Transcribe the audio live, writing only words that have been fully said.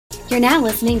You're now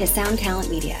listening to Sound Talent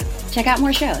Media. Check out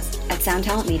more shows at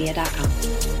soundtalentmedia.com.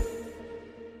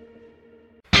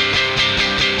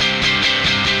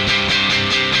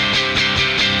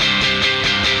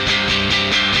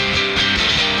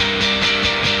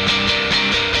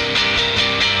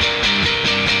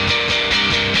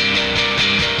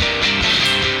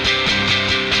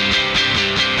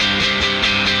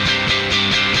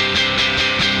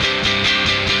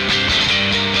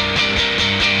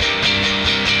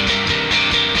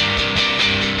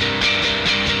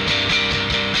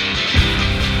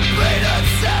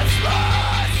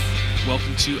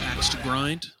 Welcome to Axe to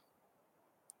Grind,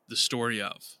 the story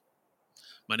of.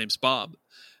 My name's Bob.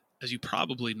 As you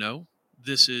probably know,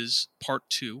 this is part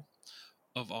 2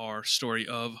 of our story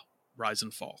of Rise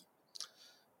and Fall.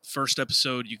 First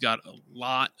episode, you got a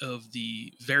lot of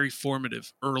the very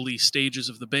formative early stages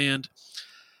of the band.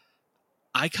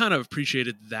 I kind of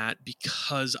appreciated that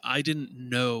because I didn't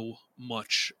know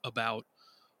much about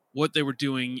what they were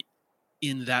doing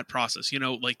in that process. You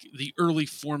know, like the early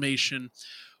formation,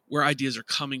 where ideas are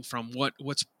coming from,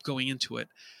 what's going into it.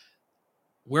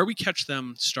 Where we catch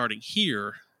them starting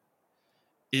here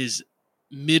is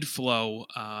mid-flow.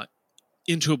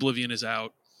 Into Oblivion is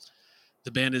out.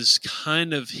 The band is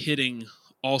kind of hitting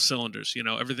all cylinders. You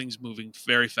know, everything's moving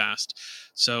very fast.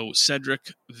 So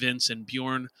Cedric, Vince, and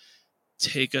Bjorn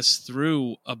take us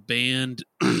through a band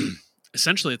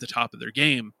essentially at the top of their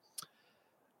game.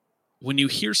 When you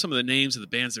hear some of the names of the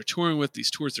bands they're touring with,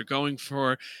 these tours they're going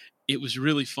for, it was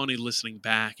really funny listening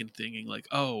back and thinking like,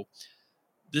 oh,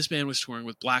 this band was touring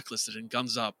with Blacklisted and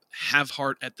Guns Up, Have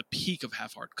Heart at the peak of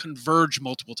Have Heart, Converge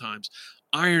multiple times,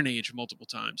 Iron Age multiple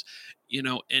times, you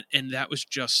know, and that was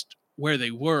just where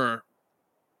they were.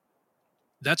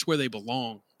 That's where they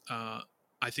belong.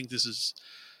 I think this is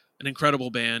an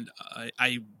incredible band.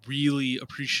 I really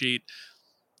appreciate,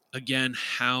 again,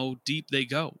 how deep they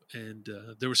go. And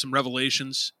there were some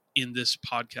revelations in this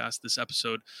podcast, this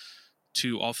episode,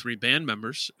 to all 3 band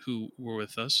members who were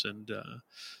with us. And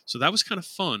so that was kind of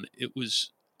fun. It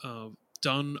was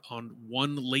done on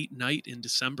one late night in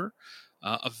December,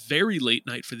 a very late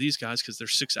night for these guys because they're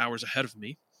 6 hours ahead of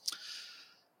me.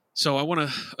 So I want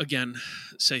to, again,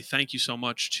 say thank you so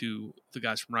much to the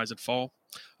guys from Rise and Fall.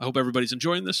 I hope everybody's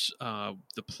enjoying this.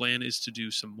 The plan is to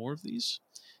do some more of these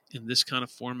in this kind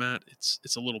of format.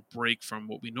 It's a little break from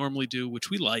what we normally do, which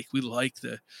we like. We like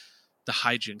the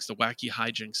hijinks, the wacky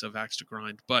hijinks of Axe to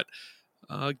Grind. But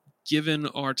given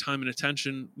our time and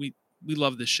attention, we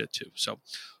love this shit too. So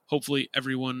hopefully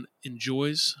everyone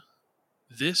enjoys.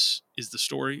 This is the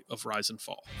story of Rise and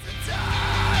Fall.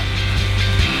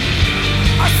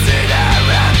 I see their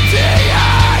empty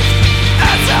eyes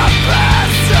as a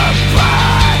blast of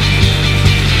black.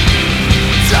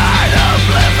 Tired of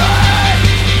living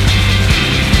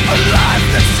a life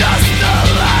that's just a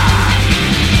lie.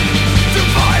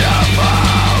 Devoid of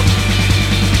hope,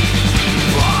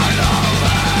 born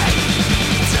only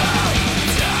to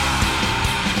die.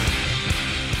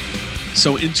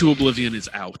 So Into Oblivion is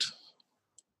out.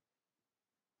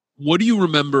 What do you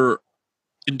remember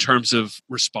in terms of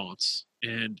response?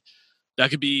 And that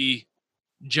could be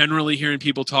generally hearing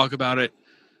people talk about it.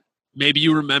 Maybe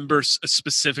you remember a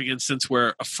specific instance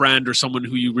where a friend or someone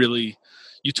who you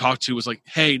talked to was like,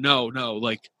 hey, no,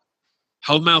 like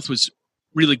Hellmouth was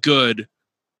really good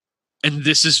and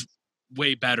this is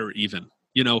way better even.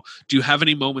 You know, do you have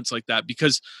any moments like that?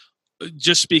 Because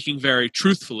just speaking very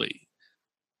truthfully,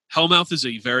 Hellmouth is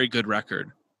a very good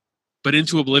record, but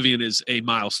Into Oblivion is a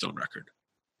milestone record.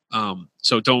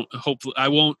 So hopefully I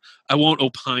won't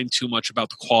opine too much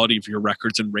about the quality of your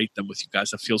records and rate them with you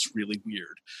guys. That feels really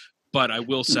weird. But I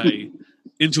will say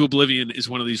Into Oblivion is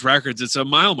one of these records. It's a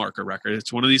mile marker record.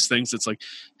 It's one of these things that's like,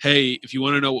 hey, if you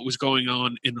want to know what was going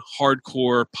on in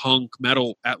hardcore punk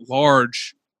metal at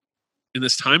large in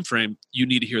this time frame, you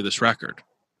need to hear this record.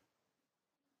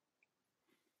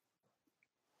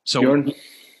 So Bjorn,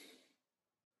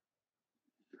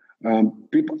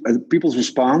 people's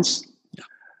response,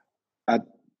 I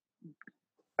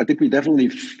think we definitely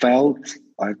felt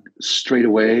like straight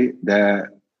away that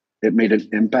it made an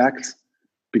impact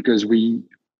because we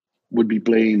would be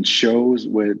playing shows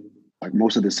with, like,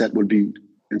 most of the set would be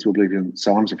Into Oblivion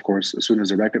songs, of course, as soon as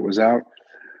the record was out.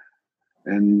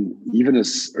 And even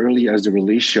as early as the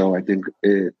release show, I think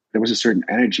there was a certain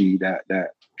energy that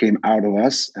came out of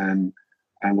us and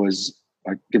was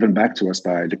like given back to us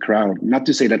by the crowd. Not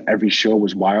to say that every show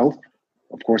was wild.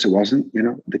 Of course it wasn't,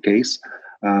 the case.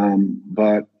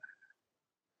 But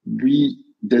we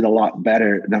did a lot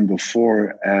better than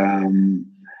before. And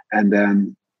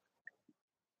then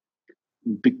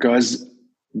because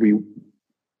we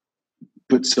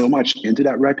put so much into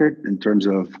that record in terms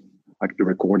of like the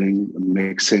recording, the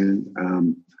mixing,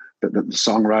 the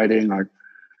songwriting. Like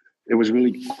it was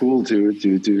really cool to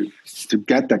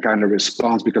get that kind of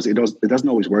response, because it doesn't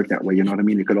always work that way. You know what I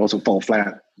mean? It could also fall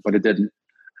flat, but it didn't.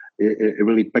 It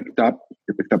really picked up.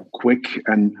 It picked up quick,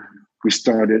 and we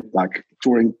started like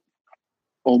touring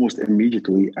almost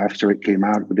immediately after it came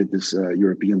out. We did this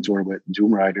European tour with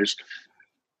Doom Riders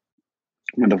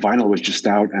when the vinyl was just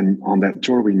out, and on that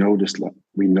tour we noticed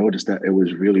that it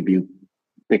was really being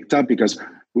picked up, because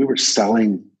we were selling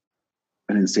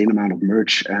an insane amount of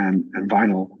merch and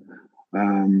vinyl.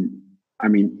 I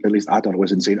mean, at least I thought it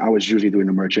was insane. I was usually doing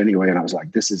the merch anyway, and I was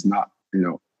like, this is not,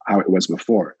 how it was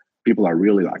before. People are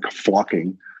really like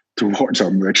flocking towards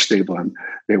our merch table, and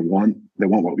they want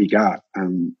what we got.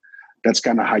 And that's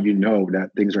kind of how you know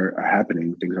that things are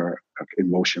happening, things are in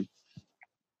motion.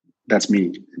 That's me.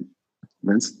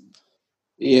 Vince?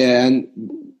 Yeah, and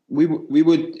we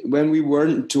would, when we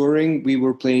weren't touring, we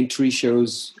were playing 3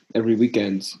 shows every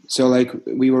weekend. So like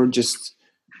we were just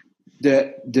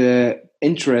the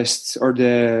interest, or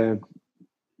the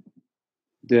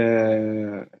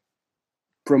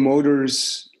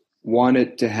promoters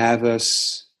wanted to have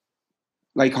us,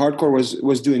 like hardcore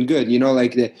was doing good,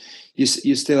 like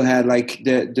you still had like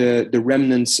the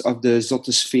remnants of the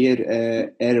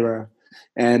Zottesfeer era,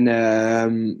 and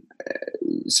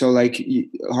so like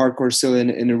hardcore still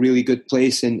in a really good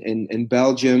place in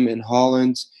Belgium, in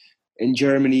Holland, in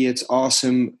Germany. It's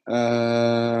awesome.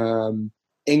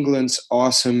 England's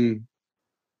awesome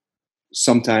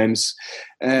sometimes.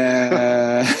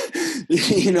 Like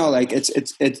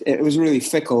it was really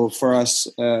fickle for us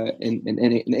in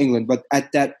England, but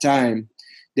at that time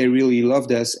they really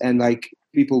loved us, and like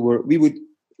we would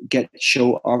get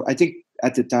show off. I think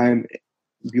at the time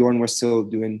Bjorn was still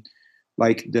doing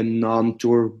like the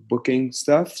non-tour booking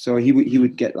stuff, so he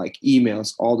would get like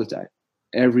emails all the time,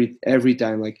 every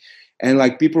time, like, and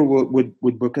like people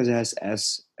would book us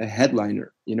as a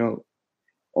headliner,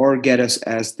 or get us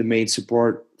as the main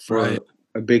support for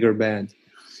a bigger band.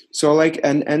 So like,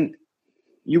 and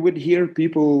you would hear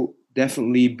people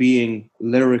definitely being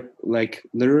lyrical,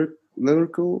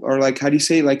 or like, how do you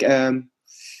say, like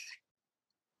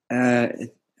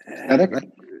Ecstatic?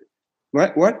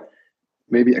 What?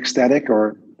 Maybe ecstatic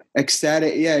or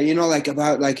ecstatic. Yeah. Like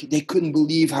about like, they couldn't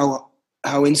believe how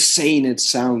insane it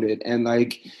sounded. And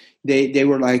like, they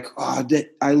were like, oh,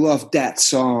 I love that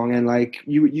song. And like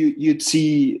you'd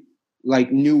see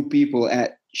like new people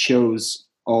at shows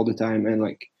all the time. And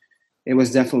like, it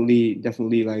was definitely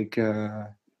like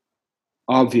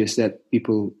obvious that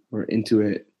people were into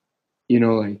it,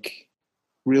 like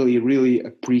really, really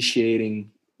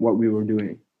appreciating what we were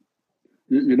doing.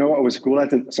 What was cool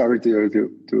sorry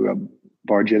to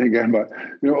barge in again, but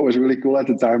what was really cool at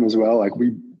the time as well, like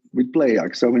we'd play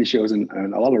like so many shows and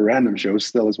a lot of random shows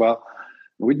still as well.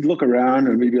 We'd look around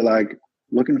and we'd be like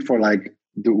looking for like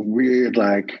the weird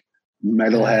like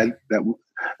metalhead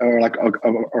or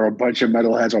a bunch of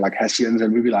metalheads, or like Hessians,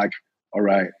 and we'd be like, all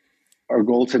right, our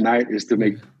goal tonight is to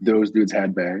make those dudes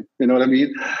headbang. You know what I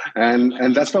mean?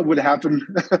 And that's what would happen,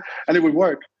 and it would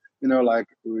work. Like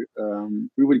we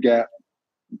would get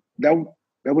that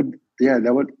would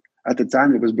at the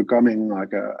time it was becoming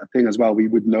like a thing as well. We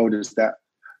would notice that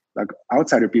like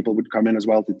outsider people would come in as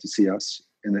well to see us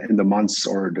in the months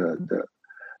or the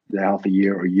half a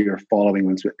year or year following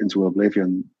into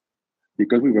Oblivion,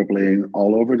 because we were playing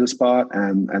all over the spot,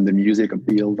 and the music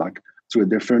appealed like to a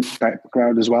different type of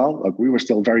crowd as well. Like we were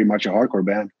still very much a hardcore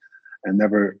band and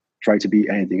never tried to be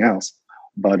anything else,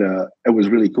 but it was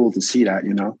really cool to see that,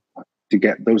 to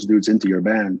get those dudes into your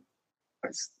band.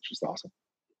 That's just awesome.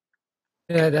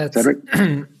 Yeah, that's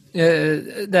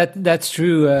that's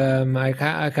true. I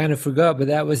kind of forgot, but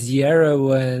that was the era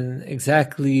when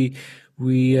exactly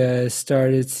we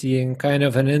started seeing kind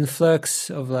of an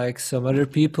influx of like some other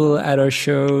people at our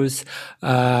shows.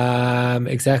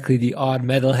 Exactly, the odd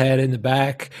metalhead in the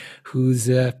back who's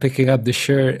picking up the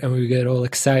shirt, and we get all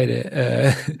excited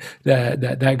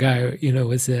that guy,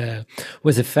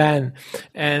 was a fan.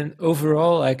 And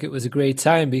overall, like, it was a great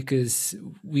time because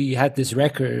we had this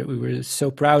record. We were so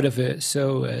proud of it,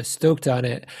 so stoked on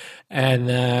it,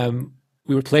 and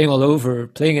we were playing all over,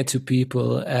 playing it to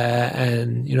people,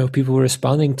 and people were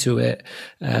responding to it.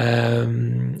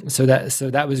 So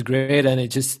that was great, and it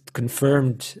just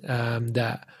confirmed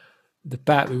that the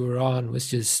path we were on was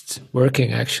just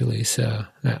working, actually. So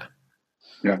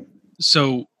yeah.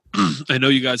 So I know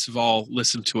you guys have all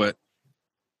listened to it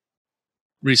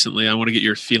recently. I want to get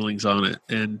your feelings on it,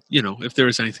 and if there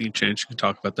is anything changed, you can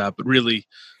talk about that. But really,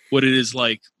 what it is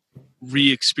like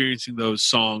re-experiencing those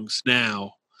songs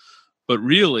now. But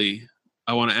really,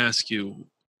 I want to ask you,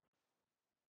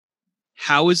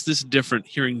 how is this different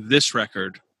hearing this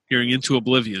record, hearing Into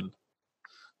Oblivion,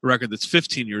 a record that's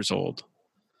 15 years old,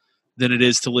 than it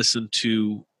is to listen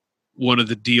to one of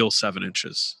the Deal 7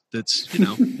 inches that's,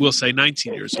 we'll say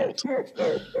 19 years old?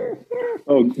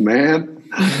 Oh man.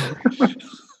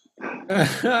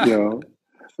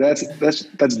 That's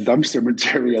dumpster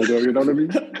material though, you know what I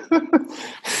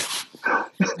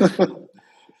mean?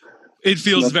 It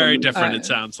feels very different, it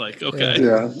sounds like. Okay.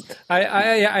 Yeah.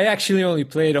 I actually only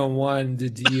played on one, the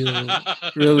Deal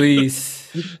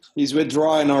release. He's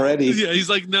withdrawing already. Yeah, he's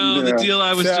like, no, the Deal,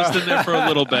 I was just in there for a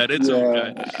little bit. It's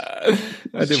okay.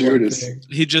 I did one thing.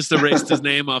 He just erased his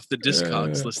name off the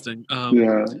Discogs listing.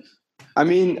 I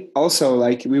mean, also,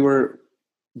 like, we were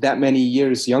that many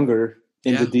years younger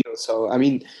in the Deal. So, I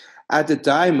mean, at the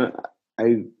time,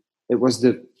 it was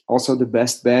also the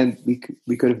best band we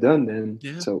could have done then.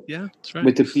 Yeah, so that's right.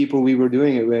 With the people we were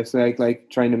doing it with, like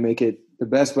trying to make it the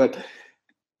best. But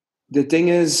the thing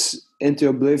is, Into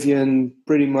Oblivion,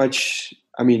 pretty much,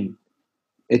 I mean,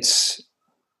 it's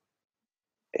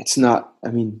not, I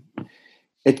mean,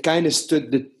 it kind of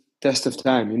stood the test of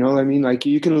time, you know what I mean? Like,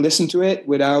 you can listen to it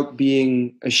without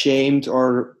being ashamed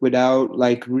or without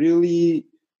like really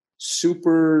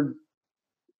super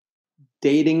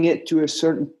dating it to a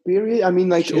certain period. I mean,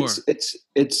 like, sure.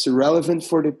 it's relevant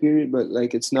for the period, but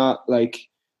like it's not like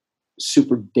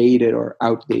super dated or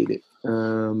outdated.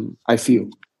 I feel.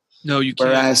 No, you can't.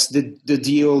 Whereas the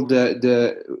Deal,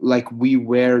 the like, we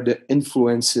wear the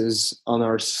influences on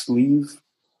our sleeve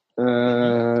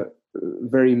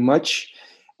very much,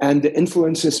 and the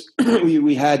influences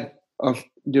we had of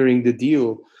during the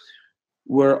Deal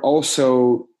were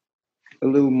also a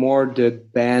little more the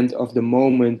band of the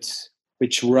moment,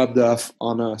 which rubbed off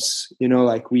on us. You know,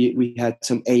 like we had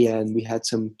some AN, we had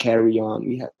some Carry On,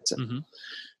 we had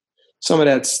some of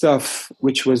that stuff,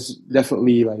 which was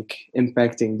definitely like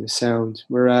impacting the sound.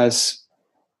 Whereas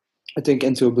I think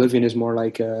Into Oblivion is more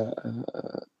like a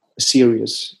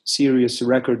serious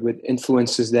record with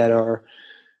influences that are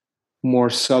more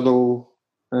subtle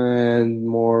and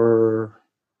more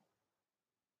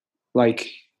like,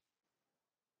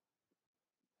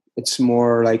 it's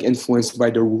more like influenced by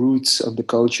the roots of the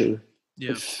culture.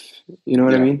 Yeah. You know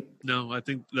what I mean? No, I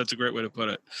think that's a great way to put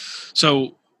it.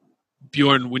 So,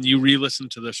 Bjorn, when you re-listen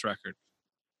to this record,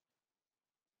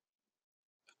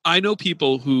 I know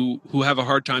people who have a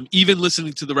hard time even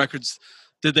listening to the records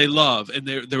that they love, and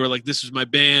they were like, this was my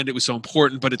band, it was so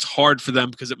important, but it's hard for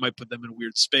them because it might put them in a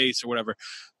weird space or whatever.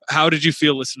 How did you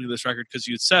feel listening to this record? Because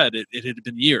you had said it had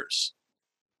been years.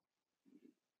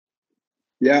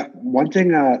 Yeah, one thing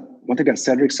that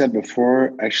Cedric said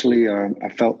before, actually, I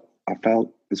felt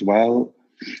as well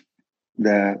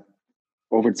that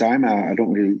over time, I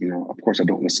don't really, of course, I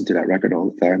don't listen to that record all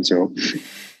the time, so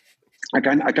I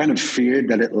kind of feared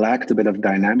that it lacked a bit of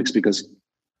dynamics, because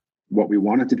what we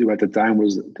wanted to do at the time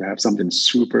was to have something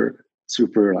super,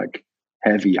 super like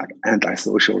heavy, like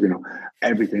antisocial,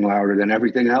 everything louder than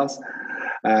everything else.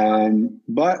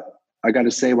 But I got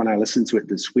to say, when I listened to it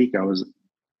this week, I was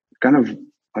kind of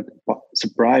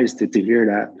surprised to hear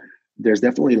that there's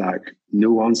definitely like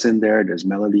nuance in there. There's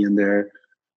melody in there.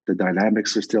 The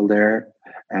dynamics are still there.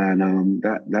 And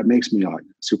that makes me like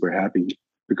super happy,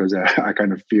 because I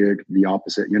kind of feared the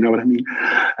opposite. You know what I mean?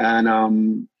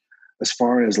 And as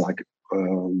far as like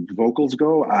vocals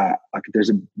go, like there's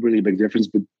a really big difference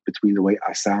between the way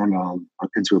I sound on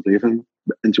Into Oblivion,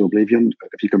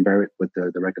 if you compare it with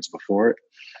the records before it,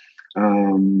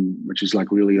 which is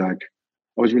like really like,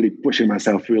 I was really pushing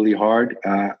myself really hard.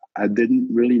 I didn't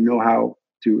really know how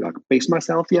to like pace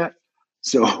myself yet,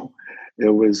 so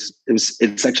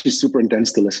it's actually super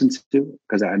intense to listen to,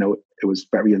 because I know it was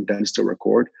very intense to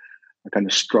record. I kind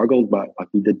of struggled, but like,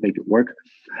 we did make it work.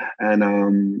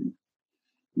 And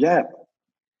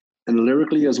and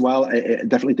lyrically as well, it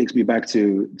definitely takes me back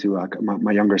to like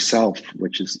my younger self,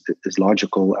 which is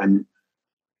logical. And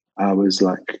I was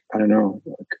like, I don't know,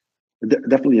 like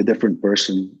definitely a different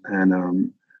person.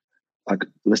 And like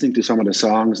listening to some of the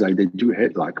songs, like they do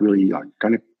hit like really like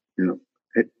kind of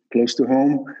hit close to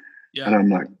home. Yeah. And I'm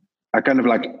like, I kind of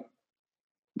like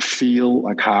feel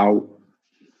like how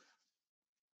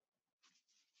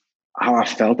I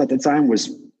felt at the time was,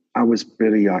 I was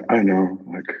really I don't know,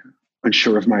 like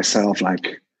unsure of myself,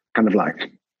 like kind of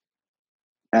like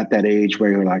at that age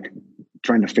where you're like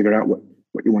trying to figure out what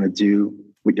you want to do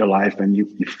with your life, and you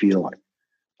feel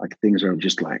like things are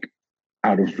just like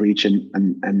out of reach, and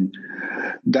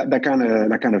that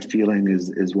kind of feeling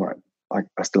is what like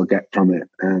I still get from it.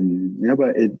 And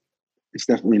but it's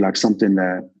definitely like something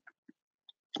that,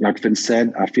 like Vince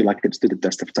said, I feel like it stood the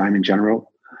test of time in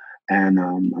general. and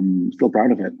I'm still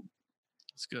proud of it.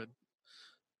 That's good.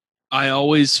 I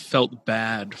always felt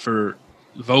bad for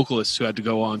vocalists who had to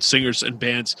go on, singers and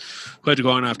bands who had to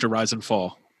go on after Rise and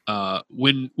Fall.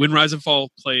 When Rise and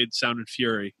Fall played Sound and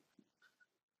Fury,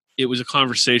 it was a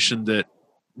conversation that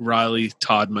Riley,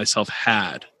 Todd, and myself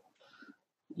had,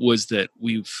 was that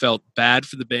we felt bad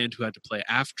for the band who had to play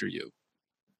after you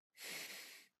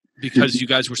because you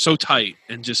guys were so tight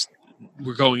and just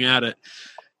were going at it,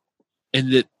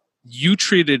 and that you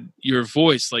treated your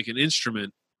voice like an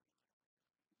instrument,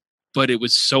 but it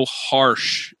was so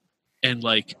harsh. And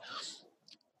like,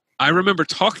 I remember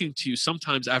talking to you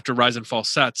sometimes after Rise and Fall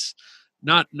sets,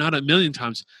 not a million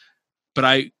times, but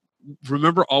I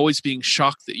remember always being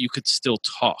shocked that you could still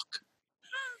talk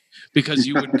because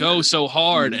you would go so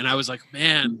hard. And I was like,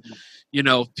 man, you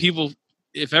know, people,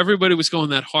 if everybody was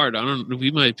going that hard, I don't know, we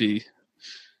might be.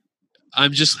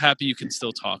 I'm just happy you can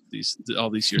still talk all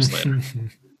these years later.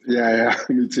 Yeah,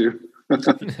 me too.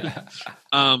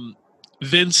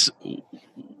 Vince,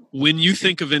 when you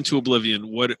think of Into Oblivion,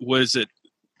 what is it,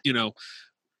 you know,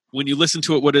 when you listen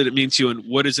to it, what did it mean to you, and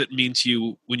what does it mean to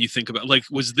you when you think about, like,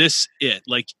 was this it?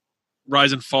 Like,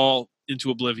 Rise and Fall, Into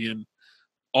Oblivion,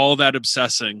 all that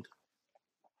obsessing,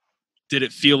 did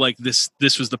it feel like this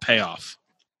was the payoff?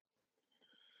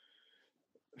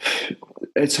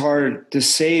 It's hard to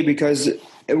say because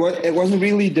it wasn't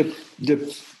really the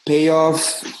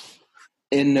payoff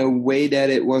in a way that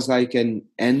it was like an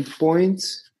end point.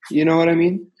 You know what I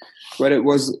mean? But it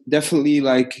was definitely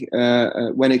like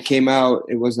when it came out,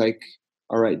 it was like,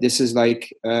 all right, this is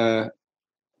like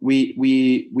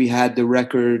we had the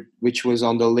record which was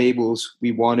on the labels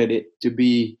we wanted it to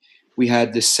be. We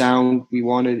had the sound we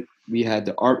wanted. We had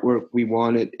the artwork we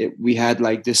wanted. We had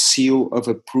like the seal of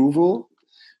approval.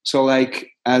 So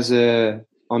like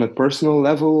on a personal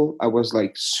level, I was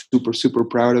like super, super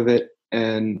proud of it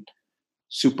and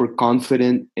super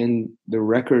confident in the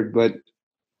record. But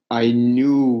I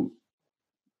knew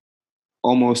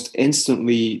almost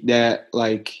instantly that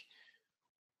like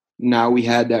now we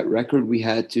had that record, we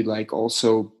had to like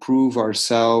also prove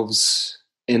ourselves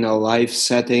in a live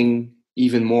setting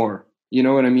even more. You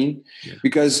know what I mean? Yeah.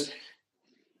 Because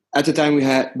at the time we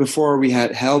had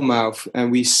Hellmouth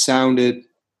and we sounded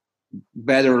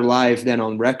better live than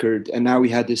on record, and now we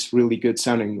had this really good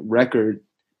sounding record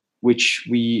which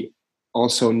we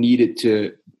also needed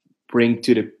to bring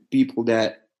to the people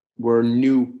that were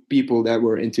new people that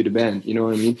were into the band, you know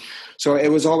what I mean? So it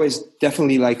was always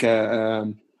definitely like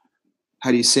a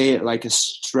how do you say it, like a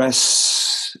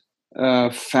stress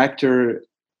factor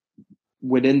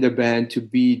within the band to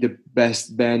be the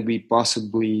best band we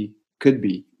possibly could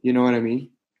be, you know what I mean?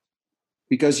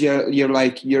 Because you're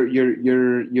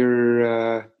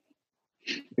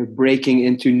breaking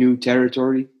into new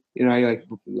territory. You know,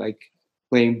 like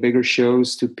playing bigger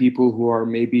shows to people who are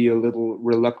maybe a little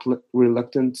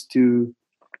reluctant to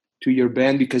your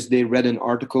band because they read an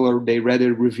article or they read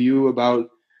a review about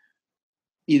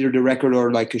either the record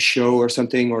or like a show or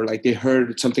something, or like they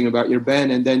heard something about your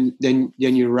band, and then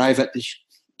you arrive at the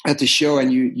show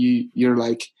and you're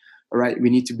like, all right, we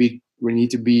need to be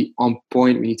on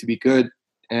point, we need to be good.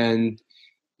 And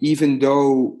even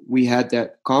though we had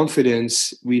that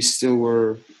confidence, we still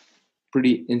were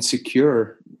pretty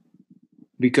insecure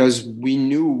because we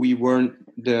knew we weren't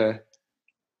the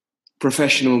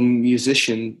professional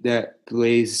musician that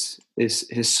plays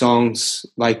his songs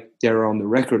like they're on the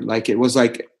record. Like it was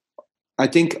like, I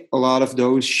think a lot of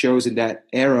those shows in that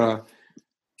era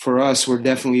for us were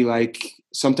definitely like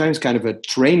sometimes kind of a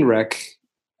train wreck,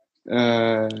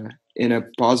 in a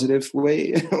positive way.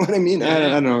 You know what I mean? I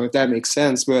don't know if that makes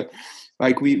sense, but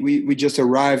like we just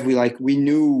arrived. We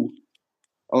knew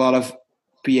a lot of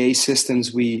PA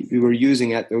systems we were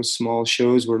using at those small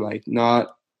shows were like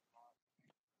not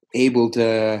able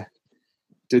to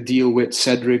deal with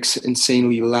Cedric's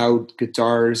insanely loud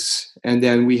guitars. And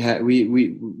then we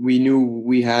knew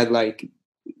we had like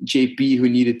JP who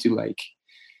needed to like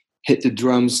hit the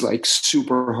drums like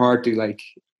super hard to like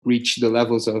reach the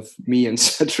levels of me and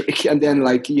Cedric. And then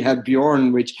like he had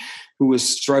Bjorn, who was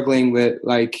struggling with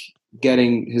like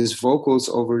getting his vocals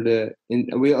over we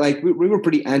were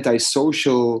pretty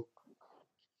antisocial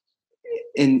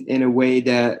in a way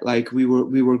that like we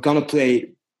were gonna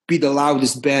be the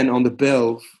loudest band on the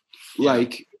bill.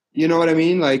 Like, you know what I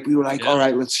mean? Like we were like, all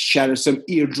right, let's shatter some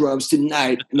eardrums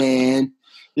tonight, man.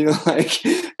 You know, like,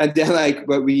 and then like,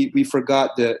 but we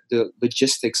forgot the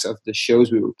logistics of the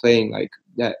shows we were playing, like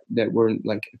that weren't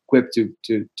like equipped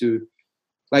to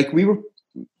like, we were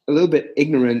a little bit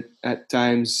ignorant at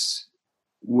times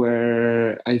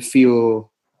where I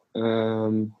feel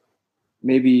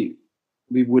maybe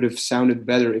we would have sounded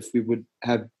better if we would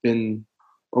have been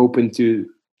open to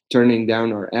turning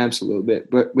down our amps a little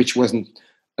bit, but which wasn't.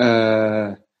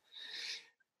 It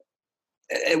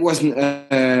wasn't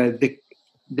that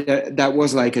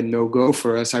was like a no-go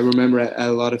for us. I remember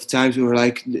a lot of times we were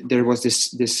like, there was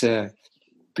this PA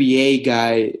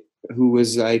guy who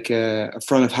was like a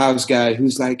front of house guy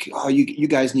who's like, oh, you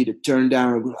guys need to turn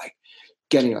down. And we're like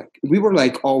we were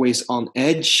like always on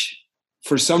edge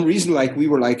for some reason. Like we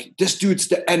were like, this dude's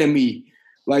the enemy.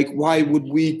 Like, why would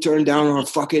we turn down our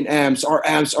fucking amps? Our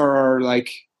amps are our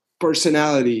like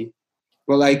personality.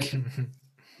 But like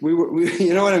we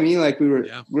you know what I mean? Like we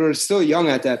were still young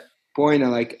at that point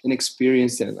and like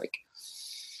inexperienced and like.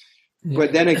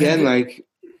 But then again, like,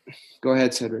 go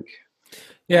ahead, Cedric.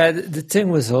 Yeah, the thing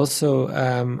was also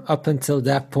up until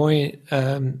that point,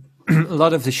 a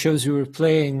lot of the shows we were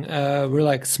playing were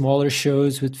like smaller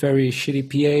shows with very shitty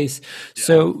PAs. Yeah.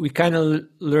 So we kind of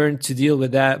learned to deal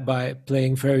with that by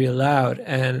playing very loud.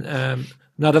 And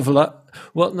not a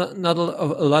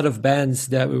lot of bands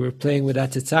that we were playing with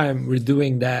at the time were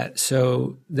doing that.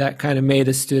 So that kind of made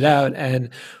us stood out. And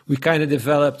we kind of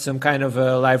developed some kind of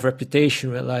a live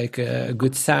reputation with like a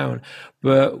good sound.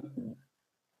 But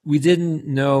we didn't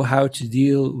know how to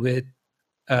deal with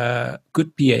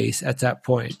good PAs at that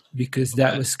point, because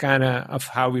that was kind of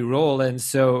how we roll. And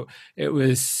so it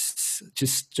was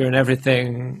just turn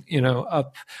everything,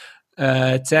 up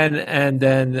 10 and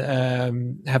then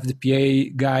have the PA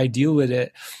guy deal with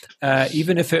it.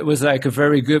 Even if it was like a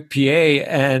very good PA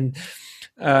and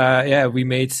we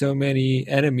made so many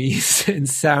enemies in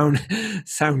sound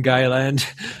guy land.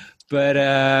 But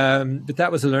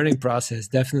that was a learning process,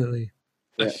 definitely.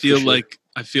 I feel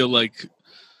like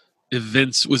if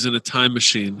Vince was in a time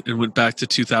machine and went back to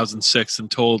 2006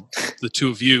 and told the two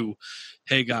of you,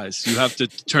 hey guys, you have to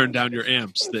turn down your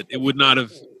amps, that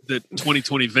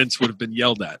 2020 Vince would have been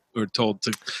yelled at or told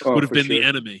to, would have been the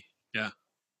enemy. Yeah.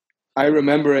 I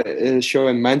remember a show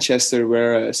in Manchester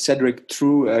where Cedric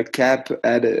threw a cap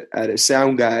at a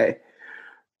sound guy.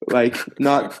 Like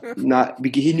not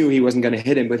because he knew he wasn't gonna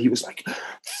hit him, but he was like,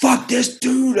 "Fuck this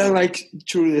dude!" And like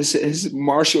threw his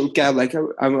Marshall cap. Like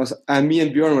and me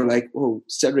and Bjorn were like, "Oh,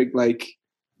 Cedric like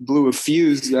blew a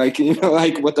fuse." Like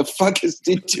like what the fuck is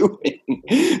he doing?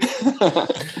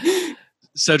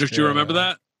 Cedric, do you remember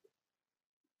that?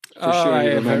 For sure,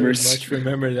 I very much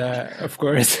remember that. Of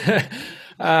course,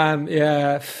 yeah.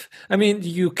 I mean,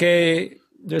 the UK.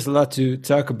 There's a lot to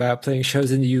talk about playing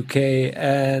shows in the UK.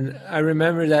 And I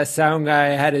remember that sound guy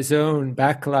had his own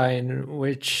backline,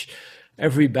 which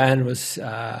every band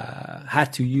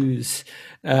had to use.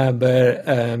 But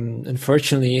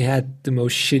unfortunately, he had the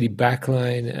most shitty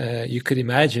backline you could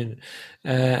imagine.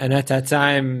 And at that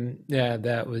time,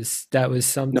 that was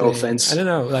something. No offense. I don't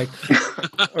know, like,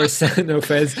 or no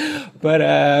offense. But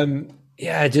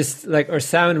just like our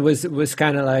sound was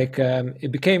kind of like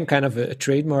it became kind of a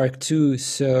trademark too.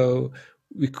 So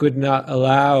we could not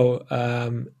allow a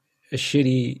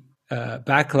shitty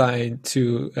backline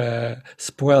to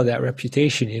spoil that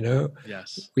reputation.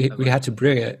 Yes, we had to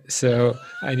bring it. So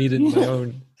I needed my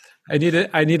own. I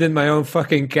needed my own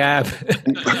fucking cab,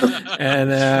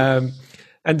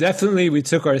 and definitely we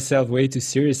took ourselves way too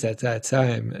serious at that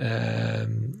time.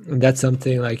 And that's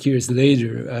something like years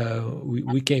later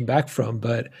we came back from.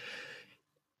 But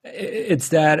it's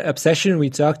that obsession we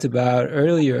talked about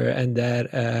earlier and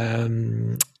that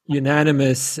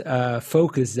unanimous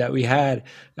focus that we had.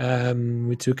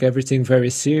 We took everything very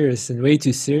serious and way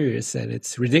too serious. And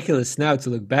it's ridiculous now to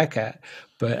look back at.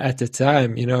 But at the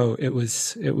time, it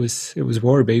was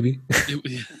war, baby.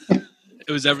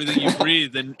 It was everything you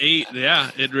breathed and ate. Yeah,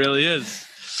 it really is.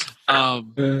 All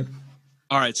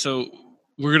right, so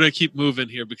we're gonna keep moving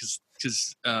here because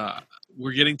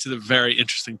we're getting to the very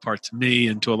interesting part to me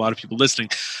and to a lot of people listening.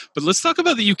 But let's talk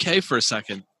about the UK for a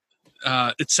second.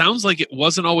 It sounds like it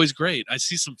wasn't always great. I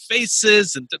see some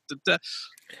faces and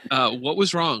what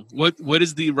was wrong? What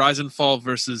is the rise and fall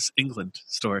versus England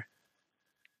story?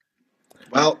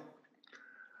 Well,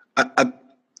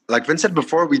 like Vince said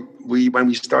before, we when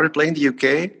we started playing the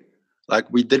UK,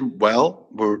 like we did well,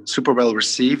 we're super well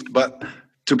received. But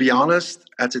to be honest,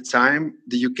 at the time,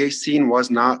 the UK scene was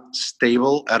not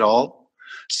stable at all.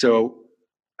 So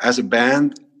as a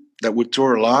band that would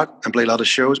tour a lot and play a lot of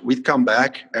shows, we'd come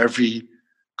back every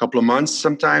couple of months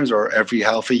sometimes, or every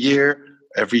half a year,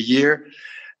 every year.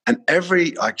 And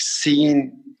every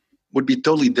scene would be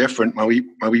totally different when we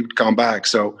would come back.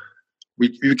 So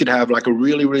we could have like a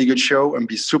really, really good show and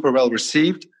be super well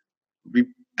received.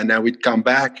 And then we'd come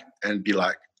back and be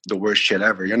like the worst shit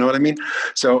ever. You know what I mean?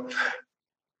 So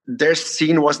their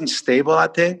scene wasn't stable, I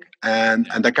think. And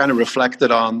that kind of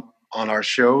reflected on on our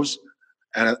shows,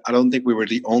 and I don't think we were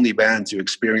the only band to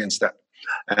experience that.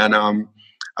 And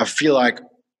I feel like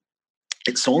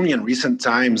it's only in recent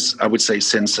times, I would say,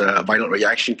 since Violent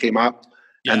Reaction came up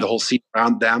and the whole scene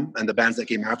around them and the bands that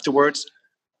came afterwards,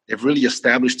 they've really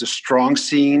established a strong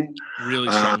scene.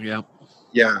 Really strong, yeah.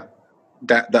 Yeah,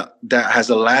 that has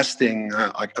a lasting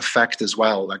like effect as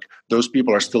well. Like those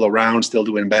people are still around, still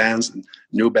doing bands, and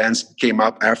new bands came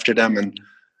up after them, and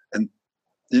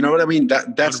you know what I mean.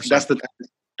 That's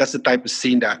the type of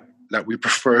scene that we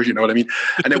prefer. You know what I mean?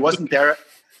 And it wasn't there.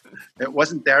 It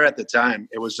wasn't there at the time.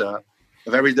 It was a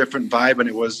very different vibe, and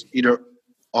it was either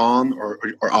on or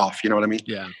off. You know what I mean?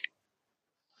 Yeah.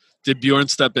 Did Bjorn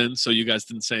step in so you guys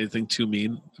didn't say anything too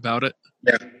mean about it?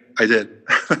 Yeah, I did.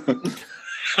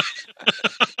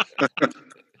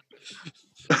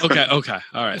 Okay,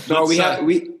 all right. No,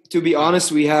 to be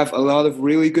honest, we have a lot of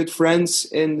really good friends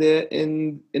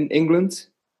in England.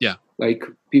 Yeah, like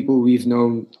people we've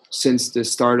known since the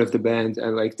start of the band,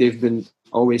 and like they've been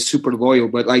always super loyal.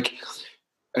 But like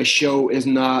a show is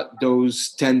not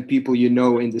those 10 people you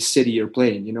know in the city you're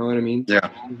playing. You know what I mean? Yeah.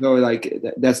 So like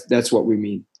that's what we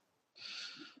mean.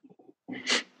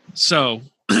 So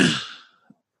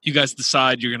you guys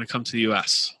decide you're going to come to the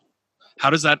US. How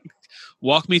does that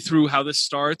walk me through how this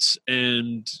starts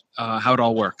and how it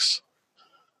all works?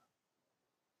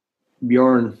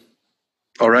 Bjorn.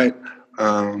 All right.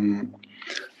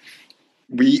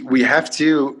 We have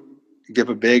to give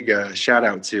a big shout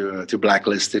out to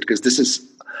Blacklisted, because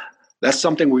that's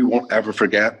something we won't ever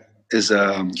forget. Is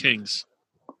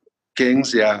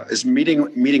Kings, yeah, is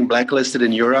meeting Blacklisted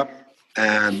in Europe,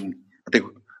 and I think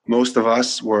most of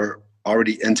us were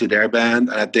already into their band,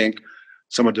 and I think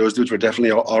some of those dudes were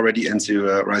definitely already into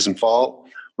Rise and Fall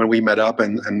when we met up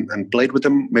and played with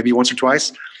them maybe once or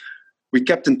twice. We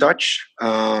kept in touch,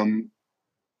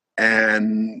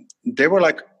 and they were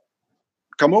like,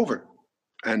 "Come over,"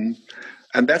 and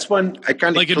that's when I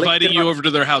kind of like inviting you over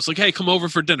to their house, like, "Hey, come over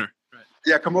for dinner." Right.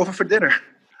 Yeah, come over for dinner.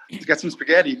 Get some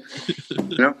spaghetti,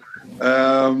 you know.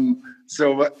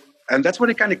 And that's when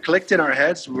it kind of clicked in our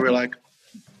heads. We were like,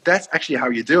 "That's actually how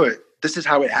you do it. This is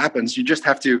how it happens. You just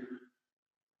have to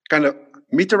kind of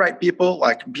meet the right people,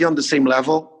 like be on the same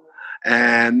level."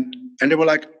 And they were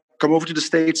like, "Come over to the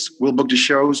States. We'll book the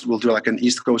shows. We'll do like an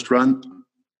East Coast run."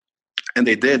 And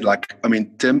they did. Like, I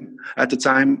mean, Tim at the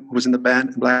time, who was in the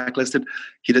band Blacklisted,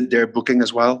 he did their booking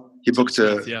as well. He booked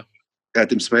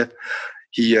Tim Smith.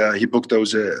 He booked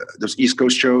those East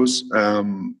Coast shows.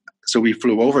 So we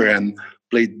flew over and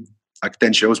played like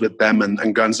 10 shows with them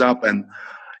and Guns Up. And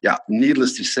yeah,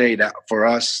 needless to say that for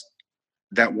us,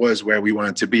 that was where we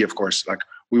wanted to be. Of course, like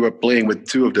we were playing with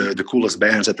two of the coolest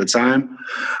bands at the time.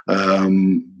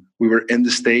 We were in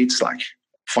the States, like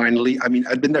finally. I mean,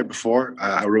 I'd been there before.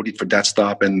 I roadied for Death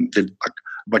Stop and did like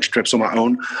a bunch of trips on my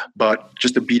own. But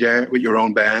just to be there with your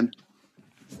own band,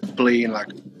 playing like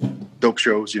dope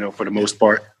shows, you know, for the most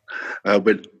part,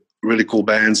 with really cool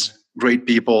bands, great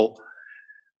people.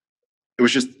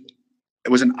 It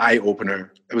was an eye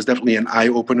opener. It was definitely an eye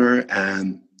opener,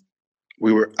 and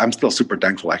I'm still super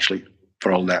thankful actually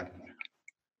for all that.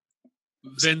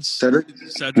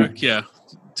 Cedric, yeah.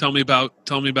 Tell me about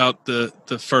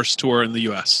the first tour in the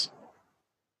US.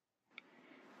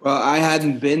 Well, I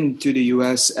hadn't been to the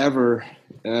US ever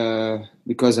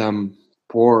because I'm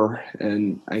poor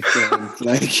and I can't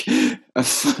like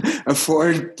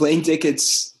afford plane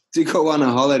tickets to go on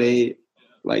a holiday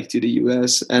like to the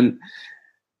US. And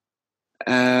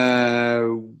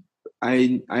I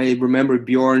remember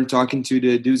Bjorn talking to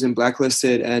the dudes in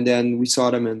Blacklisted, and then we saw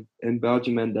them in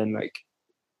Belgium, and then like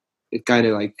it kind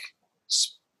of like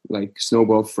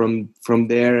snowballed from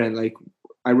there. And like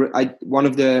one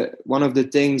of the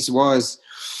things was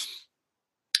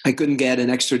I couldn't get an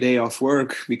extra day off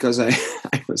work because I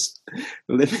was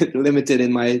limited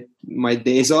in my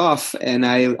days off, and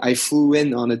I flew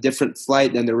in on a different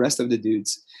flight than the rest of the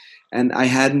dudes, and I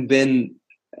hadn't been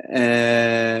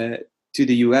to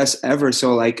the US ever.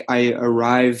 So like I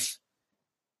arrive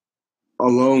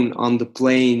alone on the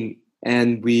plane,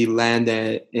 and we land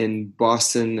in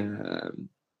Boston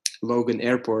Logan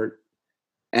Airport,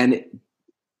 and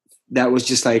that was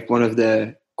just like one of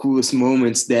the coolest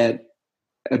moments that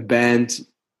a band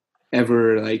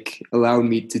ever like allowed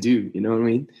me to do. You know what I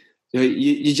mean? So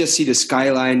you just see the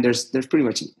skyline. There's pretty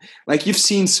much like you've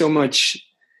seen so much.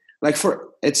 Like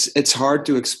it's hard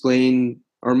to explain.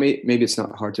 Or maybe it's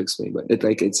not hard to explain, but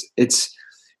it's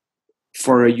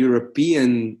for a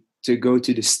European to go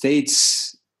to the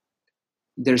States.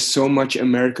 There's so much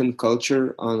American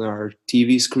culture on our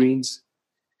TV screens,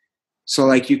 so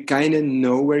like you kind of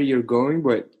know where you're going,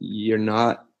 but you're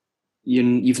not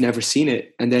you've never seen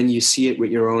it, and then you see it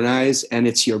with your own eyes, and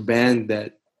it's your band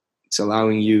that it's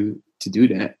allowing you to do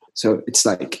that. So it's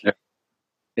like,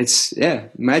 it's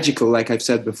magical. Like I've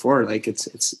said before, like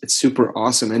it's super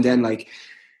awesome. And then like,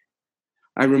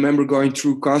 I remember going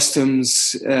through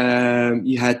customs.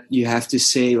 You have to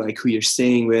say like who you're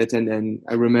staying with, and then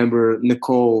I remember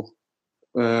Nicole,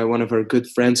 one of our good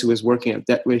friends who was working at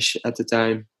Death Wish at the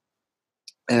time.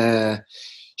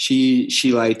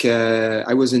 She like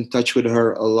I was in touch with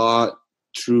her a lot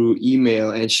through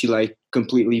email, and she like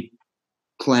completely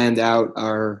planned out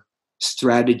our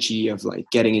strategy of like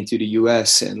getting into the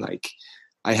US. And like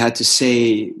I had to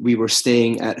say we were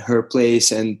staying at her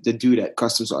place, and the dude at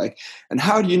customs was like, and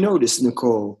how do you know this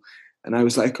Nicole? And I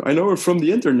was like, I know her from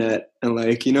the internet. And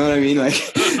like, you know what I mean? Like,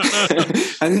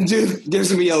 and the dude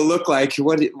gives me a look like,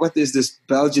 what is this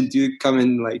Belgian dude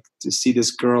coming like to see this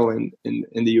girl in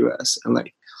the US? And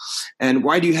like, and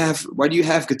why do you have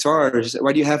guitars?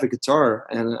 Why do you have a guitar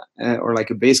and or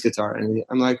like a bass guitar? And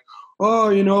I'm like, oh,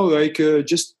 you know, like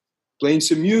just playing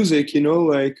some music, you know,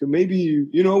 like maybe,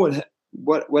 you know,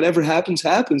 whatever happens,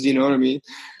 you know what I mean?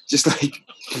 Just like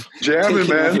jamming,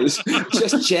 man.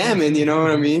 Just jamming, you know what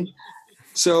I mean?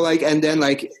 So like, and then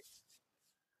like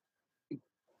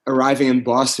arriving in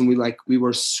Boston, we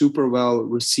were super well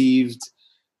received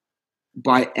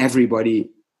by everybody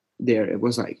there. It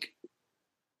was like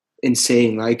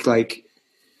insane. Like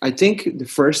I think the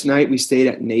first night we stayed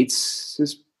at Nate's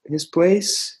his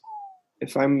place,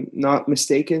 if I'm not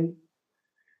mistaken.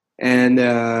 And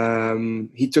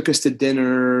he took us to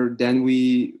dinner. Then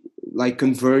we like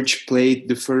Converge played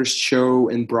the first show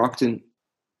in Brockton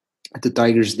at the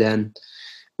Tiger's Den,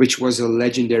 which was a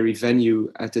legendary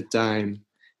venue at the time.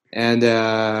 And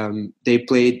they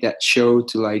played that show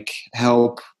to like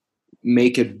help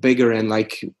make it bigger. And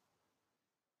like,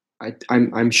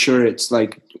 I'm sure it's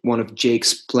like one of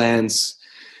Jake's plans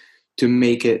to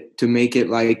make it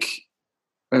like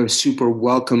a super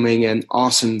welcoming and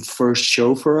awesome first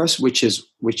show for us, which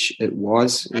it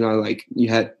was. You know, like you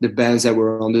had the bands that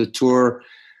were on the tour.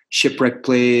 Shipwreck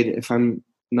played, if I'm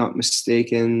not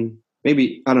mistaken.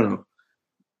 Maybe, I don't know.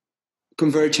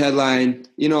 Converge headline.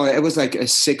 You know, it was like a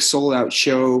 6 sold-out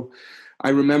show. I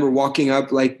remember walking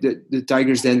up, like the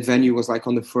Tiger's Den venue was like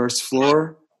on the first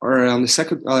floor or on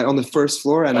the first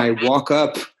floor, and I walk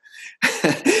up.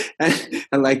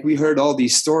 And like we heard all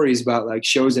these stories about like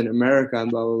shows in America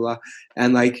and blah blah blah,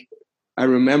 and like I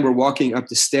remember walking up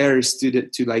the stairs to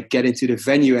like get into the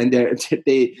venue, and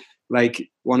they like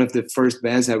one of the first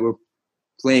bands that were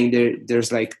playing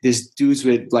there's like this dudes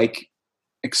with like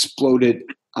exploded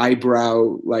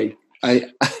eyebrow, like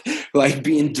I like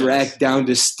being dragged down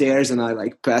the stairs, and I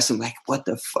like pass them like, what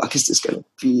the fuck is this gonna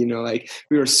be? You know, like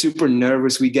we were super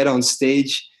nervous. We get on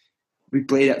stage, we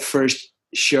play that first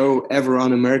show ever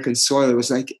on American soil. It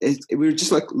was like we were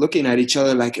just like looking at each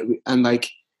other, like, and like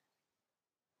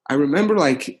I remember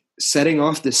like setting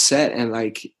off the set, and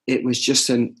like it was just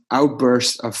an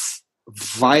outburst of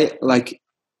like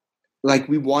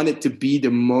we wanted to be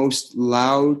the most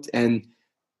loud and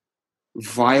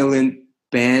violent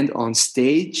band on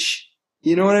stage.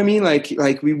 You know what I mean?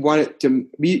 Like we wanted to.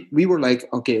 We were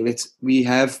like, okay, we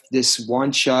have this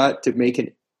one shot to make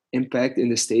an impact in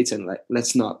the States, and like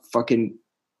let's not fucking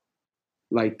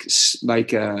like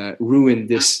ruin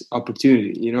this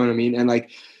opportunity, you know what I mean? And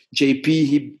like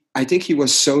JP, I think he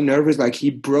was so nervous, like he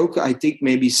broke I think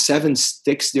maybe 7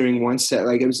 sticks during one set.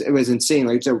 Like it was insane.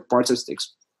 Like there were parts of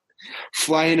sticks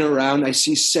flying around. I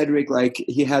see Cedric, like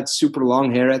he had super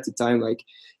long hair at the time, like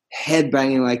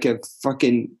headbanging like a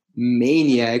fucking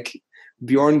maniac.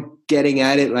 Bjorn getting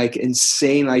at it like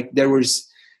insane. Like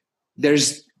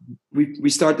we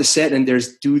start the set, and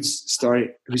there's dudes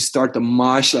who start to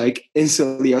mosh like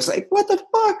instantly. I was like, what the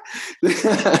fuck?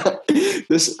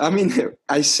 This, I mean,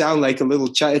 I sound like a little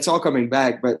child. It's all coming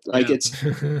back, but like it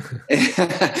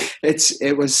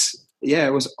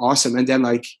was awesome. And then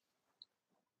like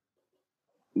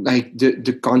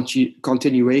the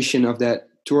continuation of that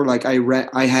tour, like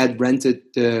I had rented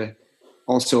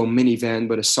also a minivan,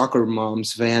 but a soccer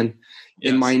mom's van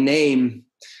in my name.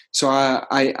 So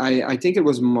I think it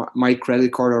was my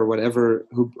credit card or whatever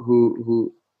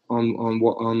who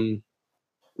on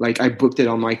like I booked it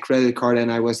on my credit card, and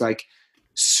I was like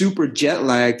super jet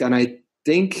lagged. And I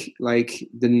think like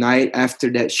the night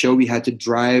after that show, we had to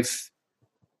drive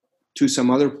to some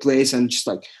other place, and just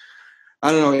like,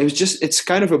 I don't know, it's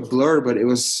kind of a blur, but it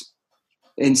was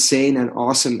insane and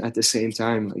awesome at the same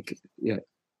time. Like, yeah.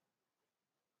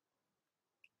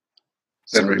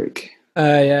 Cedric.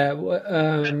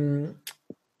 The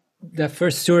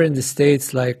first tour in the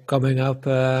States, like coming up,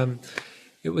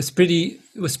 It was pretty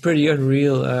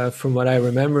unreal from what I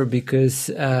remember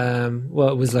because well,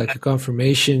 it was like a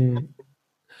confirmation.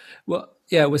 Well,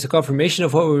 yeah, it was a confirmation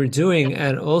of what we were doing,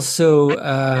 and also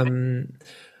a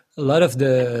lot of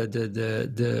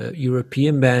the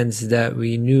European bands that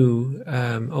we knew.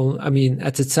 I mean,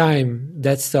 at the time,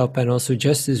 Dead Stop and also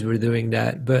Justice were doing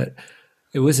that, but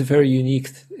it was a pretty unique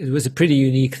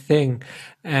thing,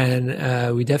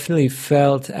 and we definitely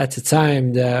felt at the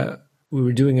time that we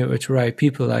were doing it with the right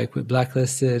people, like with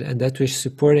Blacklisted and Deathwish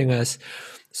supporting us.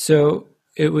 So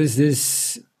it was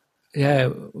this,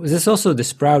 it was this also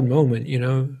this proud moment, you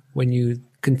know, when you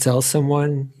can tell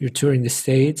someone you're touring the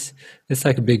States, it's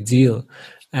like a big deal.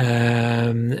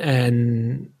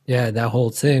 And yeah, that whole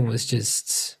thing was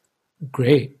just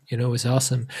great, you know, it was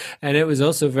awesome. And it was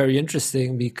also very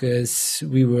interesting because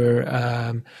we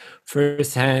were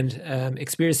firsthand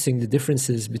experiencing the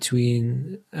differences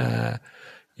between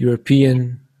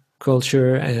European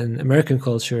culture and American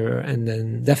culture, and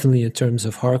then definitely in terms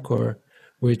of hardcore,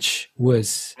 which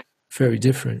was very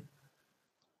different.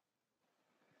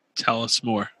 Tell us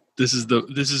more. This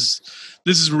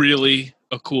is really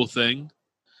a cool thing.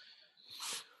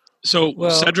 So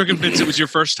Cedric and Vincent was your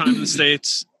first time in the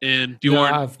States, and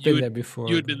Bjorn, I've been there before.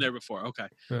 You had been there before. Okay.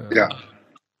 Yeah.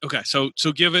 Okay. So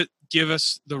give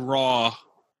us the raw,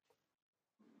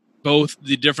 both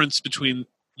the difference between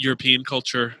European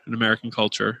culture and American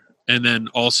culture, and then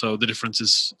also the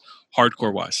differences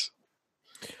hardcore wise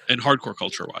and hardcore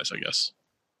culture wise, I guess.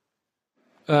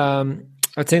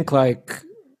 I think like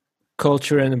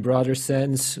culture in a broader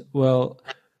sense. Well,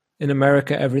 in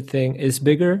America, everything is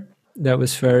bigger. That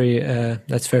was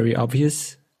that's very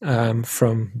obvious,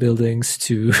 from buildings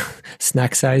to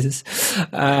snack sizes.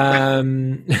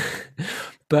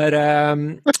 But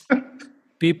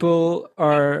people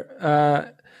are,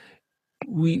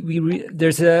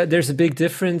 there's a big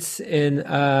difference in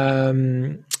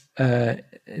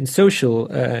social,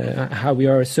 how we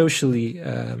are socially,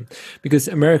 because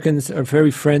Americans are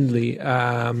very friendly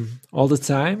all the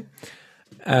time.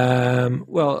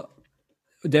 Well,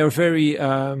 they're very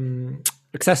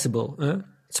accessible.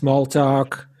 Small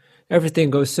talk, everything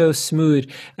goes so smooth,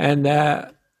 and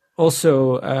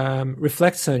also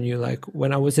reflects on you. Like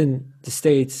when I was in the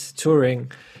States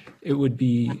touring, it would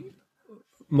be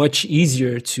much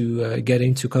easier to get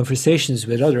into conversations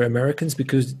with other Americans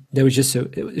because it was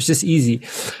just easy.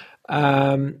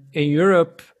 In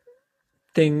Europe,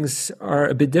 things are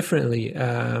a bit differently.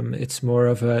 It's more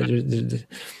of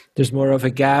there's more of a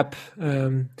gap.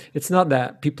 It's not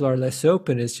that people are less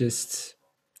open. It's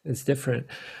different.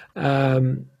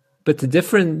 But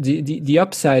the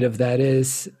upside of that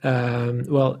is,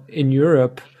 well, in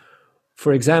Europe,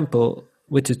 for example,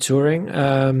 with the touring,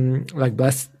 like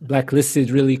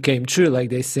Blacklisted really came true. Like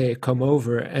they say, come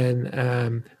over,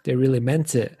 and they really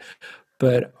meant it.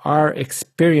 But our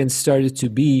experience started to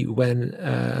be when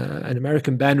an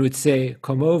American band would say,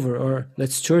 come over, or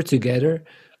let's tour together.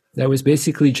 That was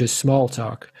basically just small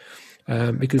talk.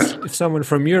 Because if someone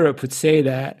from Europe would say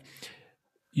that,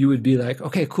 you would be like,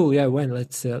 okay, cool, yeah, when?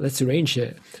 Let's arrange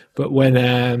it. But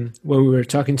when we were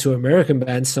talking to American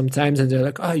bands sometimes, and they're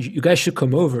like, oh, you guys should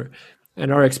come over. And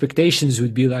our expectations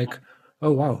would be like,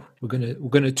 oh wow, we're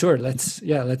gonna tour. Let's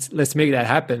make that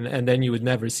happen. And then you would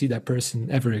never see that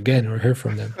person ever again or hear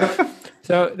from them.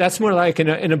 So that's more like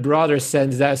in a broader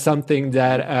sense. That's something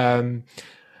that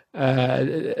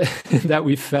that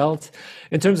we felt.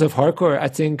 In terms of hardcore, I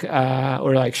think,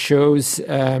 or like shows,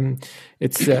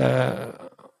 it's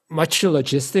much a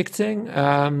logistic thing,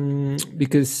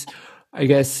 because I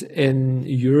guess in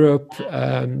Europe,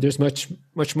 there's much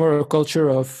more a culture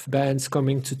of bands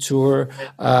coming to tour,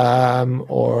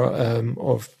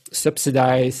 or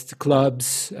subsidized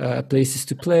clubs, places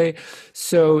to play.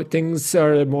 So things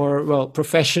are more,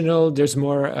 professional. There's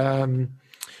more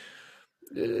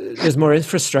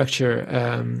infrastructure,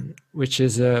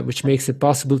 which makes it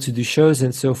possible to do shows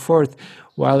and so forth.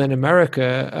 While in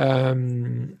America,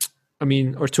 I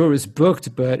mean, our tour was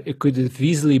booked, but it could have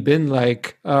easily been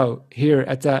like, oh, here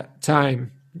at that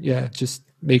time, yeah, just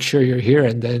make sure you're here,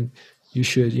 and then you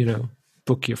should,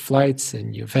 book your flights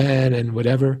and your van and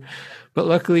whatever. But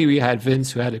luckily, we had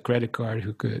Vince, who had a credit card,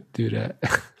 who could do that.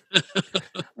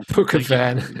 Book a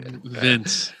van.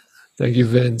 Vince. Thank you,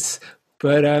 Vince.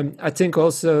 But I think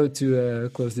also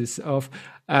to close this off,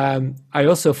 I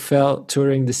also felt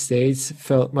touring the States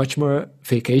felt much more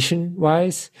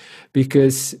vacation-wise,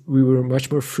 because we were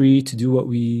much more free to do what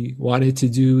we wanted to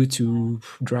do, to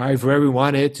drive where we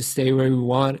wanted, to stay where we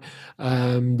want.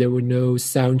 There were no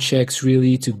sound checks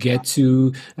really to get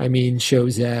to. I mean,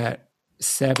 shows at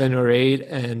 7 or 8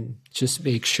 and just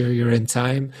make sure you're in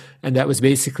time. And that was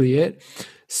basically it.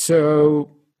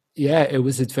 So yeah, it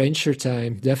was adventure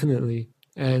time, definitely.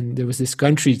 And there was this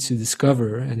country to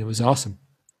discover, and it was awesome.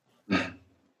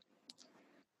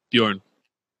 Bjorn.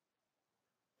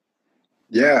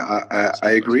 Yeah,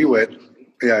 I agree with.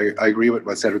 Yeah, I agree with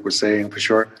what Cedric was saying for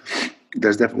sure.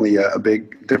 There's definitely a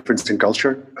big difference in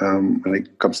culture when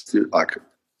it comes to like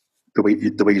the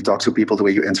way you talk to people, the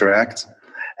way you interact,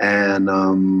 and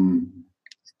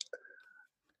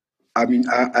I mean,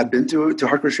 I've been to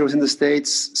hardcore shows in the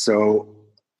States, so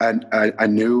I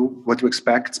knew what to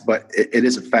expect. But it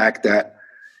is a fact that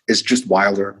it's just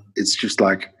wilder. It's just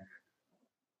like,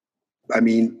 I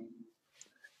mean,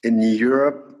 in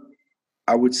Europe,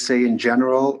 I would say in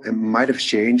general, it might have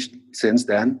changed since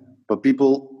then, but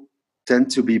people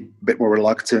tend to be a bit more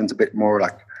reluctant, a bit more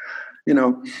like, you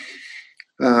know,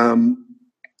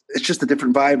 it's just a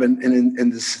different vibe. And in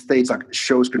the States, like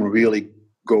shows can really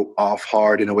go off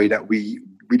hard in a way that we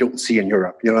don't see in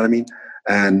Europe. You know what I mean?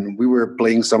 And we were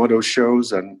playing some of those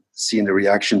shows and seeing the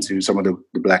reaction to some of the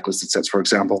Blacklisted sets, for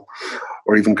example,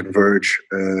 or even Converge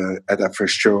at that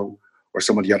first show, or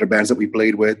some of the other bands that we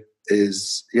played with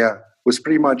was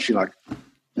pretty much, you know, like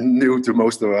new to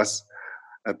most of us.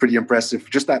 Pretty impressive.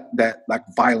 Just that like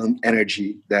violent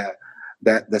energy, that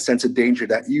sense of danger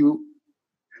that you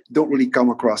don't really come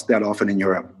across that often in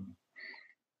Europe.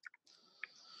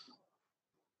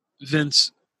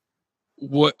 Vince,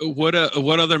 what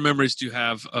other memories do you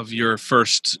have of your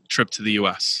first trip to the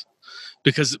U.S.?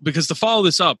 Because to follow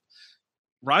this up,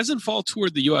 Rise and Fall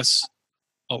toured the U.S.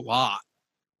 a lot.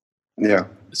 Yeah.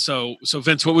 So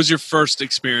Vince, what was your first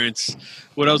experience?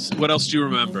 What else do you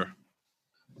remember?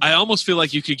 I almost feel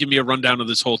like you could give me a rundown of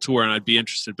this whole tour and I'd be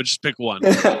interested, but just pick one.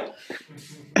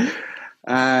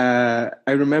 I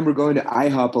remember going to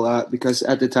IHOP a lot because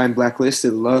at the time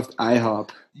Blacklisted loved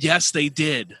IHOP. Yes, they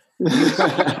did.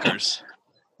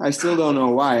 I still don't know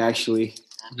why, actually.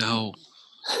 No.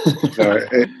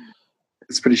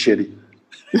 It's pretty shitty.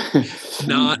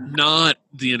 Not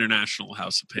the International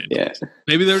House of Pain. Yeah.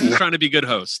 Maybe they're just trying to be good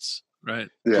hosts, right?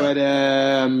 Yeah. But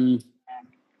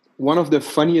one of the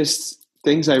funniest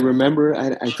things I remember,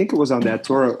 I think it was on that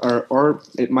tour, or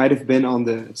it might have been on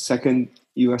the second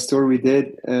US tour we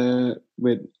did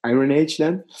with Iron Age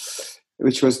then,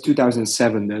 which was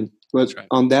 2007 then. But right.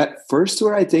 On that first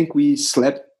tour, I think we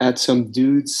slept at some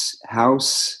dude's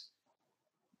house,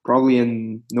 probably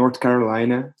in North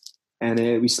Carolina, and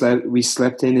we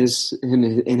slept in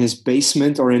his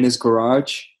basement or in his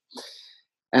garage.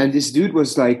 And this dude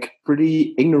was like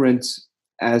pretty ignorant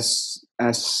as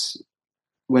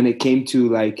when it came to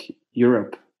like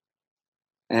Europe.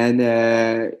 And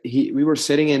we were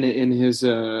sitting in his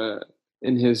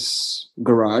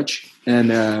garage,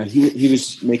 and he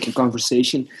was making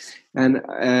conversation. And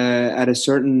at a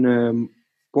certain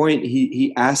point,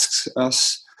 he asks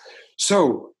us,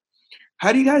 "So,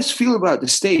 how do you guys feel about the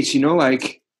States? You know,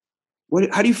 like,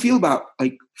 how do you feel about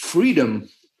like freedom?"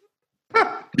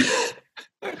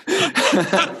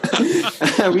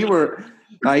 We were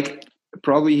like,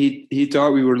 probably he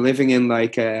thought we were living in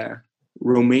like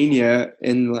Romania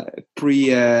in pre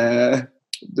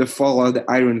the fall of the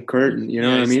Iron Curtain. You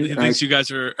know what I mean? He thinks you guys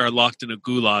are locked in a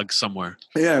gulag somewhere.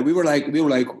 Yeah, we were like,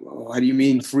 oh, how do you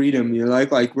mean freedom? You're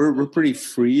like we're pretty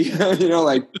free, you know,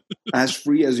 like as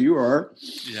free as you are.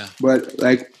 Yeah. But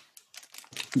like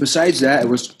besides that,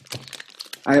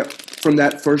 from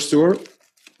that first tour,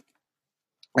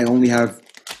 I only have.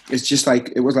 It's just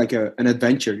like it was like an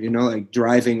adventure, you know, like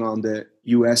driving on the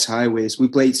U.S. highways. We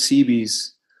played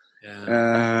CB's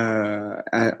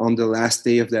on the last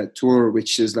day of that tour,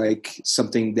 which is like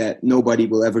something that nobody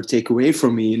will ever take away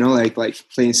from me, you know, like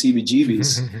playing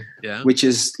CBGB's, which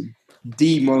is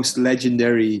the most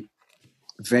legendary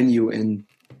venue in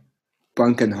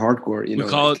punk and hardcore. You know,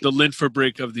 we call it the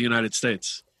Linfabrik of the United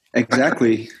States.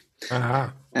 Exactly. Uh-huh.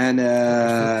 And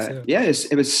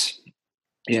it was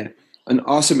an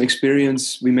awesome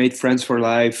experience. We made friends for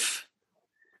life.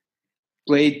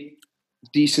 Played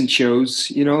decent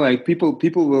shows, you know, like people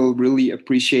will really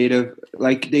appreciate it.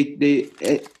 Like they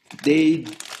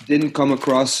didn't come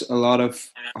across a lot of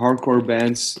hardcore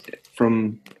bands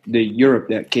from the Europe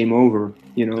that came over,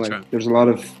 you know. That's like right. There's a lot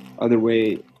of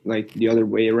the other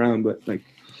way around, but like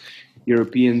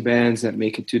European bands that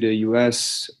make it to the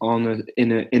US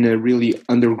in a really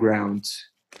underground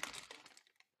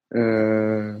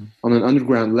on an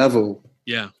underground level.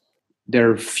 Yeah,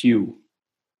 there are few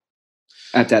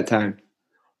at that time.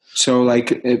 So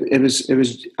like it was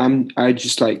I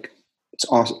just like, it's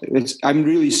awesome. I'm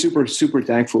really super, super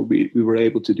thankful we were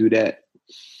able to do that.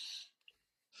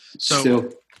 So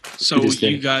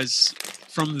you guys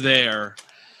from there,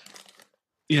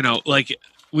 like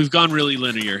we've gone really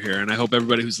linear here, and I hope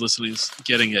everybody who's listening is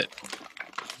getting it.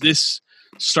 This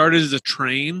started as a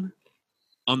train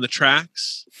on the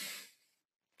tracks,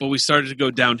 but we started to go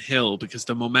downhill because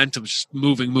the momentum's just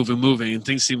moving, and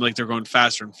things seem like they're going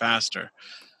faster and faster.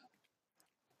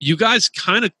 You guys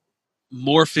kind of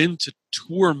morph into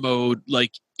tour mode,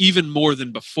 like even more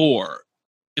than before.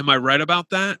 Am I right about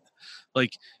that?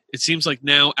 Like, it seems like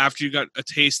now, after you got a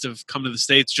taste of come to the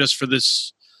States just for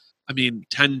this,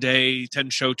 10-day,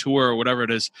 10-show tour or whatever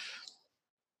it is,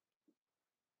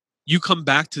 you come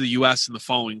back to the U.S. in the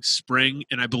following spring,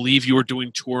 and I believe you were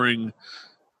doing touring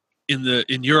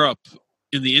in Europe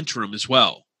in the interim as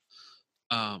well.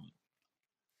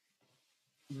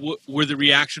 Were the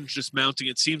reactions just mounting?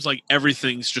 It seems like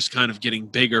everything's just kind of getting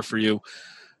bigger for you.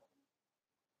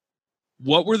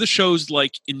 What were the shows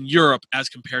like in Europe as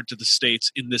compared to the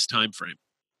States in this time frame?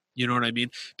 You know what I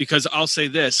mean? Because I'll say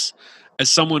this, as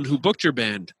someone who booked your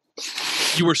band,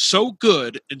 you were so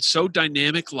good and so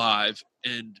dynamic live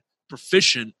and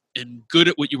proficient and good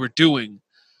at what you were doing.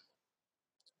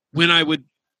 When I would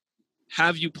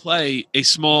have you play a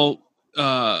small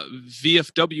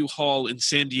VFW hall in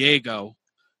San Diego,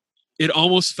 it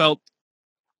almost felt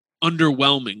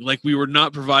underwhelming, like we were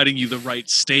not providing you the right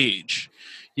stage,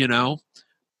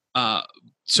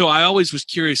 So I always was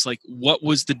curious, like, what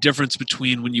was the difference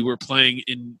between when you were playing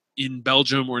in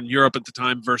Belgium or in Europe at the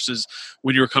time versus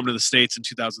when you were coming to the States in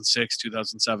 2006,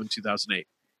 2007, 2008?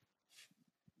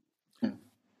 I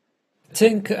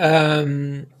think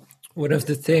one of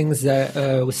the things that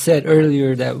was said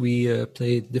earlier, that we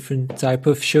played different type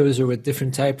of shows or with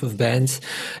different type of bands,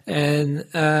 and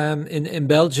in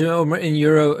Belgium or in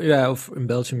Europe, in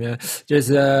Belgium, there's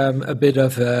a bit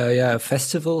of a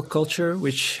festival culture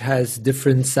which has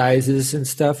different sizes and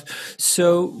stuff.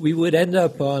 So we would end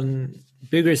up on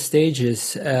bigger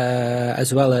stages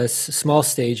as well as small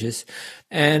stages,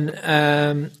 and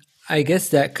I guess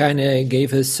that kind of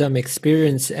gave us some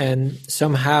experience, and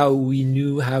somehow we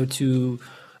knew how to,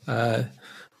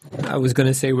 I was going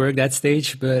to say work that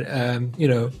stage, but,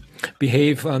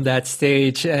 behave on that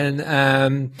stage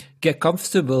and get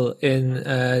comfortable in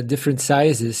different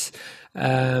sizes.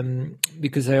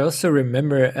 Because I also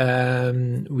remember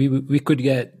we could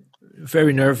get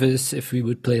very nervous if we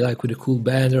would play like with a cool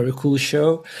band or a cool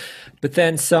show. But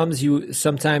then sometimes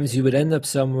you would end up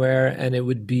somewhere and it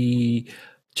would be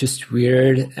just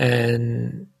weird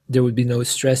and there would be no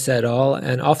stress at all.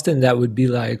 And often that would be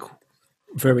like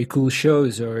very cool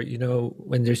shows, or,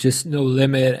 when there's just no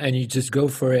limit and you just go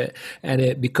for it and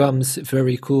it becomes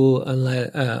very cool,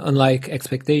 unlike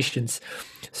expectations.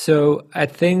 So I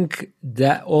think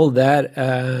that all that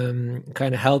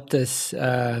kind of helped us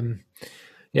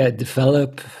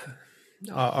develop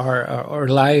our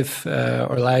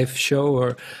live show,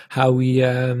 or how we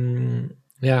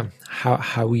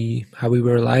how we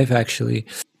were live, actually.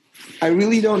 I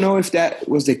really don't know if that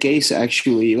was the case,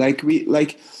 actually.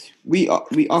 We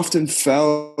often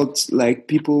felt like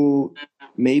people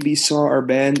maybe saw our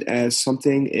band as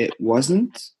something it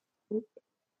wasn't.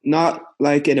 Not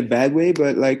like in a bad way,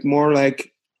 but like more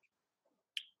like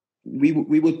we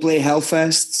would play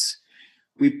Hellfests.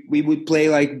 We would play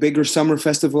like bigger summer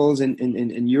festivals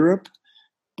in Europe,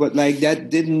 but like that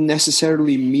didn't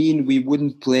necessarily mean we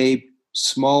wouldn't play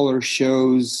smaller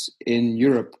shows in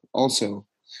Europe also.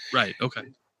 Right. Okay.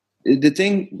 The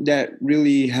thing that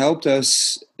really helped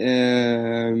us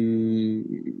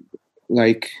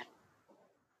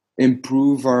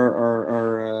improve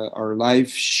our live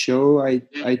show,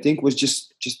 I think, was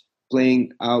just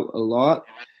playing out a lot.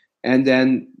 And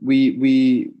then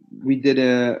we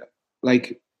did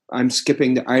I'm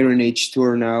skipping the Iron Age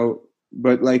tour now,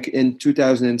 but like in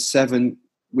 2007,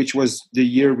 which was the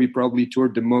year we probably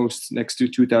toured the most next to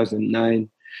 2009,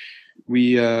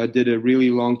 we did a really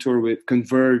long tour with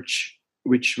Converge,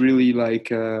 which really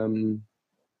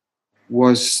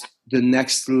was the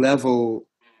next level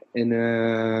in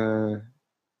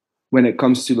when it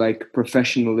comes to like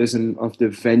professionalism of the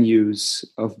venues,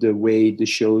 of the way the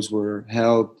shows were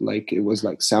held. Like it was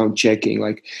like sound checking,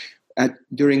 like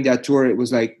during that tour, it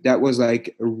was like, that was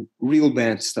like a real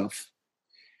band stuff.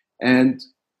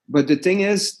 But the thing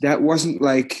is, that wasn't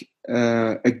like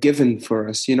a given for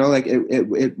us, like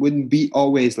it wouldn't be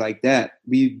always like that.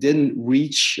 We didn't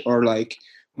reach, or like,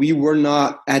 we were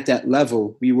not at that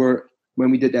level. When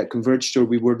we did that Converge tour,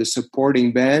 we were the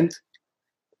supporting band.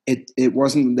 It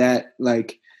wasn't that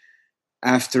like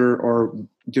after or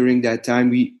during that time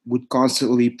we would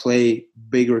constantly play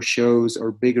bigger shows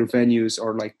or bigger venues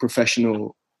or like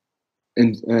professional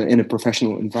in a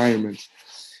professional environment.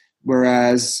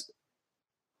 Whereas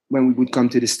when we would come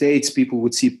to the States, people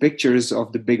would see pictures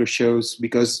of the bigger shows,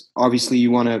 because obviously you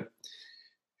want to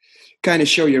kind of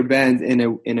show your band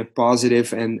in a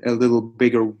positive and a little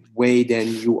bigger way than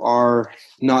you are.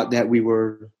 Not that we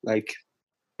were like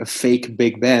a fake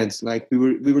big band. Like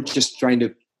we were just trying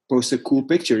to post a cool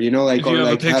picture, you know, like, if you or have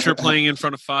like a picture playing in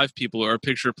front of 5 people or a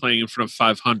picture playing in front of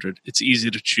 500, it's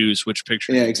easy to choose which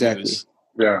picture. Yeah, you exactly. use.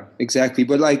 Yeah, Exactly.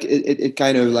 But like it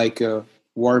kind of like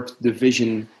warped the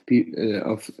vision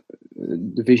of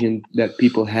the vision that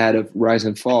people had of Rise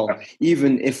and Fall,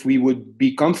 even if we would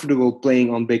be comfortable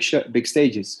playing on big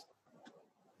stages.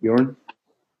 Bjorn?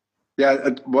 yeah.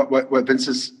 What Vince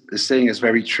is saying is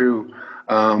very true.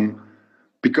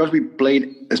 Because we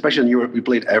played, especially in Europe, we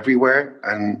played everywhere.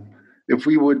 And if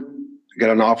we would get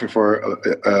an offer for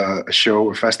a show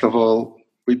or festival,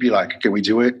 we'd be like, can we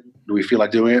do it? Do we feel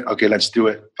like doing it? Okay, let's do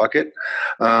it. Fuck it.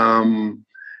 And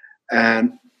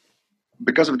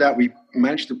because of that, we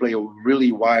managed to play a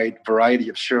really wide variety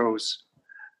of shows.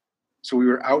 So we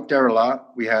were out there a lot.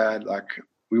 We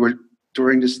were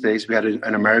touring the States. We had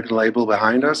an American label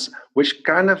behind us, which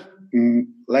kind of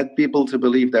led people to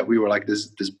believe that we were like this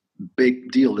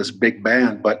big deal, this big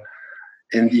band. But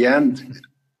in the end,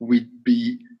 we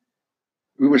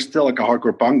were still like a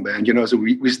hardcore punk band, you know. So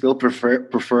we still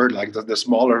preferred like the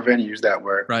smaller venues that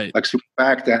were like super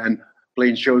packed and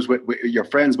playing shows with your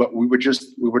friends. But we were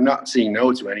not saying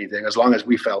no to anything as long as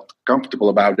we felt comfortable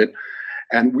about it.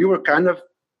 And we were kind of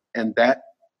in that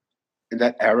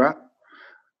era.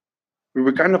 We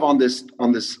were kind of on this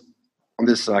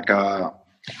like on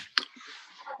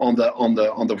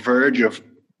the verge of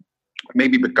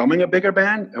maybe becoming a bigger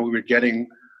band, and we were getting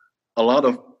a lot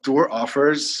of tour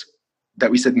offers that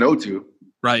we said no to,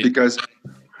 right? Because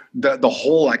the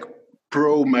whole like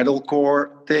pro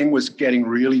metalcore thing was getting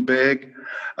really big,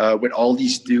 with all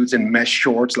these dudes in mesh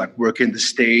shorts like working the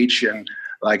stage, and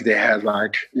like they had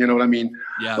like, you know what I mean?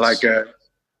 Yes. Like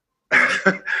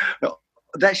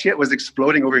that shit was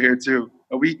exploding over here too.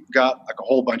 We got like a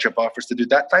whole bunch of offers to do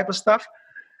that type of stuff.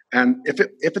 And if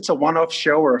it's a one-off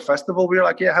show or a festival, we're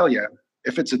like, yeah, hell yeah.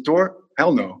 If it's a tour,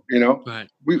 hell no, you know. Right.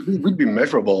 We'd be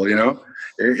miserable, you know.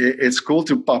 It's cool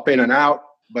to pop in and out,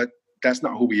 but that's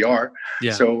not who we are.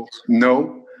 Yeah. So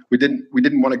no, we didn't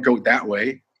want to go that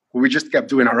way. We just kept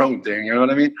doing our own thing. You know what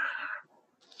I mean?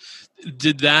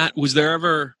 Was there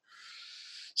ever?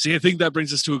 See, I think that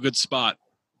brings us to a good spot.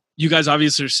 You guys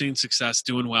obviously are seeing success,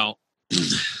 doing well.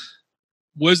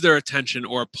 Was there a tension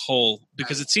or a pull?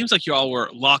 Because it seems like you all were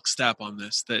lockstep on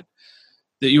this, that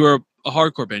you were a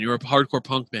hardcore band, you were a hardcore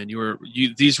punk band,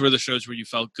 these were the shows where you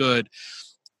felt good,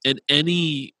 and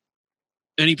any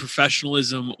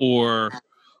professionalism or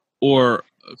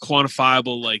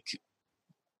quantifiable, like,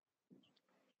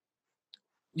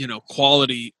 you know,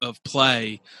 quality of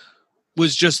play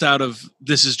was just out of,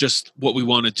 this is just what we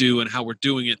want to do and how we're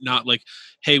doing it, not like,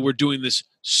 hey, we're doing this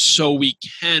so we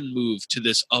can move to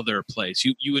this other place.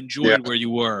 You enjoyed where you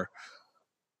were.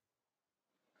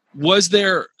 Was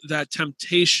there that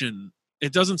temptation?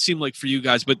 It doesn't seem like for you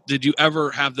guys, but did you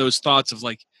ever have those thoughts of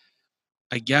like,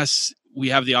 I guess we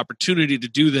have the opportunity to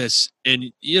do this,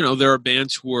 and, you know, there are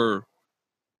bands who are,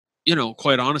 you know,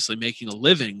 quite honestly making a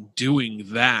living doing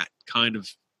that kind of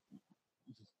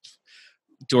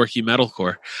dorky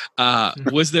metalcore.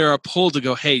 Was there a pull to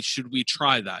go, hey, should we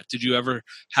try that? Did you ever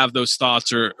have those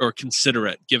thoughts or consider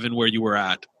it, given where you were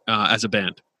at as a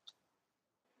band?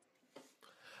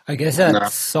 I guess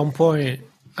at some point,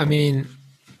 I mean,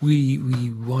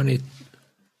 we wanted.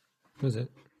 Was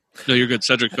it? No, you're good,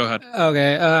 Cedric. Go ahead.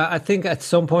 Okay, I think at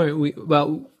some point we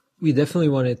definitely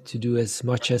wanted to do as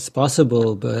much as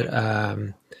possible, but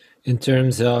in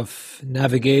terms of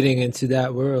navigating into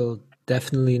that world,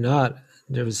 definitely not.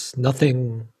 There was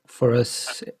nothing for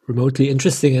us remotely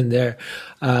interesting in there.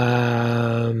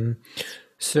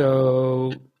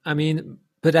 So, I mean,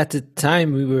 but at the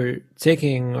time we were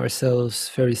taking ourselves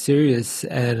very serious,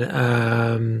 and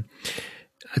I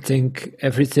think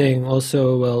everything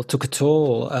also took a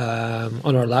toll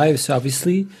on our lives,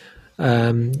 obviously.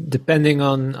 Depending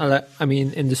on, I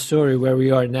mean, in the story where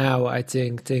we are now, I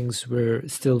think things were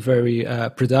still very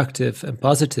productive and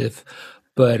positive.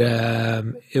 But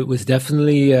it was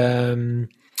definitely there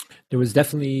was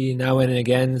definitely now and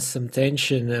again some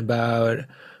tension about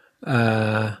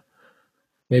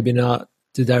maybe not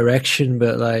the direction,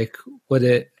 but like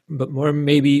but more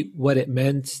maybe what it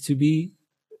meant to be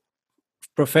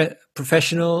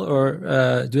professional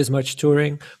or do as much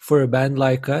touring for a band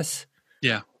like us.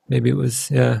 Yeah, maybe it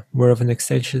was more of an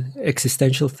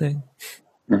existential thing.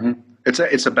 Mm-hmm.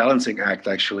 It's a balancing act,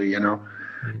 actually. You know.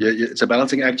 It's a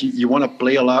balancing act. You want to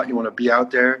play a lot, you want to be out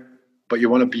there, but you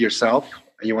want to be yourself.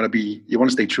 and you want to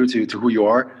stay true to who you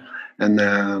are, and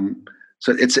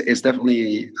so it's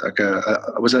definitely like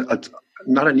it was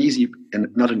not an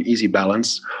easy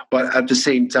balance, but at the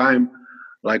same time,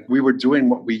 like we were doing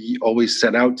what we always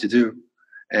set out to do.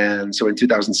 And so in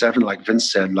 2007, like Vince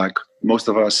said, like most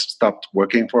of us stopped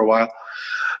working for a while,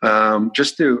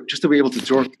 just to be able to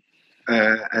tour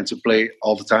and to play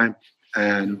all the time.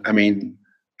 And I mean,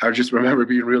 I just remember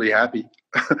being really happy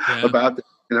about it,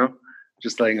 you know,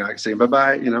 just like saying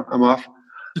bye-bye, you know, I'm off,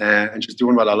 and just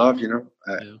doing what I love, you know.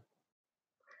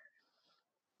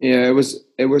 Yeah,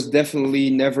 it was definitely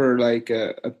never like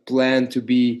a plan to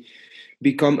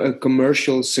become a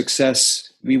commercial success.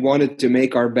 We wanted to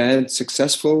make our band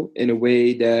successful in a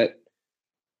way that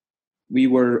we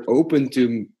were open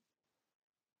to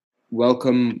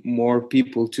welcome more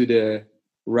people to the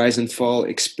Rise and Fall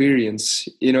experience.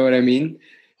 You know what I mean?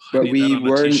 But we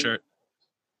weren't t-shirt.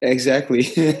 Exactly.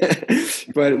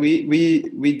 But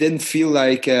we didn't feel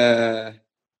like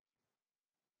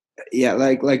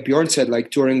like Bjorn said, like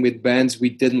touring with bands we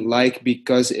didn't like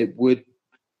because it would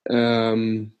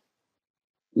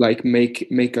like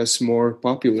make us more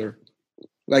popular.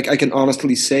 Like I can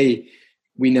honestly say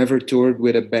we never toured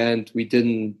with a band we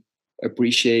didn't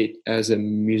appreciate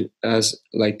we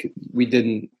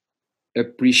didn't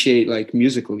appreciate like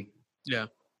musically. Yeah.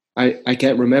 I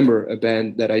can't remember a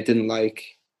band that I didn't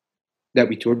like that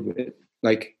we toured with.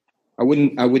 Like I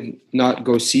would not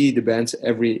go see the bands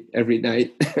every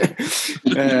night.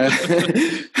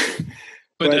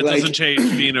 But it doesn't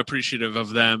change being appreciative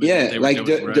of them. Yeah, like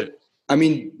I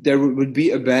mean, there would be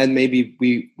a band maybe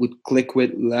we would click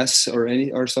with less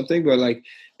or something, but like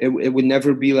it would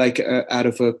never be like out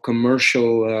of a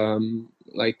commercial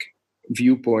like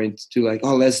viewpoint to like,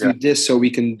 oh, let's do this so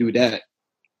we can do that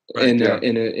in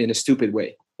a stupid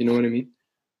way. You know what I mean?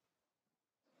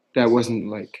 That wasn't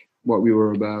like what we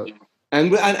were about.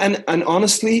 And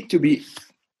honestly, to be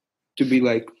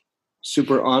like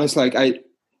super honest, like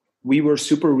we were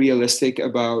super realistic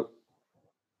about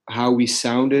how we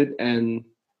sounded and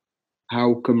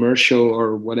how commercial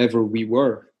or whatever we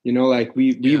were, you know, like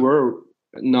we were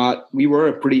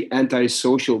a pretty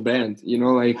antisocial band, you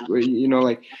know, like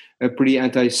a pretty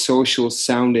antisocial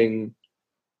sounding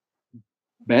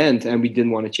band, and we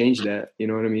didn't want to change that, you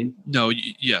know what I mean? No,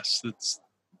 yes,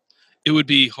 it would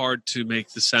be hard to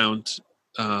make the sound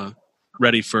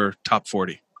ready for top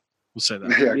 40. We'll say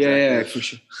that. Yeah, exactly. Yeah, for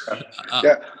sure.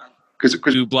 Yeah, because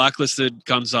Blacklisted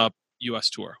comes up.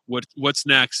 U.S. tour. What's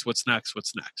next?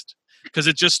 Because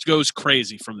it just goes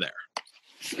crazy from there.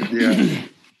 Yeah.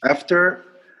 After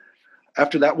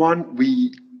that one,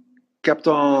 we kept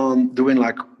on doing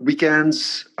like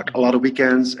weekends, like a lot of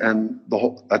weekends, and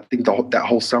that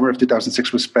whole summer of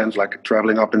 2006 was spent like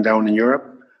traveling up and down in Europe.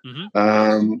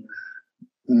 Mm-hmm.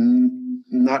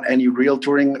 Not any real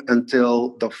touring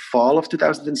until the fall of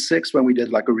 2006 when we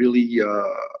did like a really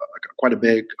quite a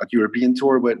big European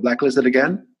tour with Blacklisted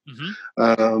again.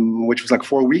 Mm-hmm. Which was like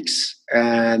 4 weeks,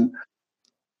 and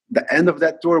the end of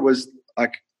that tour was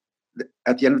like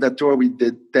at the end of that tour we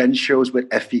did 10 shows with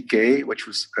FEK, which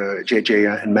was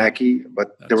JJ and Mackie,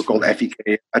 but they were called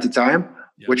FEK at the time.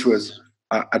 Yes. Which was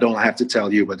I don't have to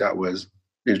tell you, but that was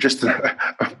just a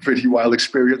pretty wild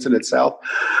experience in itself.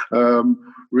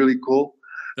 Really cool.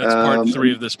 That's part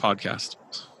 3 of this podcast.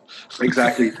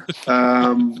 Exactly.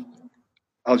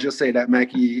 I'll just say that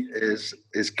Mackie is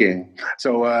king.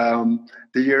 So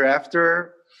the year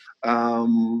after,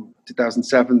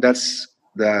 2007, that's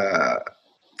the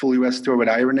full US tour with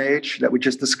Iron Age that we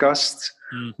just discussed.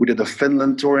 Mm. We did a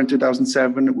Finland tour in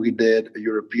 2007. We did a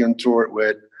European tour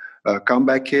with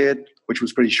Comeback Kid, which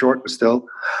was pretty short, but still.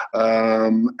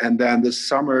 And then the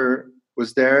summer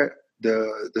was there.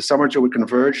 The summer tour with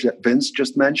Converge that Vince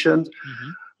just mentioned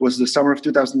was the summer of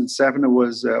 2007. It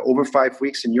was over 5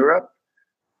 weeks in Europe.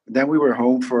 Then we were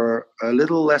home for a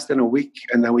little less than a week,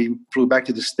 and then we flew back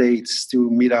to the States to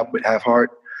meet up with Have Heart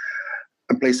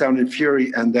and play Sound and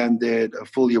Fury, and then did a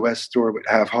full US tour with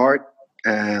Have Heart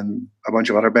and a bunch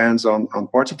of other bands on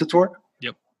parts of the tour.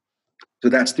 Yep. So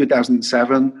that's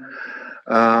 2007.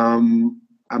 I'm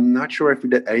not sure if we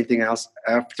did anything else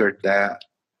after that.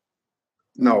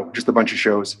 No, just a bunch of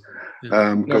shows.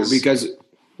 Because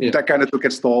that kind of took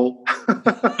its toll.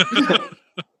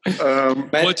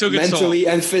 Mentally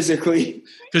and physically,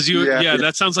 because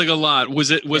that sounds like a lot.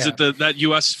 Was it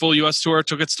that full US tour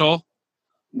took its toll?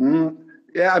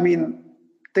 Yeah, I mean,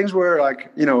 things were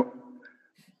like, you know,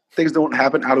 things don't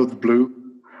happen out of the blue,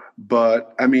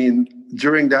 but I mean,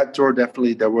 during that tour,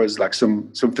 definitely there was like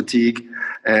some fatigue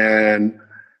and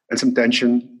some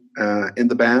tension in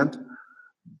the band.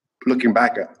 Looking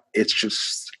back, it's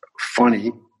just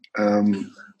funny,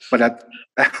 but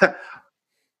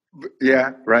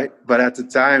Yeah, right. But at the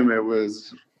time, it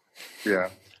was, yeah,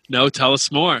 No, tell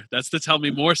us more. That's the tell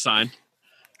me more sign.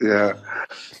 yeah.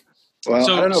 Well, I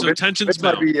So don't know. so tensions This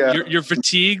might mount. be, You're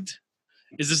fatigued.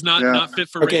 Is this not yeah. not fit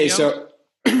for radio? Okay, so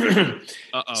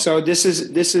Uh-oh. so this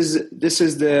is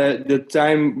the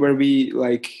time where we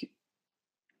like,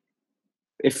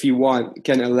 if you want,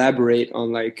 can elaborate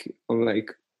on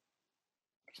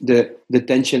the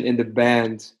tension in the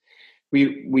band.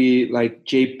 We like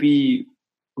JP,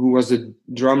 who was the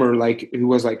drummer, like who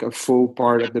was like a full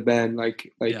part of the band,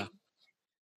 like Yeah.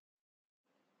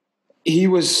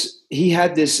 he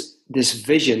had this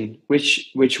vision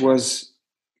which was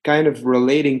kind of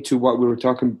relating to what we were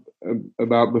talking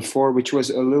about before, which was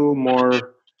a little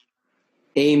more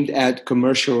aimed at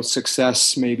commercial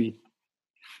success maybe.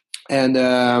 And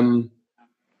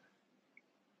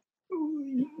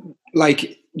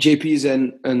like JP is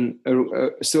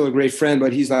still a great friend,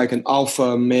 but he's like an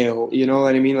alpha male, you know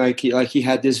what I mean? Like he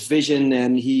had this vision,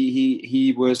 and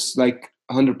he was like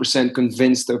 100%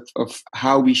 convinced of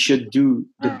how we should do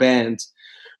the band.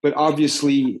 But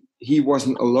obviously he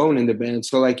wasn't alone in the band,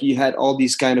 so like he had all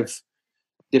these kind of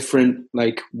different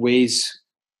like ways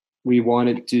we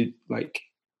wanted to like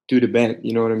do the band,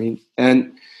 you know what I mean?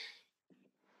 And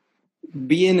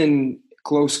being in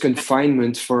close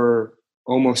confinement for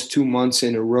almost 2 months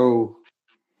in a row,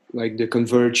 like the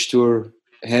Converge tour,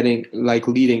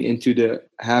 leading into the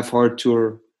Half Heart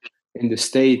tour in the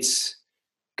States,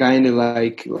 kind of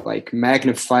like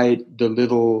magnified the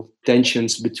little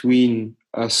tensions between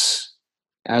us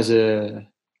as an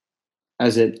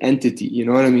entity, you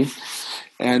know what I mean?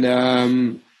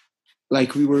 And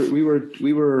like we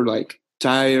were like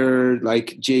tired,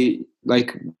 like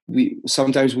we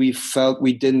sometimes we felt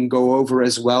we didn't go over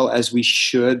as well as we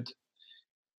should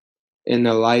in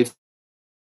a live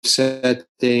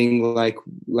setting, like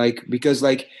because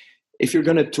like if you're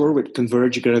gonna tour with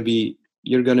Converge,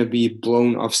 you're gonna be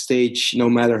blown off stage no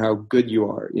matter how good you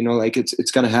are, you know, like it's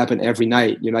gonna happen every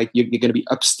night. You're like you're gonna be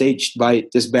upstaged by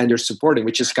this band you're supporting,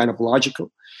 which is kind of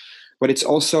logical, but it's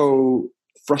also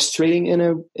frustrating in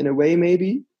a way,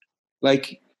 maybe,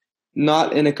 like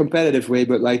not in a competitive way,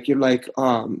 but like you're like,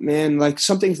 oh man, like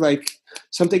something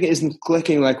isn't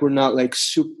clicking, like we're not like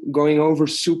going over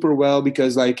super well,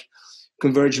 because like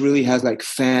Converge really has like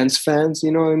fans,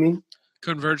 you know what I mean?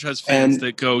 Converge has fans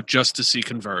that go just to see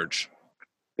Converge.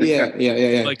 Yeah.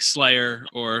 Like Slayer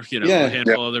or a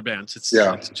handful of other bands. It's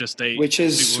just which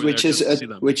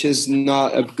is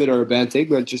not a good or a bad thing,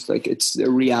 but just like it's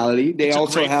a reality. They it's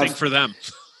also a great have thing for them.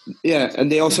 Yeah,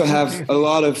 and they also have a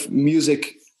lot of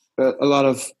music, a lot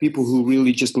of people who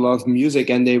really just love music,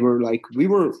 and we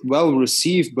were well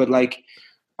received, but like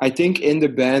I think in the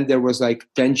band there was like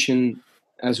tension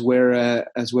as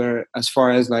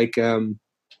far as like the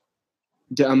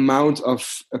amount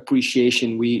of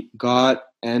appreciation we got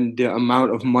and the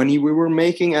amount of money we were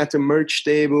making at the merch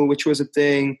table, which was a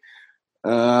thing.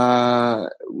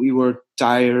 We were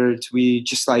tired. We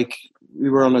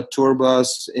were on a tour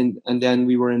bus, and then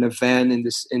we were in a van in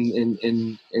the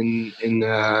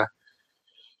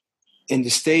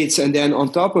States. And then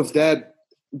on top of that,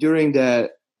 during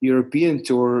the European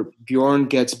tour, Bjorn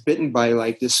gets bitten by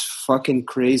like this fucking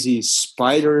crazy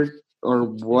spider or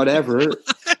whatever.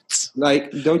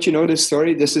 Like, don't you know this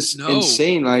story? This is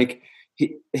insane. Like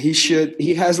he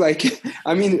has like,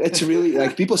 I mean, it's really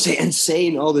like people say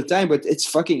insane all the time, but it's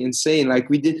fucking insane. Like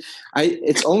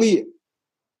it's only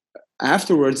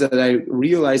afterwards that I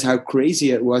realized how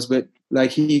crazy it was, but like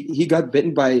he got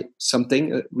bitten by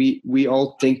something. We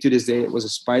all think to this day it was a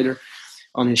spider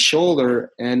on his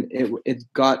shoulder, and it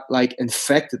got like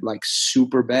infected like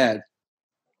super bad.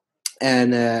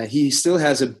 And he still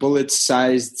has a bullet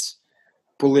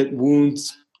wound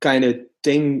kind of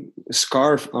thing,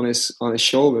 scarf on his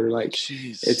shoulder. Like,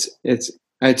 jeez.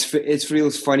 It's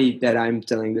real funny that I'm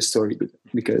telling this story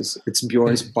because it's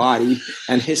Bjorn's body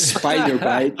and his spider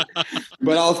bite.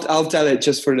 But I'll tell it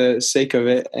just for the sake of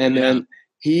it. And then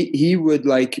he would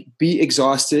like be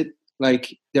exhausted.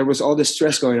 Like there was all this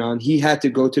stress going on. He had to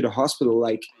go to the hospital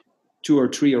like 2 or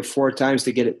 3 or 4 times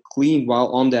to get it cleaned while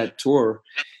on that tour.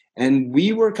 And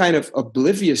we were kind of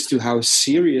oblivious to how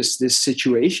serious this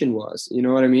situation was. You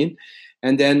know what I mean?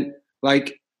 And then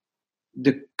like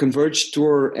the Converge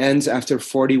tour ends after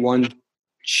 41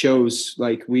 shows.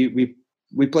 Like we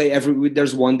play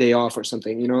there's one day off or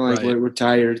something, you know, like right. we're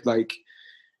tired. Like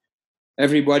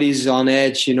everybody's on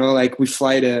edge, you know, like we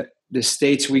fly to the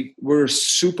States. We're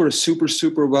super, super,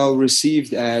 super well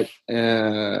received at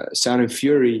Sound and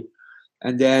Fury.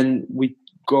 And then we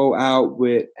go out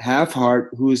with Half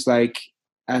Heart, who's like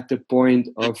at the point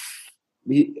of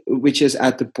which is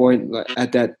at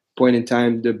that point in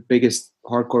time the biggest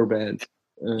hardcore band.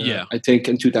 I think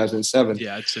in 2007.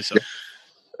 Yeah, I'd say so.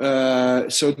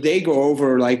 So they go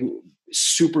over like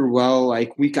super well.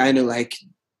 Like we kind of like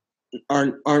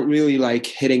aren't really like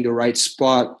hitting the right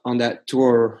spot on that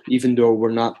tour, even though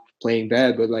we're not playing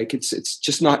bad. But like it's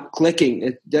just not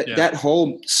clicking. That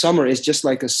whole summer is just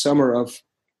like a summer of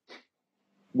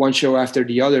one show after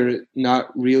the other,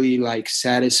 not really like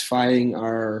satisfying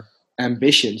our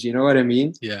ambitions. You know what I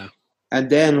mean? Yeah. And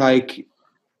then like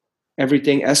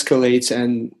everything escalates,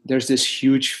 and there's this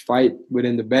huge fight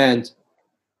within the band.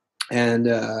 And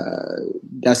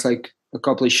that's like a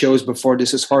couple of shows before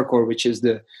This Is Hardcore, which is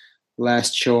the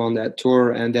last show on that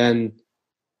tour. And then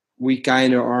we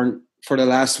kind of aren't, for the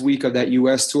last week of that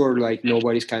US tour, like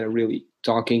nobody's kind of really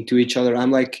talking to each other.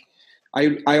 I'm like,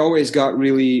 I always got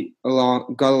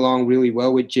along really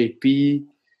well with JP,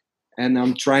 and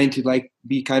I'm trying to like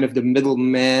be kind of the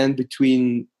middleman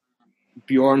between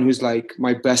Bjorn, who's like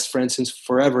my best friend since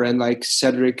forever, and like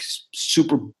Cedric's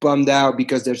super bummed out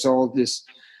because there's all this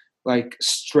like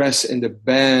stress in the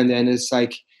band. And it's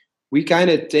like we kind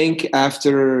of think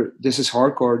after This Is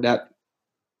Hardcore that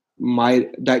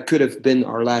could have been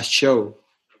our last show,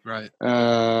 right?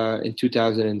 In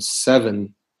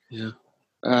 2007. Yeah.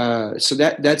 So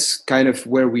that's kind of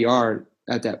where we are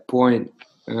at that point.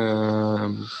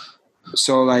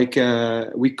 So like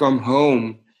we come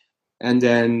home, and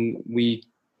then we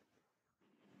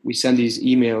send these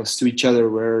emails to each other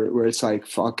where it's like,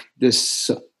 fuck, this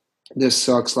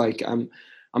sucks. Like I'm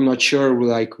not sure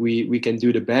like we can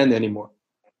do the band anymore.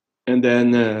 And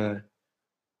then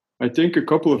I think a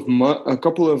couple of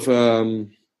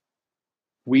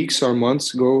weeks or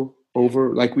months go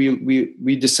over. Like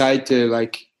we decide to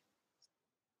like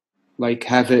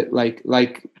have it like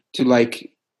to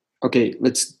like, okay,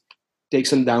 let's take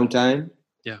some downtime.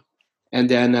 Yeah. And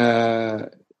then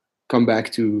come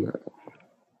back to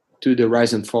the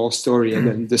rise and fall story, and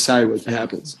then decide what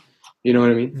happens. You know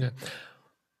what I mean? Yeah.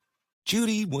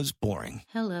 Judy was boring.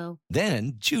 Hello.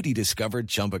 Then Judy discovered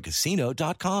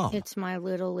ChumbaCasino.com. It's my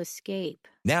little escape.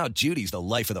 Now Judy's the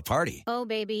life of the party. Oh,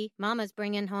 baby, mama's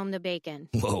bringing home the bacon.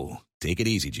 Whoa, take it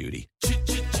easy, Judy.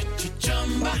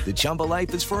 The Chumba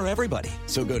life is for everybody.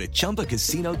 So go to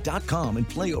ChumbaCasino.com and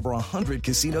play over 100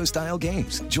 casino-style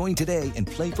games. Join today and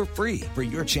play for free for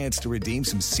your chance to redeem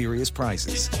some serious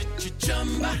prizes.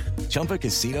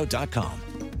 ChumbaCasino.com.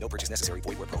 No purchase necessary.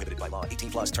 Void where prohibited by law.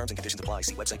 18+ terms and conditions apply.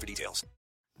 See website for details.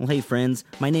 Well, hey friends,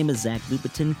 my name is Zach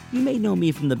Lupetin. You may know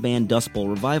me from the band Dust Bowl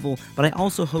Revival, but I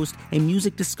also host a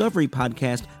music discovery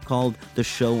podcast called The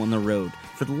Show on the Road.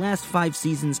 For the last 5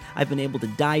 seasons, I've been able to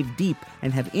dive deep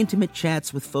and have intimate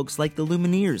chats with folks like the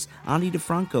Lumineers, Ani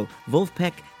DeFranco,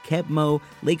 Wolfpack, Keb Mo,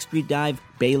 Lake Street Dive,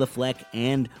 Bela Fleck,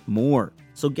 and more.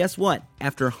 So guess what?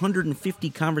 After 150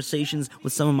 conversations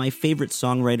with some of my favorite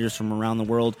songwriters from around the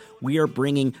world, we are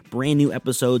bringing brand new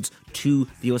episodes to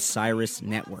the Osiris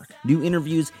Network. New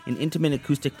interviews and intimate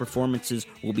acoustic performances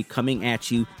will be coming at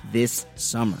you this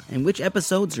summer. And which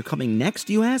episodes are coming next,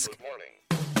 you ask?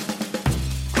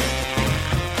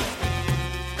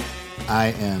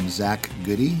 I am Zach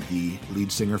Goody, the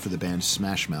lead singer for the band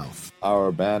Smash Mouth.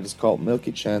 Our band is called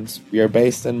Milky Chance. We are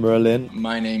based in Berlin.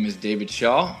 My name is David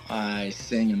Shaw. I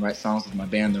sing and write songs with my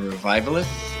band, The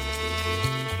Revivalists.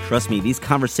 Trust me, these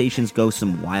conversations go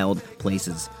some wild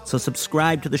places. So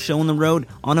subscribe to The Show on the Road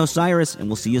on Osiris, and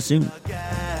we'll see you soon.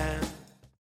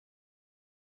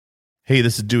 Hey,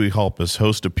 this is Dewey Halpus,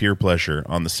 host of Peer Pleasure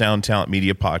on the Sound Talent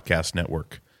Media Podcast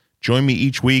Network. Join me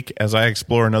each week as I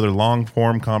explore another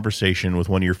long-form conversation with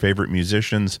one of your favorite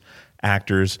musicians,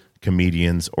 actors,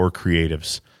 comedians, or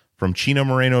creatives. From Chino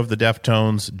Moreno of the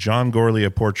Deftones, John Gorley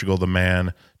of Portugal the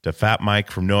Man, to Fat Mike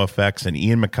from NoFX and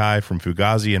Ian MacKaye from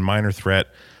Fugazi and Minor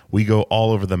Threat, we go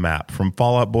all over the map. From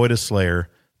Fall Out Boy to Slayer,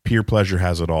 Peer Pleasure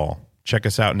has it all. Check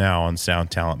us out now on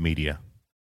Sound Talent Media.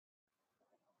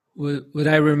 What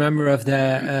I remember of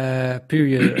that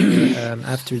period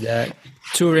after that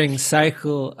touring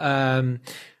cycle,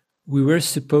 we were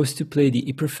supposed to play the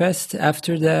Ypperfest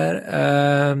after that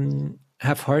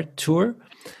Have Heart tour,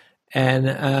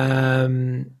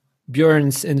 and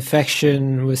Bjorn's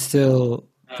infection was still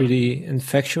pretty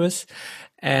infectious,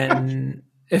 and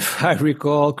if I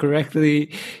recall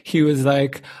correctly, he was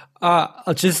like,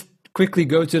 I'll just quickly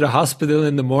go to the hospital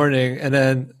in the morning and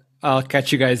then I'll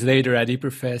catch you guys later at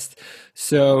Ypperfest.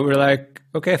 So we're like,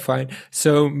 okay, fine.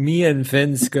 So me and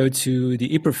Vince go to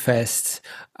the Ypperfest,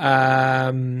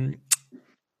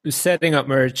 setting up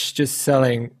merch, just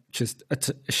selling just a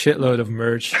shitload of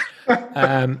merch.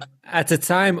 at the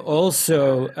time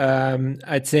also,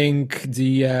 I think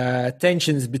the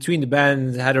tensions between the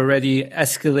bands had already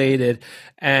escalated,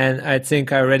 and I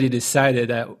think I already decided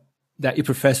that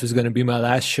Ypperfest was going to be my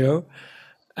last show.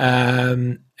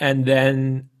 And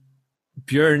then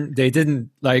Björn, they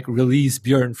didn't like release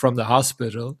Björn from the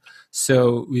hospital,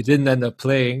 so we didn't end up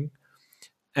playing.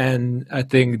 And I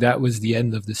think that was the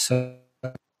end of the song,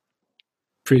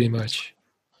 pretty much.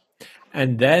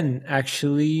 And then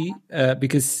actually,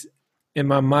 because in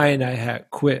my mind I had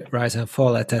quit Rise and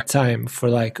Fall at that time for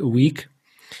like a week.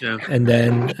 Yeah. And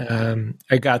then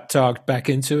I got talked back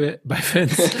into it by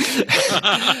Vince.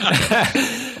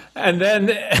 and then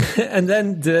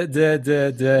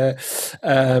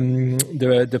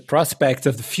the prospect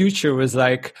of the future was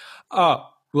like, oh,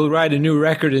 we'll write a new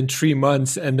record in 3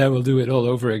 months and then we'll do it all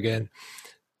over again,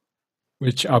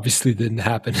 which obviously didn't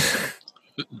happen.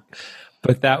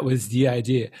 But that was the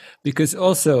idea, because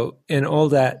also in all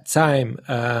that time,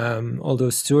 all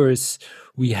those tours,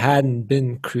 we hadn't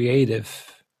been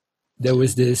creative. There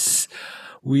was this,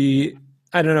 there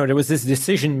was this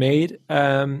decision made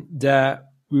that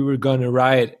we were going to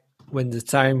write when the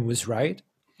time was right.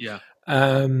 Yeah.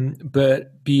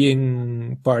 But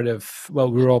being part of, we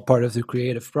were all part of the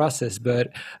creative process,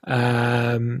 but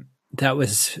that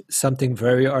was something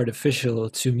very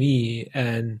artificial to me.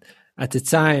 And at the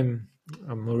time,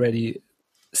 I'm already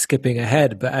skipping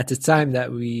ahead, but at the time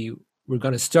that we were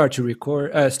going to start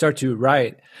to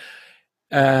write,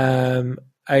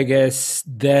 I guess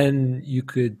then you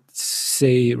could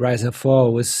say Rise and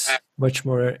Fall was much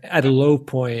more at a low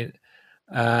point,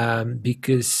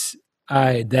 because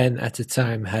I then at the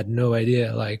time had no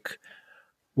idea like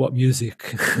what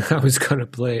music I was going to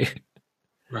play.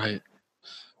 Right.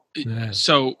 Yeah.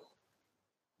 So,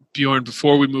 Bjorn,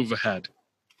 before we move ahead,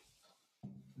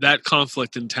 that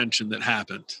conflict and tension that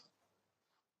happened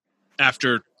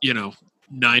after,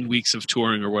 9 weeks of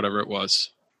touring or whatever it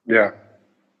was. Yeah.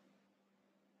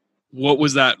 What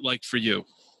was that like for you?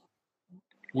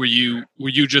 Were you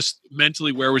just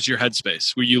mentally, where was your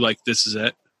headspace? Were you like, this is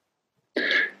it?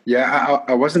 Yeah,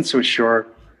 I wasn't so sure.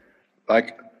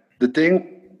 Like, the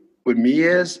thing with me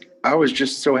is I was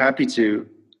just so happy to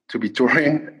be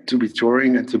touring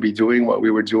and to be doing what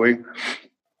we were doing.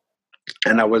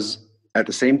 And I was at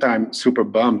the same time super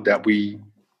bummed that we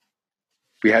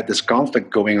had this conflict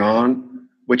going on,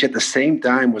 which at the same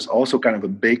time was also kind of a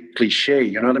big cliche,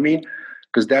 you know what I mean?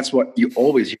 Because that's what you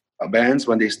always hear about bands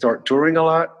when they start touring a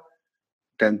lot,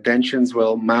 then tensions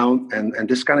will mount and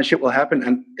this kind of shit will happen.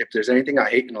 And if there's anything I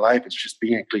hate in life, it's just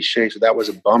being a cliche. So that was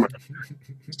a bummer.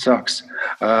 It sucks.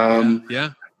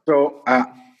 Yeah. So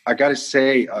I got to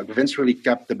say, Vince really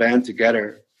kept the band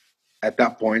together at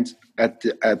that point. At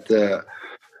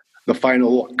the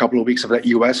final couple of weeks of that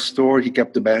US tour, he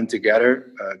kept the band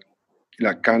together,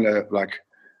 kind of like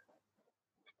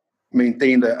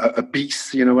maintained a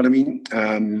peace, you know what I mean?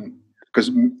 Because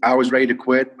I was ready to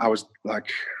quit. I was like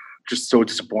just so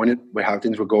disappointed with how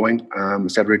things were going.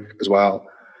 Cedric as well.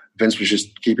 Vince was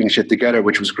just keeping shit together,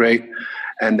 which was great.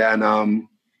 And then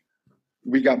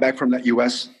we got back from that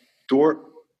US tour,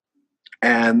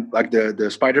 and like the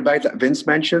spider bite that Vince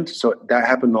mentioned. So that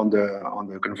happened on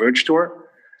the Converge tour.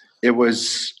 It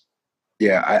was,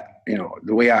 the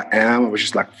way I am, I was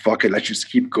just like, fuck it, let's just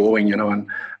keep going, And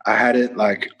I had it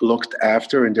like looked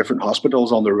after in different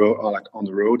hospitals on the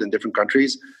road in different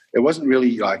countries. It wasn't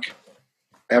really like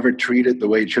ever treated the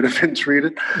way it should have been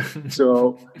treated.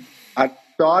 So I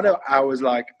thought it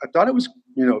was,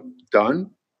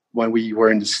 done when we were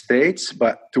in the States.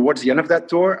 But towards the end of that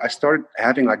tour, I started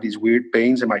having like these weird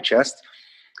pains in my chest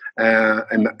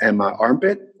and my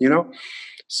armpit,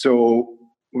 So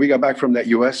we got back from that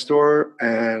US tour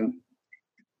and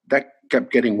that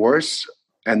kept getting worse.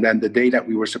 And then the day that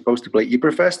we were supposed to play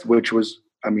Ypperfest, which was,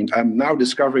 I'm now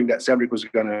discovering that Cedric was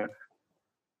going to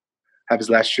have his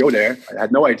last show there. I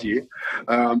had no idea.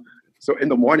 So in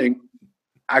the morning,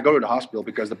 I go to the hospital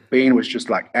because the pain was just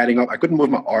like adding up. I couldn't move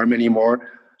my arm anymore.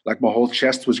 Like my whole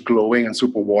chest was glowing and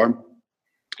super warm.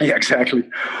 Yeah, exactly.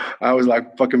 I was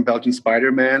like fucking Belgian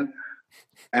Spider-Man.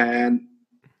 And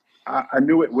I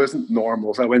knew it wasn't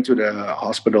normal. So I went to the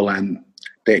hospital and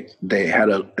they had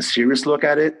a serious look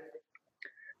at it.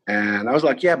 And I was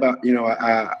like, yeah, but,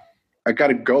 I got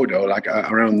to go, though. Like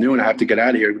around noon, I have to get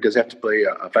out of here because I have to play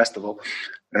a festival.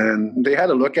 And they had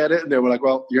a look at it. And they were like,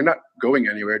 well, you're not going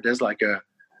anywhere. There's like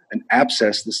an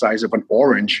abscess the size of an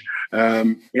orange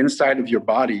inside of your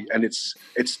body. And it's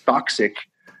toxic.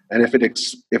 And if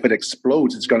it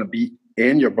explodes, it's going to be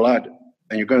in your blood.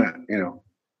 And you're going to,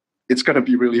 it's going to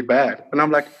be really bad. And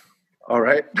I'm like, all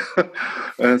right.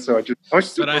 And so I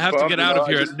was super but I have to get out of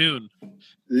here at noon.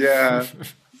 Yeah.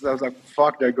 So I was like,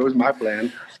 fuck, there goes my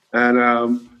plan.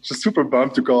 And just super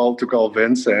bummed to call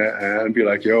Vince and be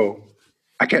like, yo,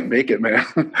 I can't make it, man.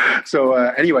 So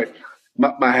anyway,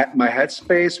 my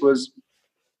headspace was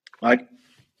like,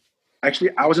 actually,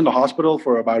 I was in the hospital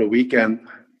for about a week and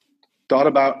thought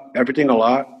about everything a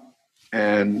lot.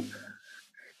 And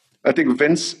I think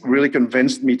Vince really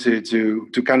convinced me to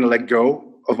kind of let go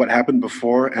of what happened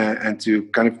before and to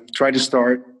kind of try to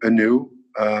start anew.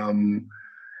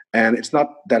 And it's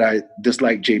not that I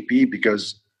dislike JP,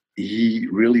 because he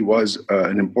really was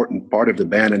an important part of the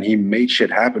band and he made shit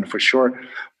happen for sure.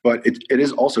 But it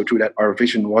is also true that our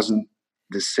vision wasn't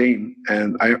the same.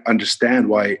 And I understand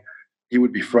why he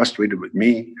would be frustrated with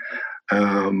me,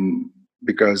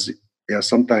 because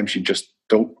sometimes you just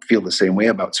don't feel the same way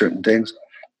about certain things.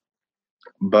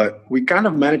 But we kind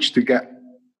of managed to get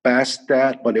past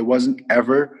that, but it wasn't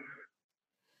ever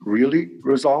really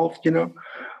resolved,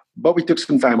 But we took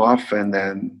some time off, and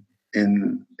then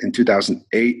in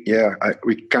 2008,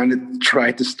 we kind of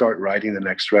tried to start writing the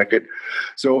next record.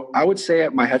 So I would say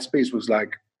my headspace was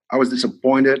like, I was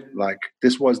disappointed. Like,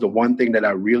 this was the one thing that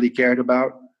I really cared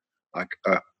about, like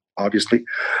obviously,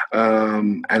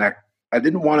 and I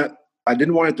didn't want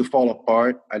it to fall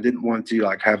apart. I didn't want to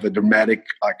like have a dramatic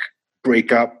like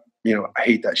breakup. I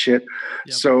hate that shit.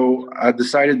 Yep. So I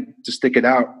decided to stick it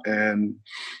out, and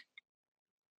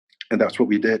that's what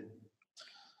we did.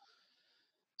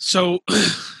 So,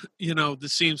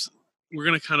 this seems we're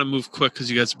going to kind of move quick because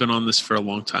you guys have been on this for a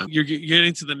long time. You're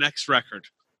getting to the next record.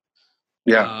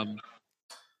 Yeah.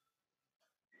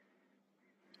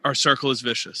 Our Circle is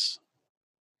Vicious.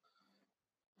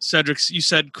 Cedric, you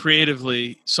said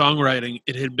creatively, songwriting,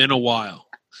 it had been a while.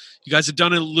 You guys had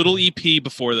done a little EP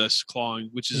before this,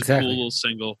 Clawing, which is a cool little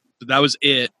single. But that was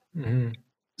it. Mm-hmm.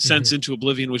 Sense into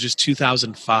Oblivion, which is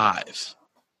 2005.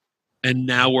 And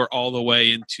now we're all the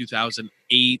way in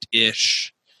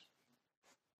 2008-ish.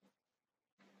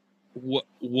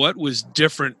 What was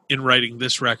different in writing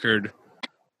this record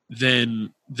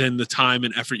than the time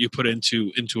and effort you put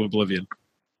into Oblivion?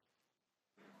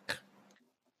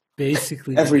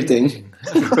 Basically everything.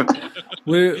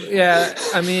 Literally,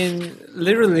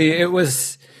 it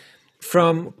was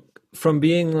from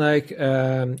being like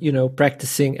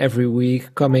practicing every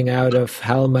week, coming out of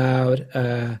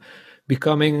Helmout,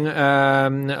 becoming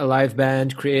a live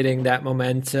band, creating that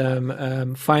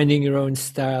momentum, finding your own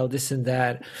style, this and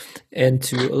that, and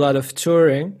to a lot of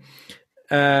touring.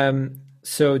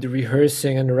 So the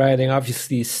rehearsing and the writing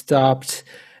obviously stopped,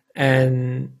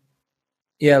 and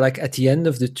like at the end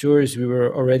of the tours, we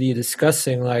were already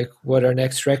discussing like what our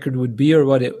next record would be or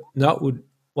what it not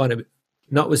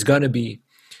was gonna be.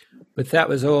 But that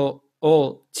was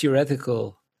all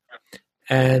theoretical,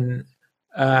 and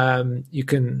you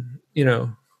can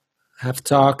have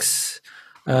talks,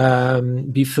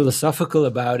 be philosophical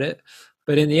about it,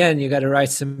 but in the end, you got to write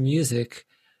some music.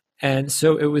 And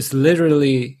so it was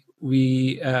literally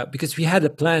because we had a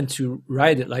plan to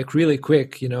write it like really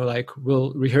quick, like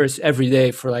we'll rehearse every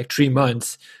day for like 3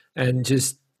 months and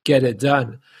just get it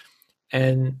done.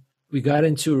 And we got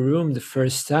into a room the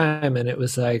first time and it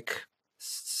was like,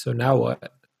 so now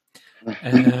what?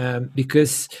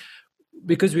 Because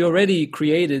we already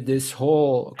created this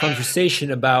whole conversation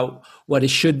about what it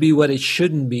should be, what it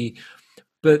shouldn't be.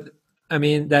 But I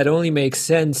mean, that only makes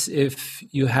sense if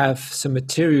you have some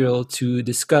material to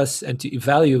discuss and to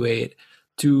evaluate,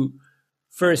 to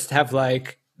first have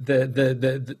like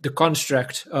the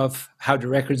construct of how the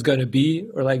record's going to be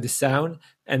or like the sound,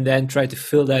 and then try to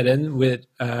fill that in with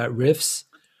riffs.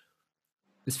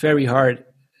 It's very hard,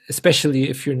 especially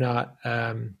if you're not,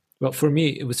 well, for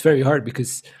me, it was very hard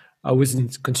because I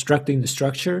wasn't constructing the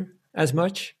structure as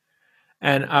much.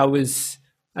 And I was,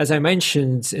 as I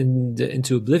mentioned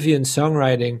into Oblivion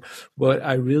songwriting, what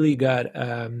I really got,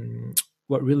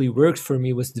 what really worked for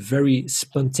me was the very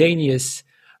spontaneous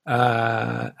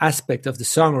aspect of the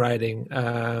songwriting,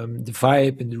 the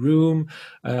vibe in the room,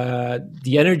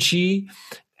 the energy.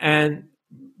 And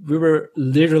we were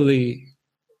literally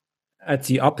at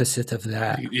the opposite of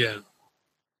that. Yeah.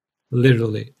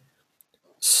 Literally.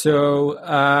 So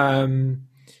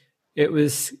it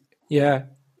was,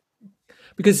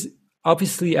 because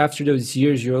obviously after those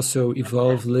years you also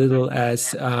evolve a little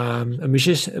as a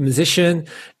musician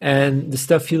and the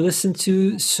stuff you listen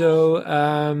to.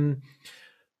 So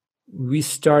we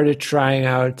started trying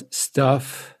out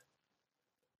stuff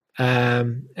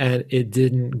and it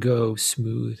didn't go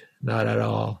smooth, not at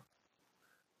all.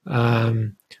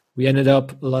 We ended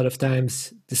up a lot of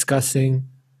times discussing,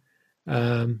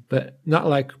 but not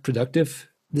like productive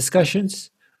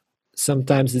discussions.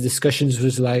 Sometimes the discussions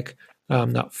was like,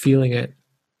 I'm not feeling it.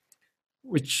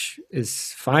 which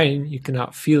is fine. You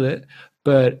cannot feel it,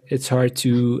 but it's hard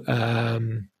to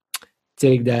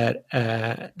take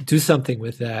that, do something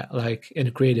with that, like in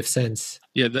a creative sense.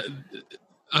 Yeah,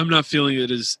 I'm not feeling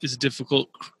it as difficult,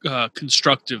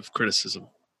 constructive criticism.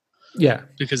 Yeah,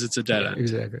 because it's a dead end.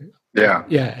 Exactly.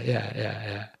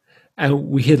 Yeah. And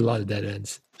we hit a lot of dead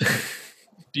ends.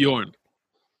 Bjorn,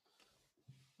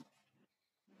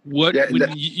 when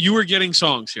you were getting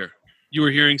songs here, you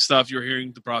were hearing stuff, you were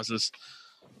hearing the process.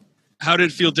 How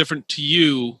did it feel different to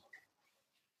you?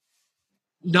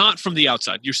 Not from the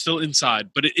outside. You're still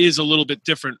inside, but it is a little bit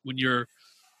different when you're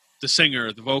the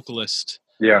singer, the vocalist.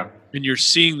 Yeah. And you're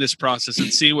seeing this process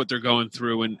and seeing what they're going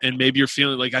through. And maybe you're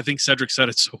feeling like, I think Cedric said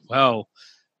it so well.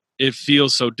 It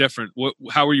feels so different.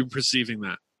 How are you perceiving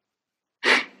that?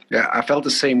 Yeah, I felt the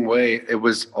same way. It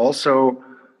was also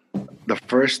the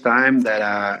first time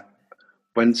that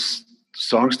when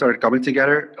songs started coming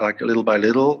together, like little by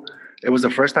little, it was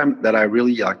the first time that I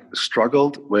really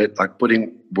struggled with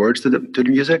putting words to the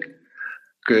music,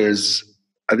 because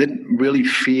I didn't really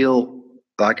feel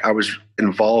like I was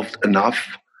involved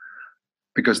enough,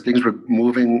 because things were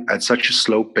moving at such a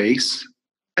slow pace,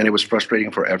 and it was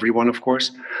frustrating for everyone, of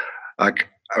course. Like,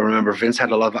 I remember Vince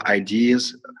had a lot of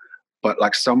ideas, but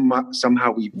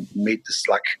somehow we made this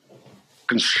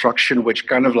construction which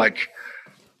kind of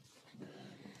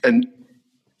and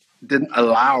didn't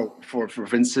allow for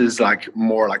Vince's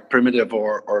more primitive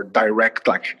or direct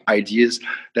ideas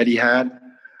that he had.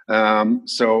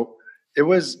 So it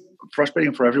was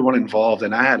frustrating for everyone involved,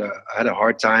 and I had a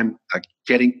hard time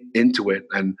getting into it.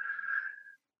 And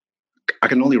I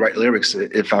can only write lyrics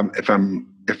if I'm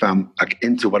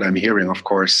into what I'm hearing, of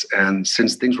course. And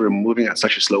since things were moving at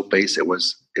such a slow pace, it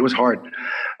was hard.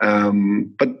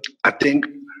 But I think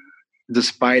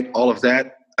despite all of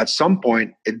that, at some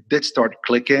point it did start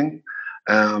clicking.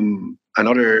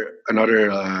 Another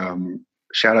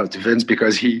shout out to Vince,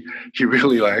 because he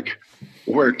really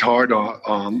worked hard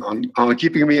on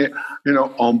keeping me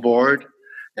on board,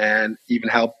 and even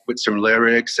helped with some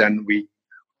lyrics, and we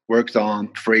worked on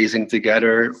phrasing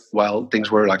together while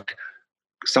things were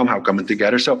somehow coming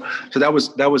together. So that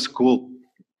was cool.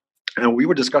 And we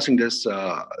were discussing this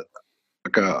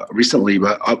recently,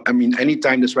 but I mean,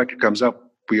 anytime this record comes up,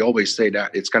 we always say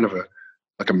that it's kind of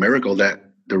a miracle that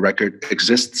the record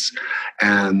exists,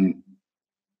 and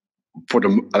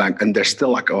and there's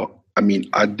still I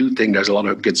do think there's a lot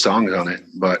of good songs on it,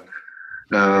 but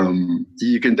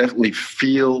you can definitely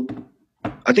feel.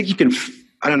 I think you can.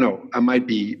 I don't know. I might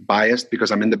be biased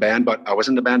because I'm in the band, but I was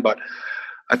in the band. But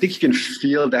I think you can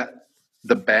feel that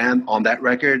the band on that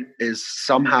record is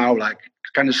somehow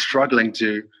kind of struggling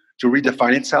to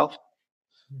redefine itself.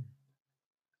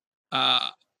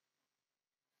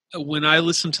 When I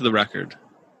listened to the record,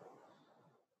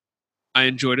 I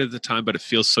enjoyed it at the time, but it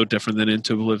feels so different than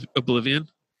Into Oblivion.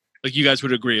 Like, you guys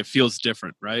would agree, it feels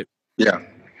different, right? Yeah.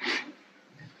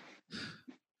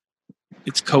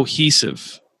 It's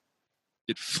cohesive.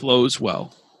 It flows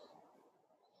well.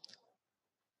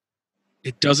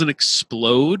 It doesn't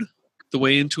explode the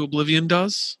way Into Oblivion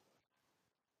does.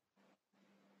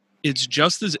 It's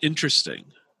just as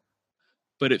interesting,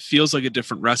 but it feels like a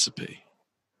different recipe.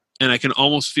 And I can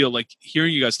almost feel like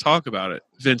hearing you guys talk about it.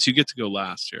 Vince, you get to go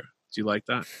last here. Do you like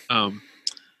that?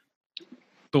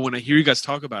 But when I hear you guys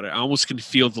talk about it, I almost can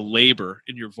feel the labor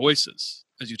in your voices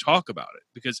as you talk about it,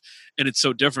 and it's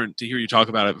so different to hear you talk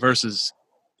about it versus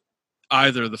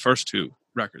either of the first two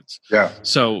records. Yeah.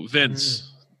 So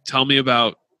Vince, tell me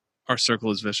about Our Circle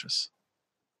is Vicious.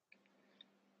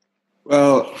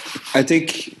 Well, I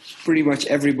think pretty much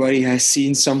everybody has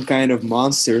seen some kind of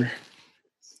monster.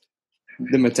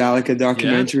 The Metallica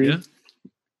documentary. Yeah.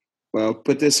 Well,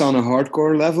 put this on a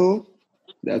hardcore level.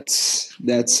 That's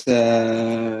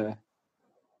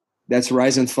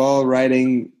Rise and Fall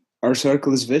writing Our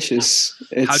Circle is Vicious.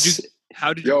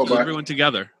 How did you keep everyone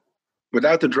together?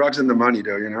 Without the drugs and the money,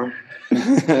 though,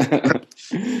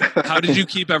 How did you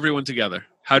keep everyone together?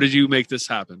 How did you make this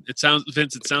happen?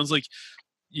 Vince, it sounds like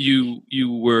you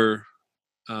were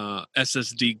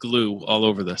SSD glue all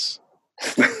over this.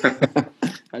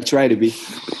 I try to be.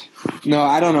 No,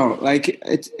 I don't know.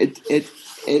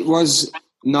 It was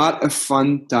not a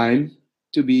fun time,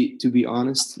 to be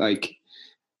honest. Like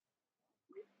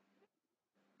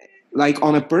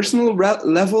on a personal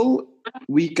level,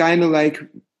 we kind of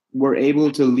were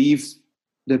able to leave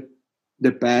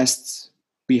the past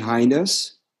behind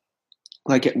us.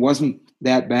 It wasn't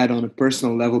that bad on a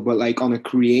personal level, but on a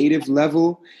creative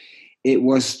level, it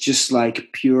was just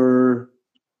pure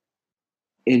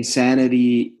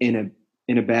insanity in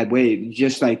a bad way.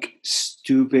 Just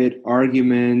stupid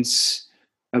arguments,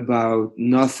 about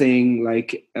nothing,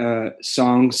 like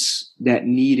songs that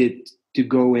needed to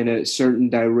go in a certain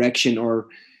direction or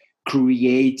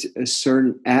create a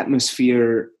certain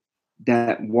atmosphere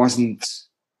that wasn't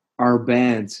our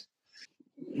band.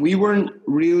 We weren't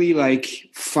really like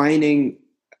finding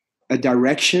a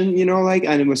direction, you know, like,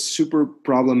 and it was super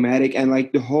problematic. And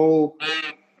like the whole,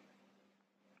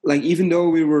 like, even though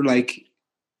we were like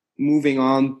moving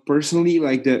on personally,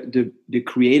 like the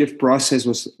creative process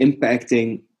was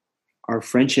impacting our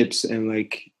friendships and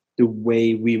like the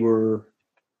way we were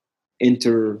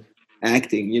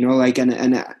interacting, you know, like,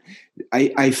 and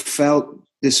I felt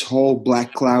this whole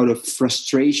black cloud of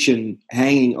frustration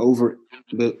hanging over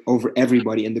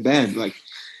everybody in the band. Like,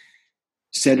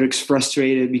 Cedric's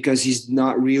frustrated because he's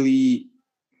not really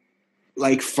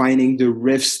like finding the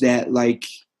riffs that like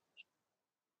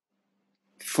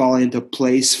fall into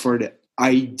place for the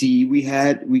ID we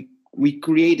had. We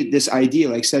created this idea,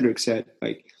 like Cedric said,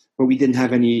 like, but we didn't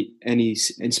have any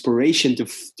inspiration to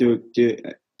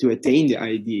attain the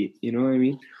ID. You know what I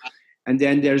mean? And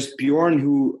then there's Bjorn,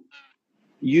 who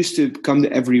used to come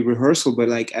to every rehearsal, but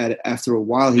like after a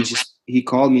while, he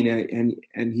called me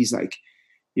and he's like,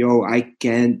 yo, I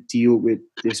can't deal with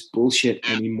this bullshit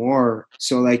anymore.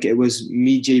 So like it was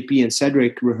me, JP, and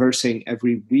Cedric rehearsing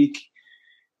every week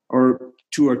or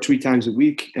 2 or 3 times a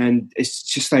week. And it's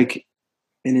just like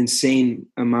an insane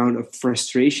amount of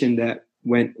frustration that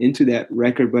went into that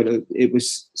record. But it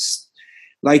was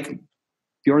like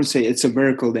Bjorn say, it's a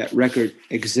miracle that record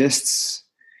exists.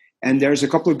 And there's a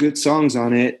couple of good songs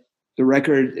on it. The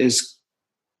record is,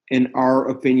 in our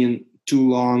opinion, too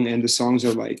long, and the songs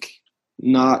are like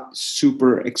not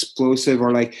super explosive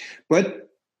or like,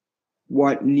 but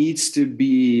what needs to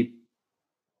be,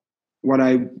 what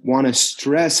I want to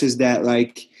stress is that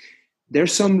like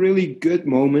there's some really good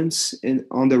moments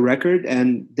on the record,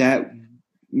 and that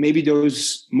maybe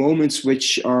those moments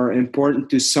which are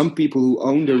important to some people who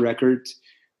own the record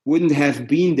wouldn't have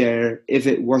been there if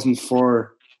it wasn't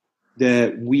for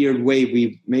the weird way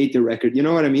we made the record. You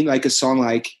know what I mean? Like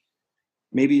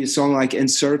maybe a song like In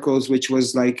Circles, which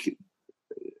was like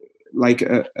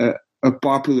a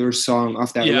popular song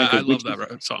off that record. Yeah, I love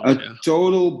that song. A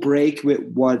total break with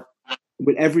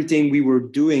everything we were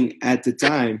doing at the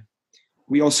time.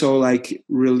 We also like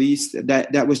released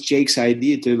that was Jake's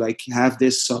idea to like have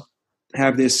this song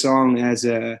as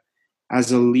a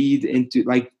lead into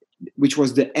like, which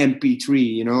was the MP3,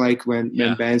 you know, like when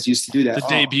bands used to do that. The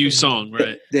debut song,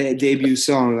 right? The debut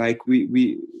song, like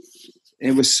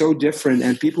it was so different,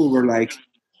 and people were like,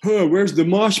 "Huh, where's the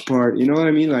mosh part?" You know what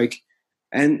I mean? Like,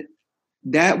 and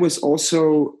that was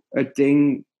also a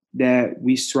thing that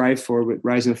we strive for with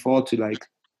Rise and Fall, to like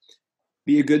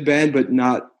be a good band, but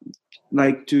not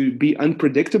like to be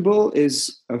unpredictable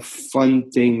is a fun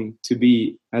thing to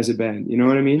be as a band. You know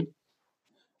what I mean?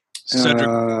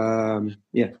 Cedric,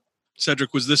 yeah.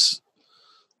 Cedric, was this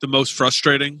the most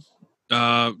frustrating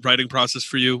writing process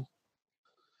for you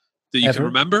that you can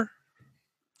remember?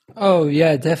 Oh,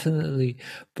 yeah, definitely.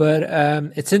 But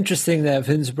it's interesting that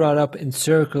Vince brought up In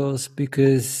Circles,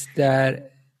 because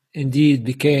that indeed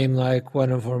became like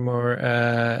one of our more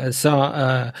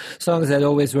songs that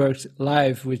always worked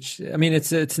live, which, I mean,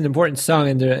 it's an important song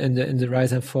in the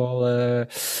Rise and Fall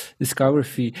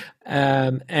discography.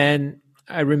 And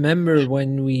I remember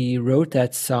when we wrote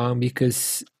that song,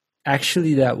 because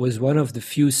actually that was one of the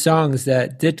few songs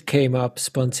that did came up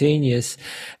spontaneous.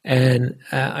 And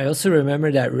I also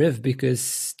remember that riff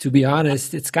because, to be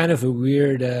honest, it's kind of a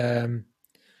weird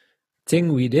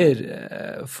thing we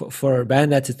did for our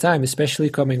band at the time, especially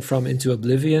coming from Into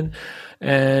Oblivion.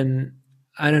 And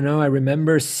I don't know, I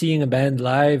remember seeing a band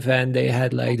live and they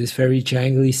had like this very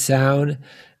jangly sound.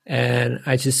 And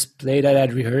I just played that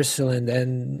at rehearsal, and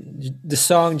then the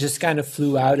song just kind of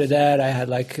flew out of that. I had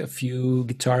like a few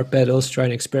guitar pedals trying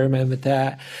to experiment with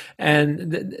that.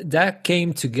 And that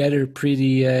came together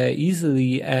pretty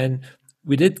easily. And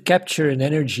we did capture an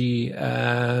energy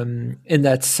in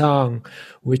that song,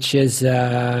 which was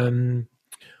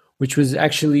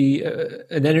actually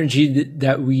an energy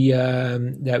that we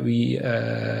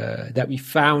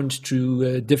found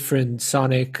through different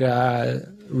sonic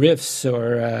riffs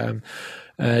or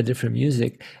different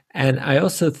music. And I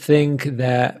also think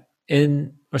that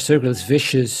in Our Circle is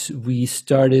Vicious, we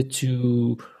started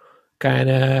to kind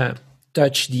of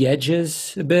touch the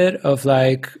edges a bit of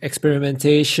like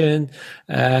experimentation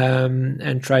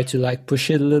and try to like push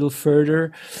it a little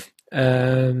further.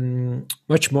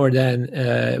 Much more than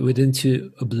with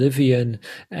Into Oblivion.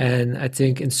 And I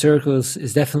think In Circles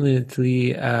is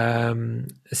definitely a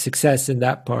success in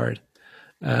that part.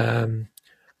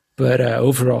 But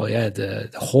overall, yeah,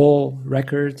 the whole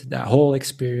record, that whole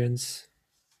experience,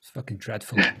 is fucking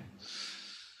dreadful.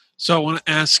 So I want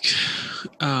to ask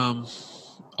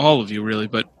all of you, really,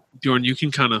 but Bjorn, you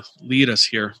can kind of lead us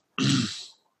here.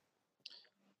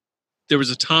 There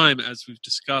was a time, as we've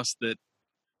discussed, that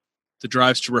the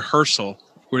drives to rehearsal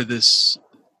were this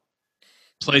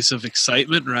place of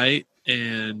excitement, right?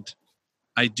 And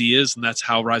ideas, and that's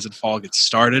how Rise and Fall gets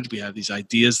started. We have these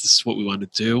ideas. This is what we want to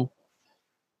do.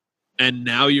 And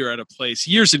now you're at a place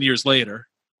years and years later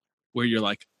where you're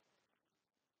like,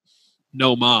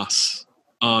 no mas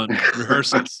on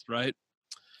rehearsals, right?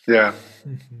 Yeah.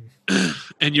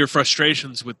 And your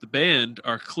frustrations with the band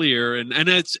are clear, and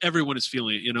it's everyone is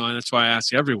feeling it, and that's why I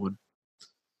ask everyone.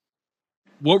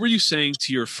 What were you saying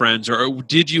to your friends, or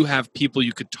did you have people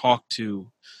you could talk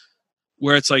to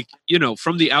where it's like,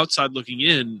 from the outside looking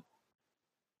in,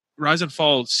 Rise and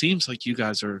Fall seems like you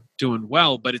guys are doing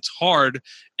well, but it's hard,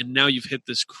 and now you've hit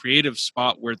this creative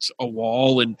spot where it's a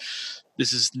wall, and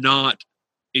this is not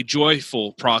a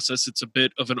joyful process. It's a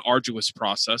bit of an arduous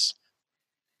process.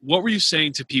 What were you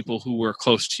saying to people who were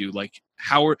close to you? Like,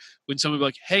 when someone would be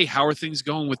like, hey, how are things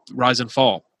going with Rise and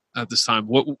Fall at this time?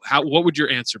 What would your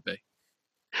answer be?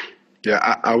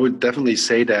 Yeah, I would definitely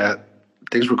say that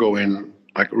things were going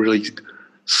like really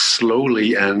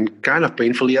slowly and kind of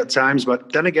painfully at times.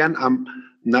 But then again, I'm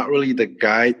not really the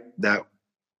guy that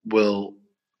will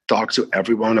talk to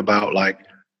everyone about like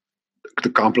the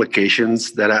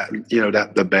complications that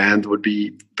that the band would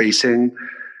be facing.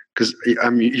 Because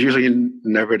I'm usually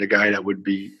never the guy that would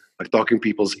be like talking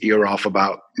people's ear off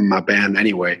about my band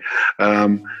anyway.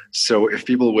 So if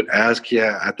people would ask,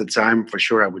 at the time, for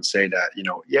sure, I would say that,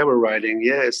 we're writing.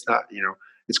 Yeah, it's not,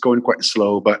 it's going quite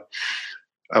slow, but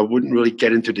I wouldn't really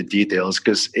get into the details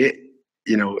because it,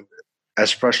 as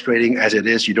frustrating as it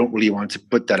is, you don't really want to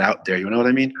put that out there. You know what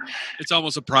I mean? It's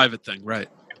almost a private thing, right?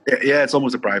 Yeah, it's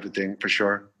almost a private thing for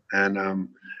sure. And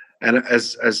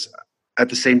as at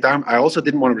the same time, I also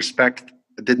didn't want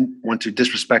to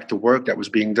disrespect the work that was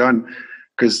being done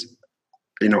because,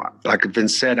 like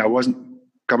Vince said, I wasn't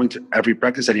coming to every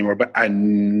practice anymore, but I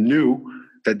knew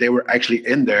that they were actually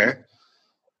in there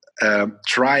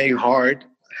trying hard,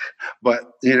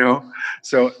 but,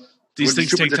 so these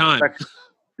things take time.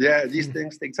 Yeah, these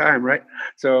things take time, right?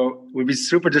 So it would be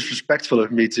super disrespectful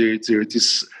of me to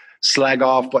slag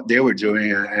off what they were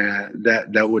doing.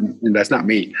 That's not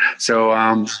me.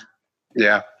 So,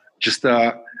 just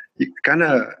you kind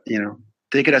of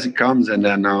take it as it comes, and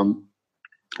then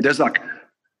there's like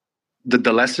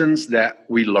the lessons that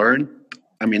we learned.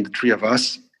 I mean, the three of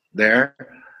us there.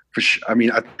 For sure, I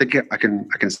mean, I think I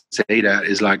can say that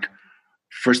is like,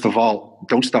 first of all,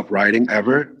 don't stop writing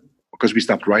ever, because we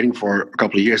stopped writing for a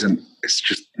couple of years, and it's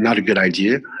just not a good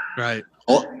idea. Right.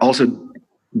 Also,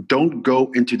 don't go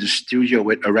into the studio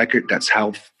with a record that's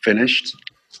half finished.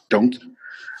 Don't.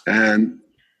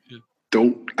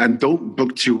 Don't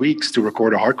book 2 weeks to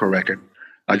record a hardcore record.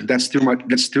 Like that's too much.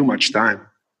 That's too much time.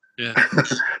 Yeah.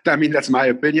 I mean, that's my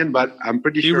opinion, but I'm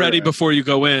pretty sure. Be ready before you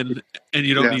go in, and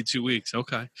you don't need 2 weeks.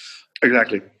 Okay.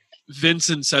 Exactly. Vince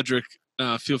and Cedric,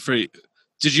 feel free.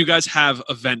 Did you guys have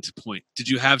a vent point? Did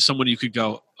you have someone you could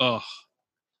go, oh,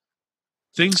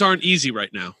 things aren't easy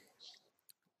right now?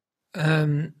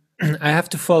 I have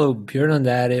to follow Björn on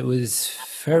that. It was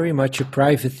very much a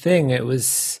private thing. It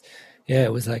was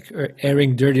like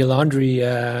airing dirty laundry.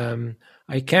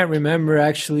 I can't remember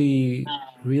actually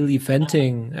really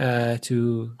venting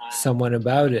to someone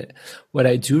about it. What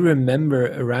I do remember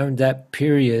around that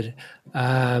period,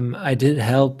 I did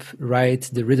help write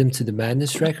the Rhythm to the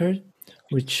Madness record,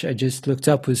 which I just looked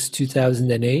up was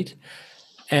 2008.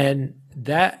 And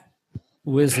that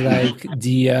was like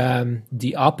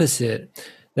the opposite.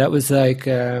 That was like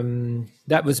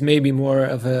that was maybe more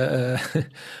of a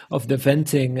of the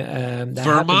venting that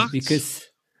happened because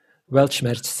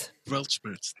Weltschmerz.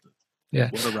 Yeah,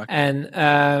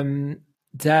 and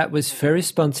that was very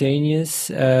spontaneous.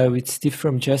 With Steve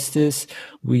from Justice,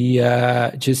 we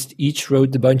just each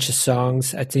wrote a bunch of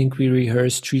songs. I think we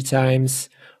rehearsed 3 times,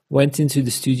 went into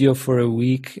the studio for a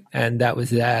week, and that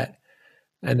was that.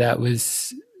 And that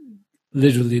was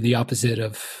literally the opposite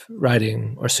of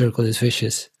writing or Circle is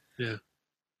Vicious. Yeah.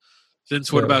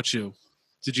 Vince, what about you?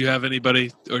 Did you have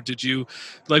anybody, or did you,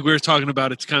 like we were talking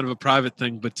about, it's kind of a private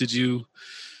thing, but did you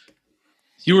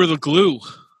were the glue.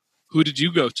 Who did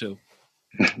you go to?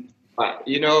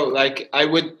 Like I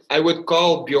would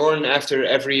call Bjorn after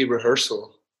every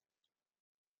rehearsal.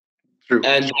 True.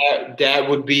 And that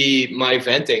would be my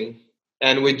venting.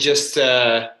 And we'd just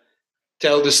tell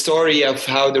the story of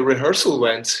how the rehearsal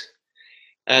went.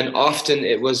 And often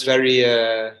it was very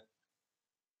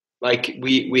like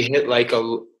we hit like a,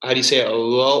 how do you say it? a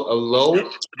low.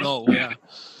 Oh yeah.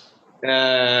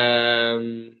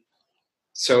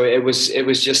 So it was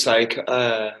just like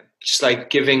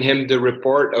giving him the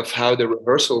report of how the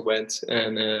rehearsal went,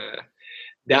 and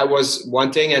that was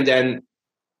one thing. And then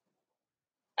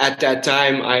at that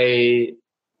time, I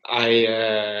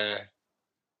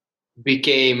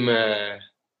became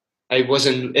I was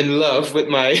in love with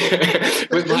my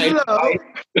with my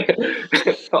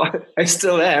I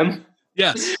still am.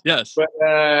 Yes. But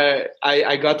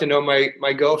I got to know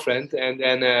my girlfriend, and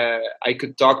then I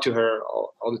could talk to her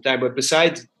all the time. But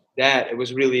besides that, it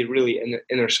was really, really an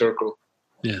inner circle.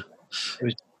 Yeah. It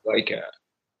was like,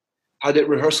 how did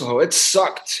rehearsal go? It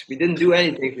sucked. We didn't do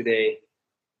anything today.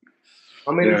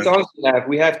 How many songs do we have?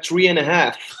 We have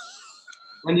 3.5.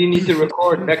 When do you need to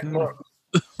record next month?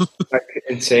 Like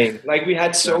insane. Like we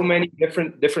had so many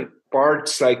different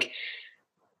parts, like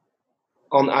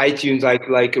on iTunes,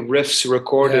 like riffs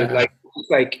recorded,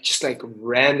 just like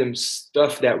random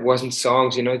stuff that wasn't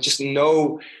songs, just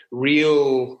no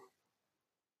real.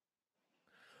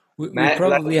 We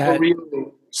probably had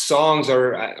real songs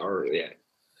or yeah.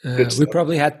 We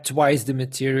probably had twice the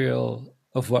material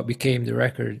of what became the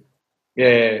record.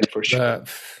 Yeah, for sure. But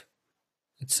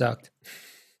it sucked.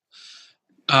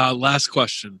 Last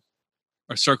question.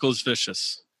 Our circle is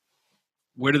vicious.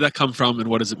 Where did that come from, and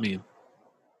what does it mean?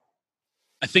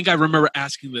 I think I remember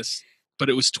asking this, but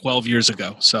it was 12 years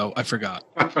ago, so I forgot.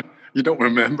 You don't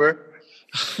remember?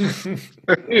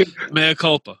 Mea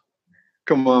culpa.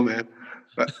 Come on, man.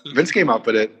 Vince came up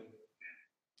with it.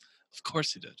 Of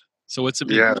course he did. So what's it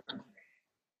mean? Yeah.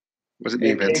 What's it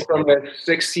mean, Vince? Came from a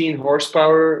 16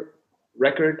 horsepower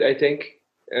record, I think.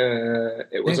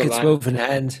 It was I think it's Woven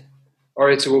Hand. Or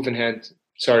it's a Woven Hand.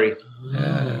 Sorry.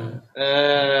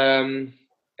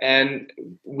 And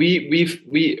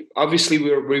we obviously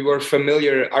we were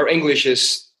familiar. Our English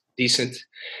is decent,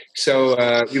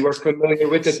 so we were familiar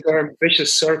with the term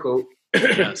vicious circle.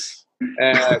 Yes.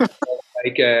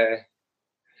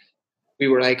 We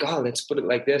were like, oh, let's put it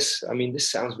like this. I mean, this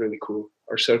sounds really cool.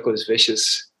 Our circle is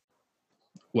vicious.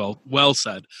 Well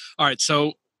said. All right,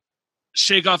 so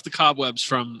shake off the cobwebs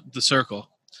from the circle.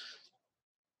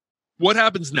 What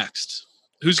happens next?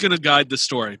 Who's going to guide the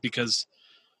story? Because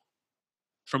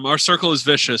from Our Circle is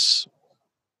Vicious,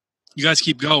 you guys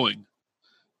keep going.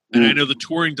 And I know the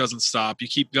touring doesn't stop. You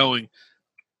keep going.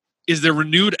 Is there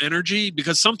renewed energy?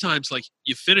 Because sometimes, like,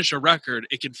 you finish a record,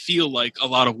 it can feel like a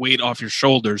lot of weight off your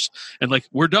shoulders. And, like,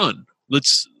 we're done. Did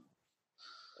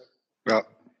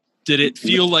it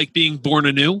feel like being born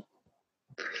anew?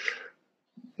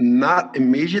 Not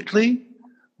immediately,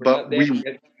 but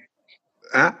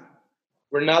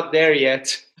we're not there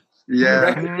yet.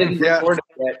 Yeah.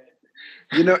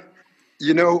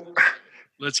 You know.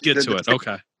 Let's get to it.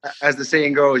 Okay. As the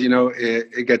saying goes,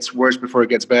 it gets worse before it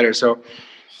gets better. So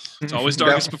it's always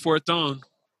darkest before it dawn.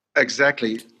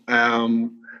 Exactly.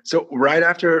 So right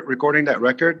after recording that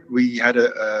record, we had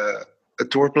a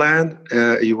tour plan,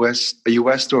 a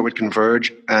US tour with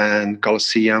Converge and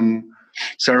Colosseum,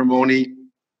 Ceremony,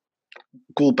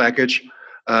 cool package.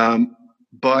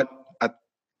 But at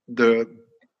the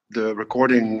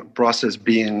recording process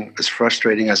being as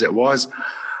frustrating as it was,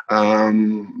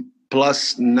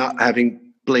 plus not having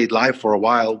played live for a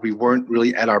while, we weren't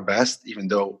really at our best, even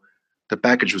though the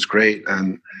package was great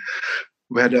and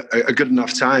we had a good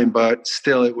enough time, but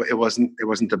still it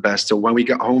wasn't the best. So when we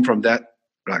got home from that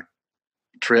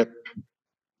trip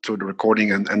to the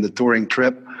recording and the touring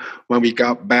trip, when we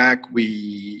got back,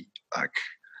 we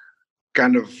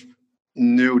kind of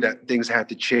knew that things had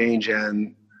to change,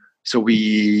 and so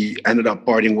we ended up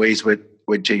parting ways with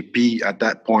JP at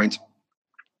that point.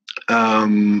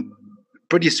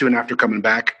 Pretty soon after coming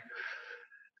back,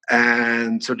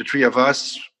 and so the three of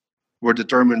us were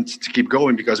determined to keep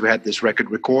going because we had this record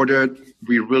recorded.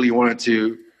 We really wanted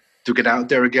to get out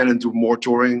there again and do more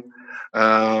touring,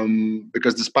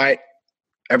 because despite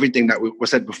everything that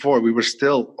was said before, we were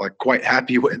still quite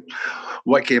happy with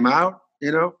what came out,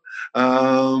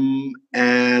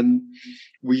 and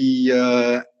we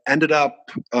ended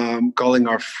up calling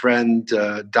our friend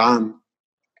Daan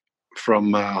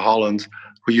from Holland,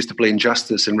 who used to play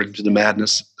Injustice and Rhythm to the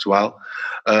Madness as well,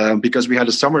 because we had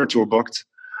a summer tour booked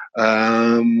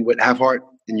with Have Heart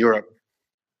in Europe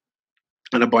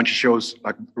and a bunch of shows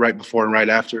right before and right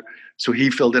after. So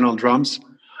he filled in on drums.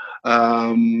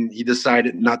 He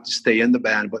decided not to stay in the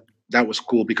band, but that was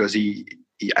cool because he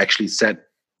actually said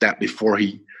that before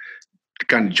he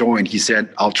kind of joined. He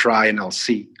said, "I'll try and I'll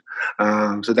see."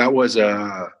 So that was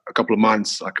a couple of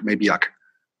months, maybe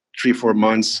 3-4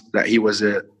 months that he was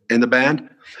in the band.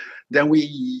 Then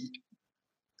we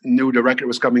knew the record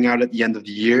was coming out at the end of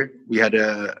the year. We had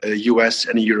a US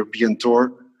and a European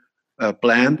tour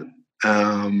planned.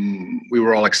 We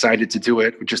were all excited to do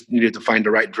it. We just needed to find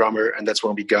the right drummer, and that's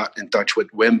when we got in touch with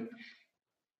Wim,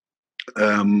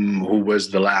 who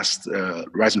was the last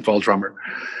Rise and Fall drummer,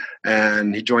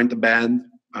 and he joined the band.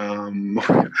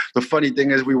 The funny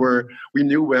thing is, we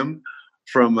knew Wim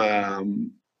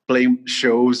from playing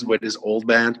shows with his old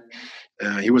band.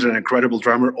 He was an incredible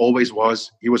drummer, always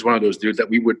was. He was one of those dudes that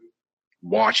we would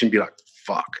watch and be like,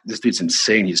 fuck, this dude's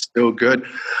insane. He's so good.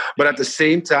 But at the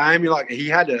same time, he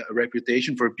had a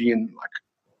reputation for being like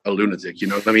a lunatic, you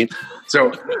know what I mean?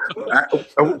 So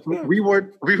we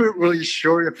weren't really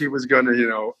sure if he was going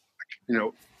to,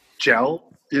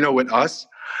 gel, with us.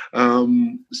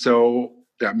 So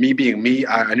yeah, me being me,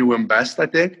 I knew him best, I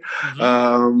think.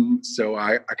 Mm-hmm. So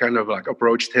I kind of like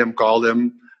approached him, called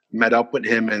him, met up with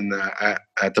him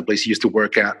at the place he used to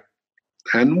work at.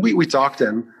 And we talked,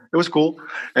 and it was cool.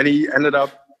 And he ended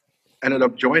up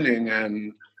joining,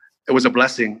 and it was a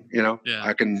blessing, Yeah.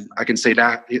 I can say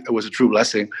that it was a true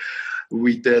blessing.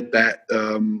 We did that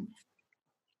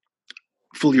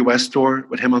full US tour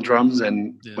with him on drums,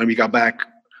 and when we got back,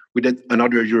 we did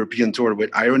another European tour with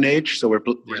Iron Age. So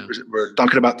we're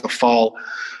talking about the fall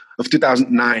of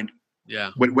 2009.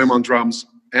 Yeah, with Wim on drums,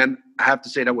 and I have to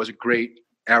say that was a great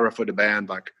era for the band.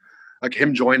 Like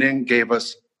him joining gave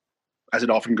us, as it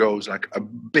often goes, like a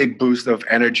big boost of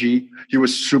energy. He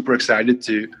was super excited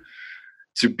to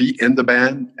be in the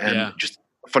band, and just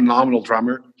a phenomenal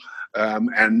drummer.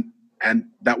 And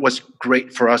that was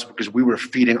great for us because we were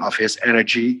feeding off his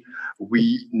energy.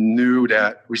 We knew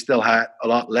that we still had a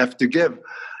lot left to give,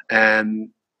 and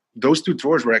those two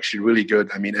tours were actually really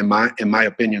good. I mean, in my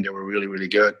opinion, they were really, really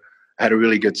good. I had a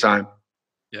really good time.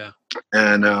 Yeah.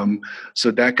 And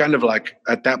so that kind of like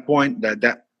at that point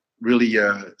that really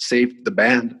saved the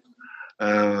band,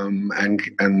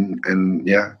 and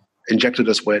yeah, injected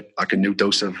us with like a new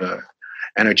dose of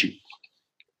energy.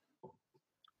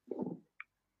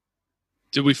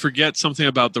 Did we forget something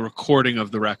about the recording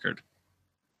of the record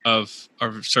of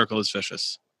Circle is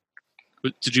Vicious?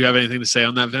 Did you have anything to say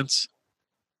on that, Vince?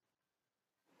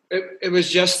 It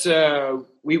was just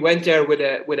we went there with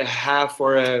a half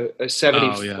or a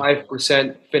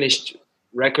 75% finished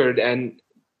record, and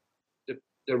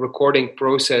the recording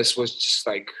process was just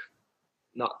like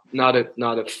not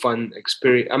a fun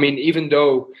experience. I mean, even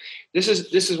though this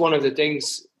is one of the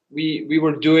things we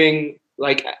were doing,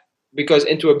 like, because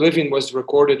Into Oblivion was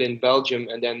recorded in Belgium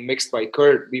and then mixed by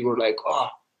Kurt, we were like, oh,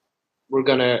 we're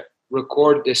gonna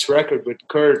record this record with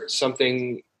Kurt,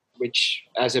 something which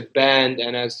as a band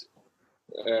and as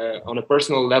on a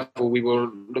personal level we were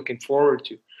looking forward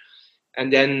to.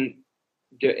 And then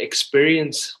the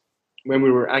experience when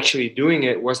we were actually doing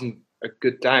it wasn't a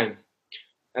good time.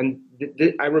 And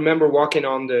I remember walking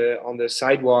on the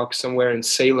sidewalk somewhere in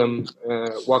Salem,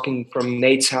 walking from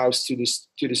Nate's house to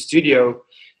the studio,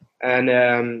 and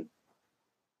I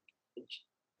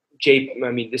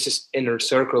mean, this is inner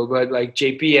circle, but like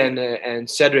JP and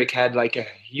Cedric had like a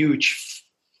huge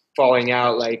falling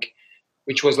out, like,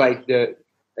 which was like the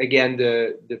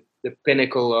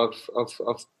pinnacle of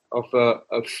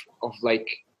like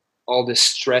all the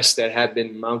stress that had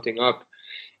been mounting up.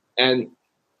 And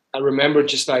I remember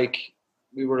just like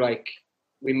we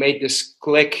made this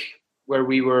click where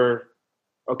we were,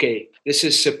 okay, this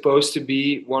is supposed to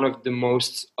be one of the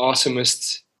most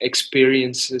awesomest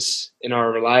experiences in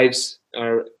our lives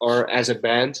or as a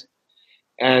band,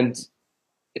 and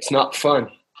it's not fun,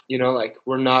 like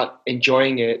we're not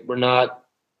enjoying it.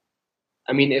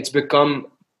 I mean, it's become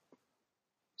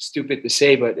stupid to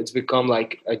say, but it's become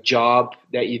like a job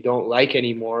that you don't like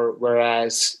anymore,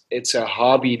 whereas it's a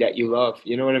hobby that you love,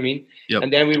 you know what I mean? Yep.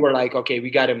 And then we were like, okay, we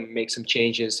got to make some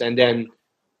changes, and then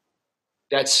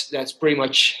that's pretty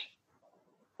much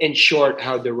in short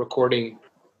how the recording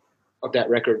of that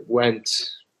record went.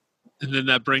 And then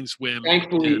that brings Wim.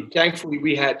 Thankfully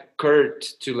we had Kurt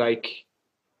to like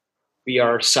be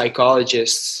our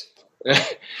psychologist.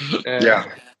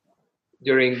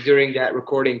 During that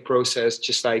recording process,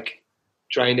 just like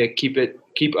trying to keep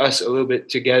us a little bit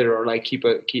together, or like keep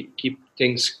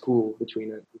things cool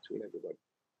between everybody.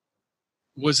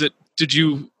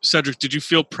 Cedric, did you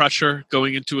feel pressure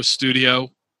going into a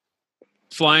studio,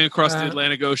 flying across the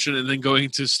Atlantic Ocean and then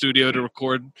going to a studio to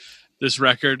record this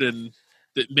record, and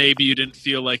that maybe you didn't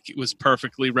feel like it was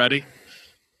perfectly ready?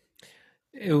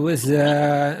 It was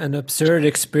an absurd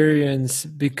experience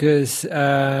because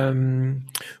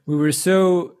we were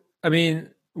so, I mean,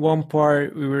 one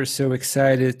part we were so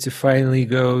excited to finally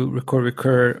go record with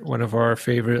Kurt, one of our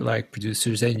favorite like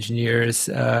producers, engineers,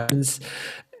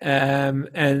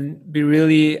 and be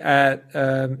really at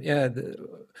the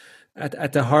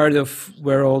heart of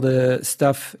where all the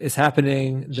stuff is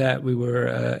happening that we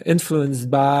were influenced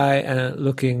by and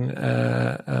looking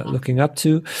up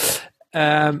to.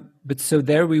 But so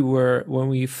there we were when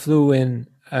we flew in.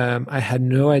 I had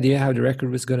no idea how the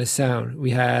record was going to sound.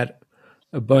 We had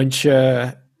a bunch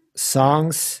of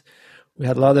songs.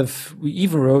 We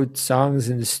even wrote songs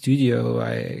in the studio.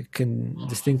 I can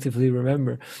distinctively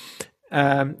remember.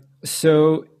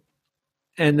 So,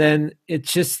 and then it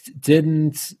just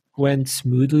went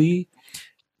smoothly.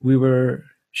 We were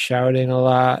shouting a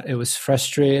lot. It was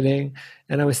frustrating.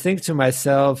 And I was thinking to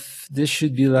myself, this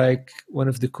should be like one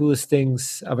of the coolest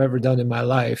things I've ever done in my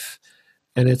life.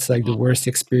 And it's like the worst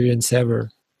experience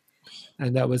ever.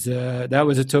 And that was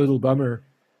a total bummer.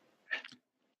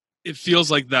 It feels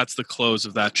like that's the close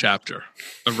of that chapter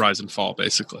of Rise and Fall,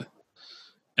 basically.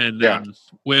 And then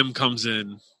Wim comes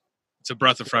in. It's a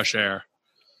breath of fresh air.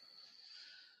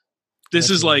 This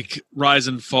is like Rise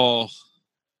and Fall,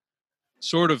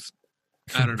 sort of,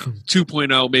 I don't know,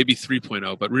 2.0, maybe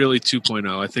 3.0, but really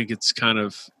 2.0. I think it's kind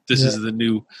of, this is the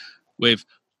new wave.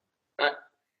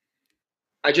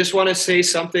 I just want to say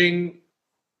something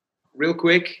real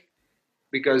quick,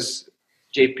 because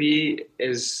JP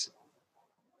is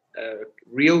a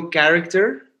real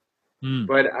character,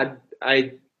 but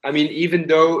I mean, even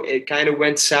though it kind of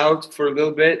went south for a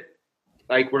little bit,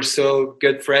 like we're still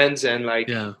good friends, and like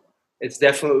it's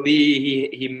definitely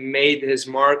he made his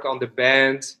mark on the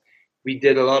band. We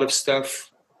did a lot of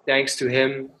stuff thanks to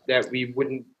him that we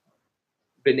wouldn't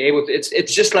been able to.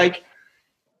 It's just like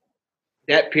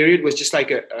that period was just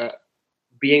like a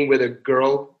being with a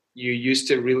girl you used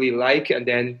to really like, and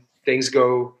then things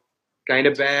go kind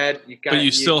of bad. But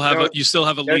you still have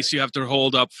a lease you have to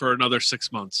hold up for another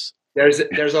 6 months. There's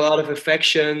a lot of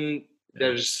affection.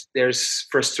 There's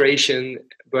frustration,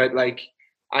 but like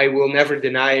I will never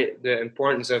deny the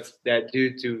importance of that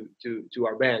dude to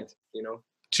our band. You know,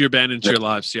 to your band and to your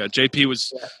lives. Yeah, JP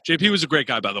was a great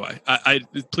guy, by the way. I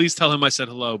please tell him I said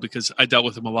hello, because I dealt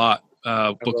with him a lot,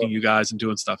 booking you guys and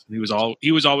doing stuff. And he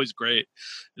was always great,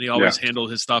 and he always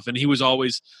handled his stuff, and he was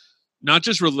always not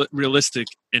just realistic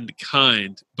and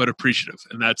kind, but appreciative.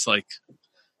 And that's like,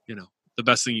 you know, the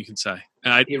best thing you can say.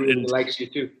 And he really likes you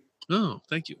too. Oh,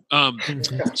 thank you.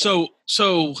 So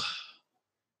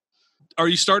are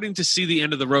you starting to see the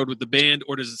end of the road with the band,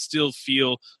 or does it still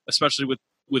feel, especially with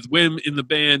Wim in the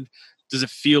band, does it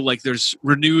feel like there's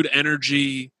renewed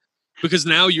energy? Because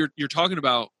now you're talking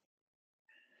about,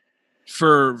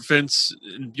 for Vince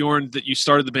and Bjorn, that you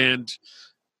started the band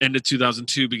end of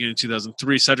 2002, beginning of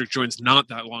 2003. Cedric joins not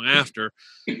that long after.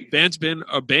 Band's been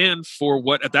a band for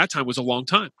what at that time was a long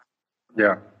time.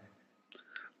 Yeah.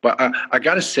 But I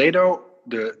got to say, though,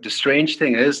 the strange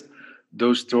thing is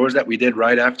those tours that we did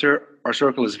right after Our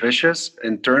Circle is Vicious,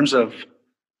 in terms of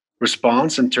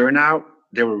response and turnout,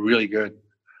 they were really good.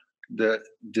 The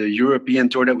European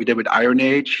tour that we did with Iron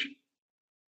Age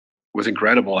was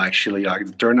incredible, actually. Like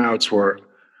the turnouts were,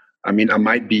 I mean, I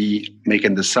might be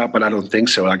making this up, but I don't think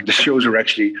so. Like the shows were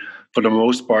actually, for the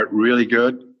most part, really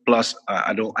good. Plus,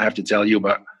 I have to tell you,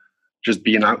 but just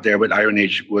being out there with Iron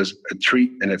Age was a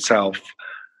treat in itself.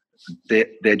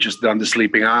 They just done The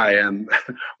Sleeping Eye, and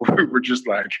we were just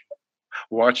like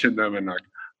watching them and like,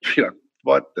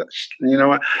 what the, you know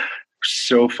what?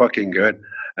 So fucking good.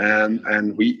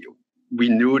 And we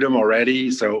knew them already.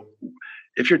 So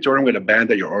if you're touring with a band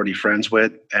that you're already friends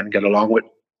with and get along with,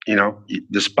 you know,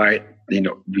 despite, you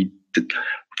know,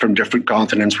 from different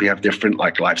continents, we have different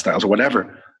like lifestyles or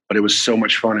whatever, but it was so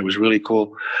much fun. It was really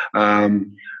cool.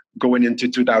 Going into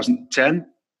 2010,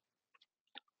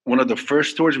 one of the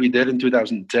first tours we did in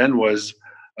 2010 was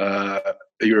a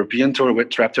European tour with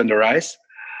Trapped Under Ice,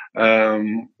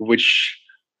 which,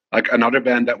 like another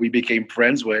band that we became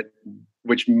friends with,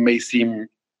 which may seem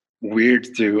weird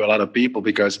to a lot of people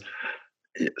because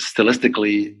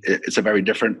stylistically it's a very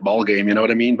different ball game, you know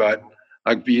what I mean? But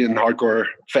like being hardcore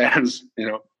fans, you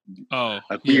know,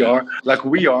 we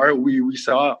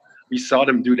saw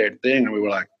them do their thing, and we were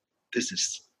like, this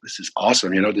is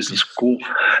awesome, you know, this is cool.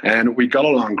 And we got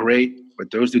along great with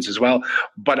those dudes as well.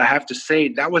 But I have to say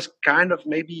that was kind of,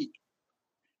 maybe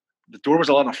the tour was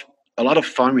a lot of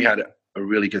fun. We had a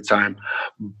really good time.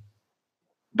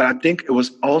 But I think it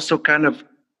was also kind of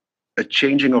a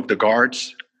changing of the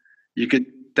guards. You could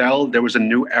tell there was a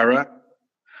new era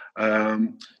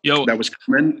that was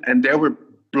coming, and they were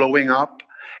blowing up.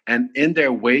 And in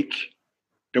their wake,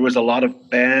 there was a lot of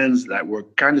bands that were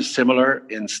kind of similar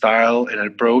in style and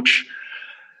approach.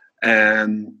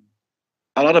 And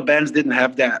a lot of bands didn't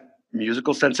have that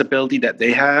musical sensibility that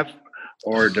they have,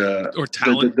 or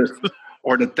talent,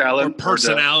 or the talent, or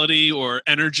personality, or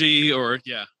energy, or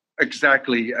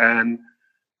exactly. And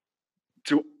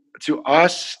to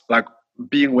us, like,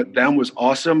 being with them was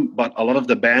awesome, but a lot of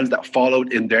the bands that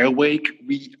followed in their wake,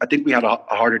 I think we had a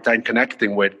harder time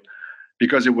connecting with,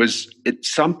 because it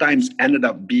sometimes ended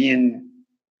up being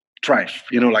trash,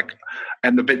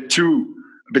 and a bit too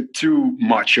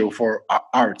macho for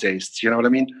our tastes. You know what I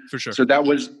mean? For sure. So that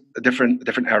was a different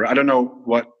era. I don't know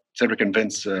what Cedric and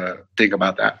Vince think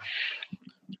about that.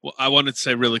 Well, I wanted to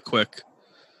say really quick,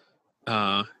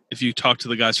 if you talk to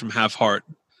the guys from Have Heart,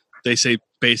 they say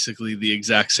basically the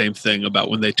exact same thing about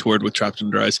when they toured with Trapped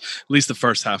Under Ice, at least the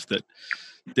first half, that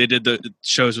they did the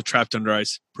shows with Trapped Under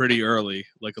Ice pretty early,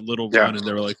 like a little run, and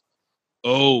they were like,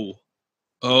 oh,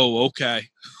 okay.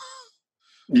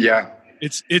 Yeah.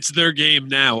 It's their game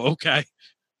now, okay.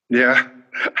 Yeah.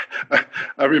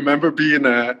 I remember being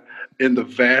in the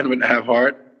van with Have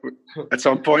Heart at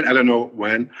some point, I don't know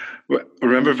when.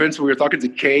 Remember, Vince, we were talking to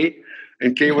Kay,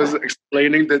 and Kay was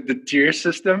explaining the tier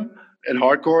system in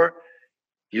hardcore.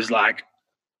 He was like,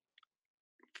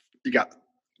 you got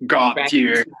God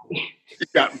tier, you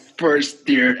got first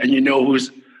tier, and you know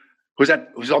who's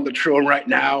on the throne right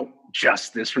now?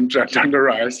 Justice from Trapped Under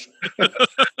Ice.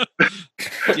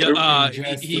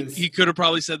 He could have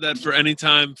probably said that for any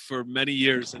time for many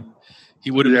years, and he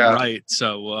would have been right.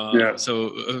 So, so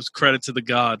it was credit to the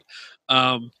God.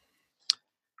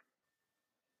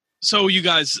 So you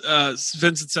guys,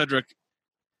 Vince and Cedric,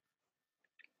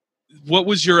 what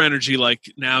was your energy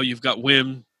like now? You've got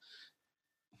Wim.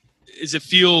 Does it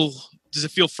feel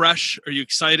fresh? Are you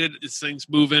excited? Is things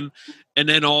moving? And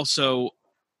then also,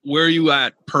 where are you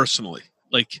at personally?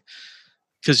 Like,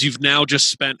 because you've now just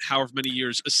spent however many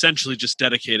years essentially just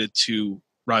dedicated to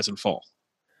Rise and Fall.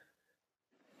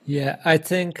 Yeah, I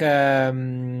think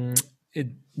it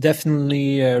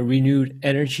definitely renewed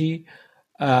energy.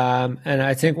 And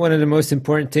I think one of the most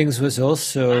important things was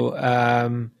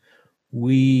also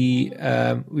we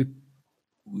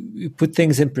put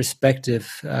things in perspective.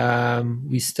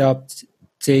 We stopped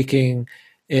taking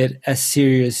it as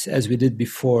serious as we did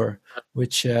before,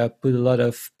 which put a lot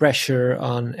of pressure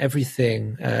on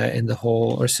everything in the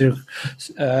whole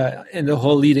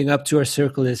leading up to our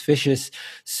Circle is Vicious.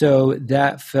 So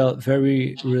that felt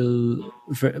we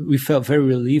felt very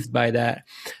relieved by that.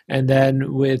 And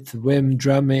then with Wim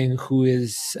drumming, who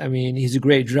is, I mean, he's a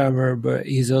great drummer, but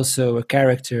he's also a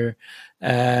character.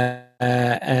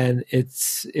 And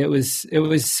it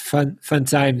was fun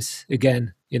times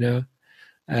again, you know.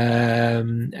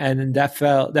 And that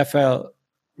felt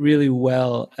really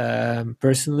well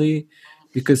personally,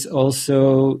 because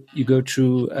also you go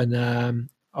through a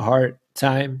hard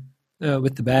time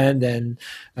with the band and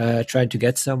trying to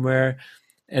get somewhere,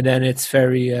 and then it's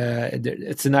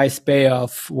it's a nice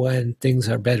payoff when things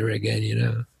are better again, you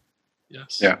know.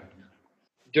 Yes. Yeah.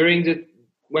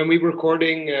 When we were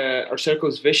recording our Circle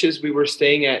is Vicious, we were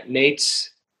staying at Nate,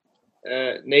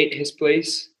 his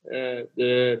place,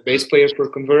 the bass player for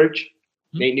Converge,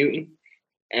 Nate Newton.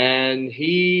 And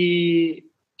he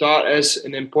taught us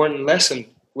an important lesson,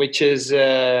 which is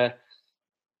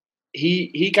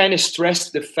he kind of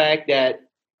stressed the fact that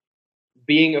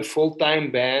being a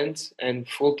full-time band and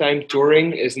full-time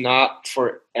touring is not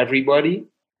for everybody.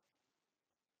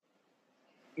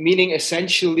 Meaning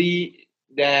essentially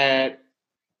that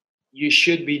you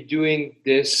should be doing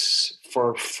this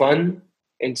for fun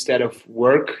instead of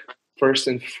work, first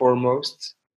and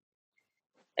foremost.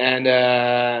 And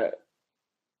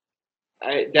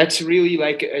that's really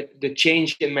like the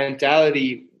change in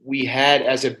mentality we had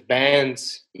as a band.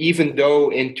 Even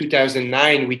though in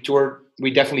 2009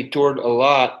 we definitely toured a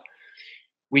lot,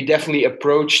 we definitely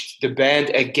approached the band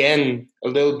again a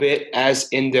little bit as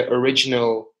in the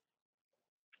original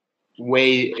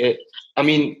way. I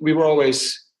mean, we were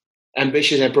always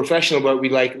ambitious and professional, but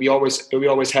we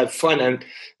always had fun. And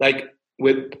like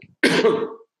with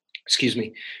excuse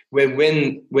me, with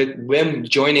Wim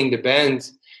joining the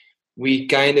band, we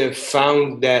kind of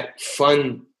found that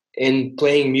fun in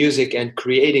playing music and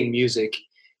creating music.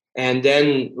 And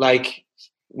then like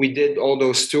we did all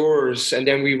those tours, and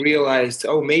then we realized,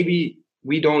 oh, maybe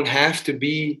we don't have to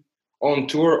be on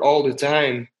tour all the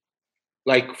time,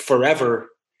 like forever,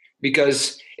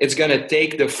 because it's going to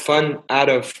take the fun out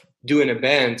of doing a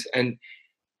band. And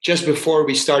just before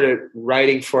we started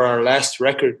writing for our last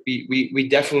record, we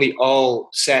definitely all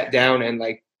sat down and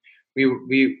like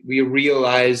we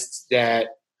realized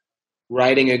that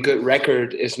writing a good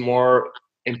record is more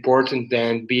important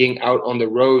than being out on the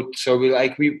road. So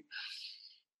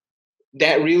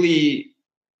that really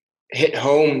hit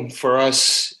home for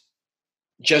us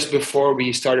just before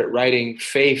we started writing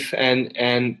Faith, and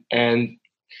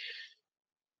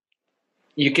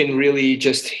you can really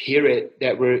just hear it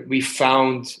that we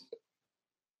found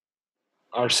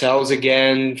ourselves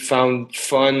again, found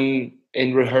fun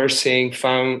in rehearsing,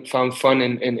 found fun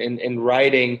in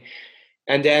writing,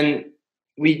 and then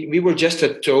we were just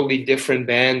a totally different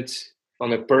band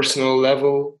on a personal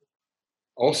level.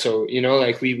 Also,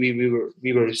 like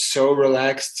we were so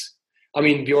relaxed. I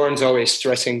mean, Bjorn's always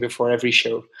stressing before every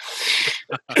show,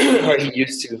 or he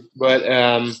used to, but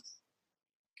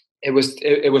it was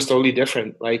totally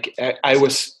different. Like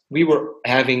we were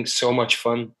having so much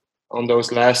fun on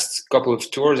those last couple of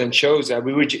tours and shows that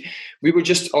we were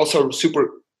just also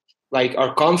super, like,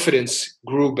 our confidence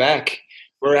grew back.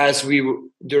 Whereas we were,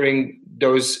 during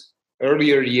those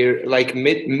earlier year, like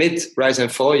mid Rise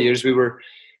and Fall years, we were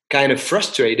kind of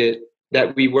frustrated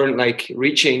that we weren't like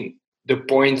reaching the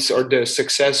points or the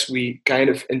success we kind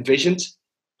of envisioned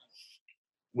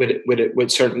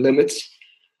with certain limits.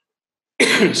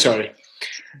 Sorry.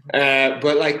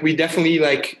 But like we definitely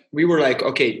we were like,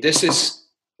 okay, this is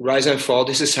Rise and Fall.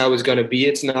 This is how it's going to be.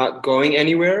 It's not going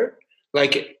anywhere.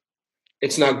 Like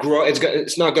it's not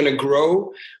going to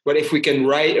grow. But if we can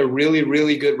write a really,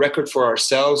 really good record for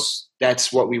ourselves,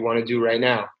 that's what we want to do right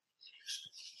now.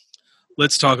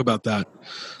 Let's talk about that.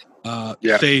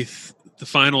 Faith, the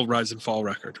final Rise and Fall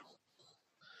record.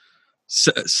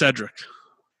 Cedric,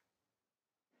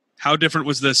 how different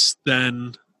was this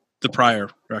than the prior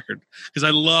record? Because I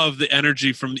love the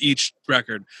energy from each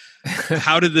record.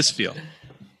 How did this feel?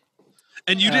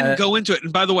 And you didn't go into it.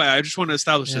 And by the way, I just want to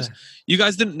establish this. You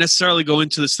guys didn't necessarily go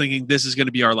into this thinking this is going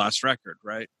to be our last record,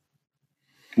 right?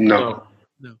 No.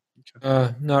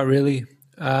 Okay. Not really.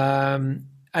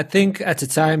 I think at the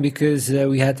time, because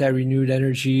we had that renewed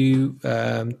energy,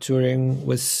 touring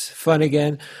was fun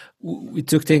again. We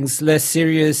took things less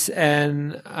serious.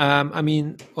 And I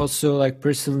mean, also like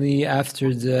personally,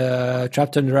 after the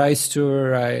Trapped on the Rise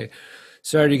tour, I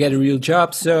started to get a real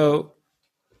job. So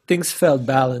things felt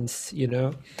balanced,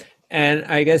 and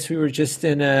I guess we were just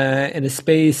in a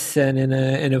space and in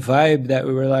a vibe that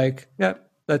we were like, yeah,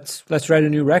 let's write a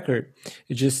new record.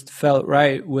 It just felt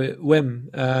right with Wim.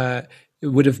 It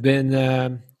would have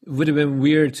been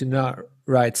weird to not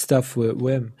write stuff with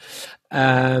Wim,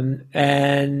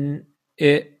 and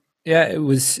it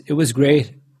was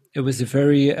great. It was a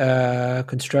very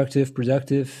constructive,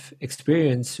 productive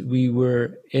experience. We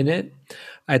were in it.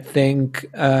 I think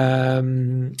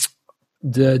the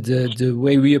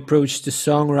way we approached the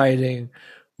songwriting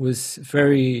was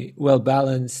very well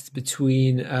balanced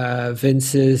between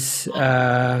Vince's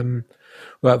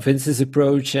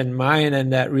approach and mine,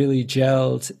 and that really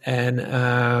gelled.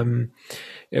 And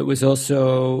it was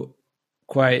also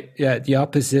quite the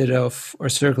opposite of Our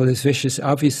Circle is Vicious,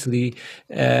 obviously,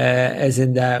 as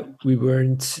in that we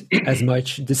weren't as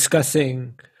much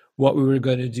discussing what we were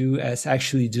going to do as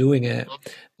actually doing it.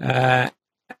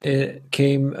 It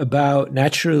came about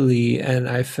naturally, and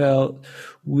I felt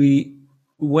we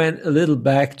went a little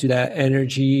back to that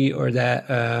energy, or that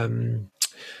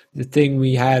the thing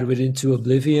we had with Into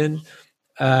Oblivion,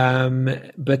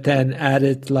 but then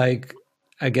added, like,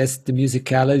 I guess, the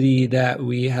musicality that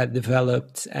we had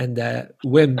developed and that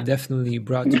Wim definitely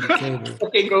brought to the table.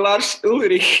 Fucking Lars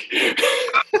Ulrich.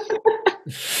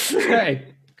 Right.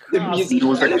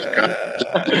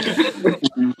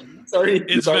 Sorry,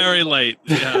 it's very late.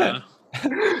 Yeah.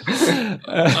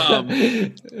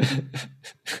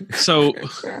 So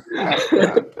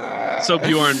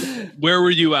Bjorn, where were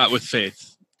you at with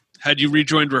Faith? Had you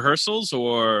rejoined rehearsals,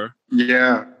 or?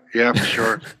 Yeah, for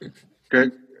sure.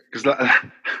 Good, because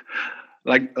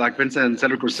like Vincent and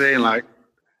Cedric were saying, like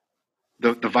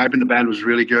the vibe in the band was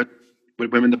really good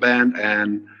with Wim in the band,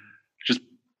 and just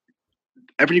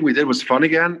everything we did was fun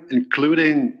again,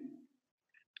 including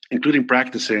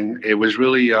practicing. It was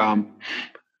really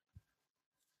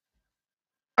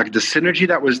like the synergy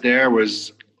that was there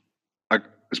was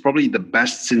probably the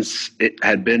best since it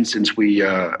had been since we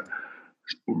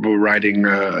were writing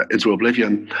Into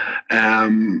Oblivion,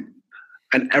 and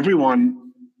everyone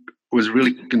was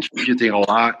really contributing a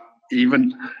lot.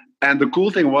 And the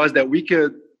cool thing was that we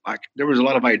could, there was a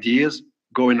lot of ideas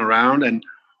going around, and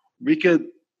we could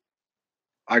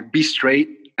be straight.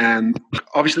 And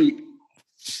obviously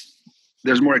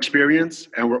there's more experience,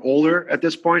 and we're older at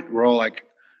this point. We're all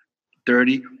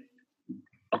 30,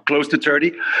 or close to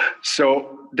 30.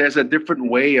 So there's a different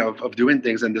way of doing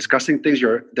things and discussing things.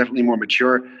 You're definitely more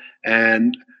mature.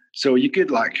 And so you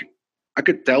could I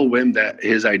could tell Wim that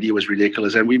his idea was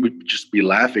ridiculous, and we would just be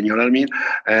laughing, you know what I mean?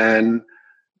 And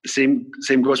the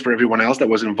same goes for everyone else that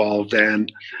was involved. And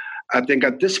I think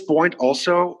at this point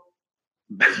also,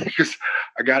 because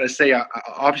I got to say,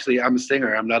 obviously I'm a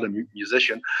singer, I'm not a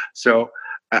musician. So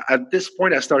at this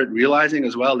point, I started realizing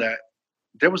as well that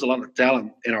there was a lot of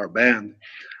talent in our band,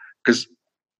 because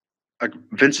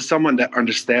Vince is someone that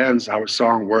understands how a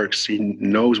song works. He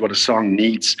knows what a song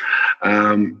needs.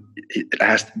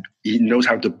 He knows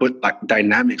how to put like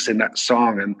dynamics in that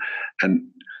song. And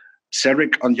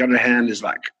Cedric, on the other hand, is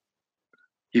like,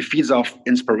 he feeds off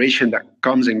inspiration that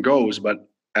comes and goes. But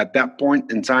at that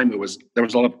point in time, there was a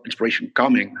lot of inspiration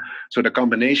coming. So the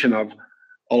combination of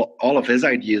all of his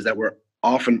ideas that were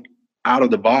often out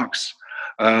of the box,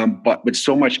 but with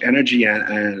so much energy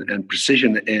and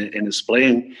precision in his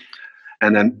playing,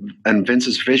 and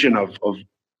Vince's vision of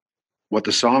what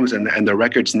the songs and the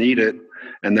records needed,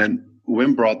 and then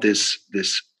Wim brought this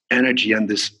energy and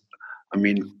this,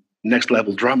 next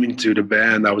level drumming to the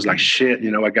band. I was like, shit,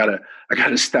 I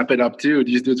gotta step it up too.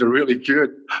 These dudes are really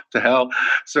good. To hell.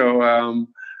 So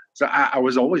I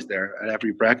was always there at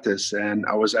every practice, and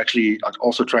I was actually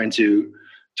also trying to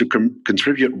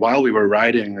contribute while we were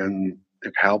writing and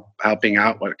helping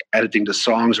out, like editing the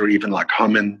songs or even like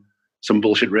humming some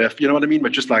bullshit riff, you know what I mean?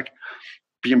 But just like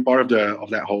being part of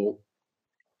that whole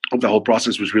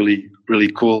process was really,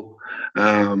 really cool.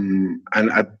 And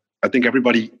I think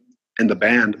everybody in the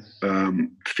band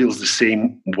feels the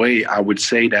same way. I would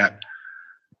say that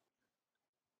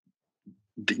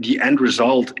the end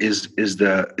result is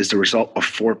the result of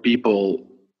 4 people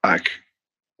like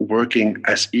working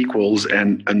as equals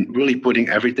and really putting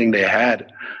everything they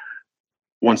had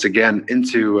once again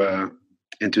into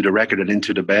the record and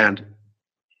into the band.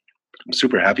 I'm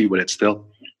super happy with it still.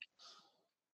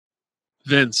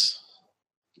 Vince.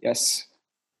 Yes.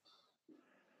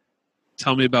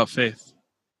 Tell me about Faith.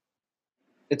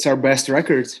 It's our best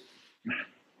record.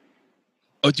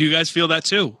 Oh, do you guys feel that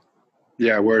too?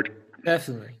 Yeah, word.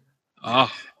 Definitely.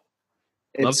 Oh,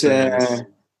 it's the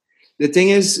thing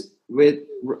is with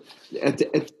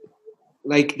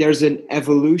like there's an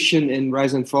evolution in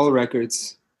Rise and Fall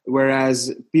records,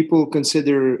 whereas people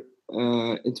consider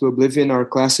Into Oblivion our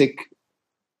classic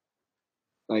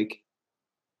like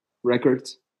record.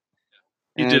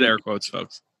 You did air quotes,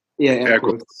 folks. Yeah, air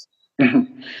quotes.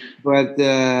 But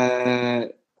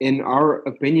in our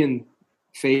opinion,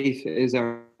 Faith is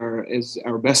our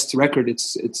best record. It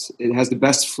has the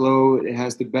best flow. It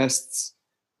has the best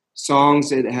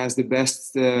songs. It has the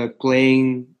best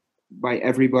playing by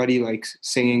everybody, like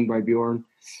singing by Bjorn.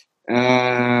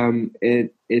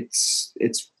 It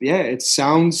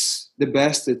sounds the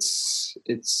best. It's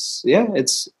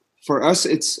for us.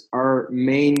 It's our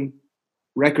main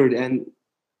record, and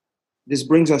this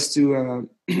brings us to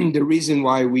the reason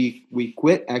why we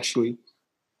quit. Actually,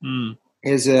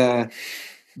 is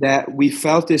that we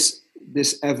felt this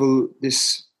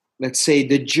let's say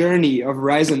the journey of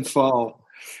Rise and Fall,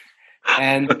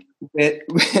 and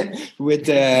with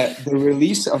the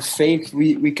release of Faith,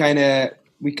 we kind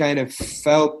of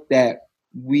felt that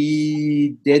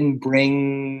we didn't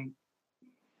bring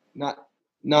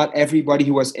not everybody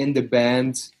who was in the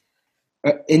band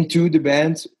into the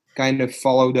band kind of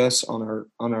followed us on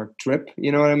our trip.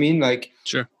 You know what I mean? Like,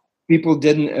 sure, people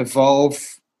didn't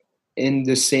evolve in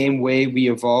the same way we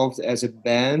evolved as a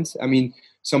band. I mean,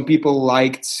 some people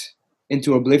liked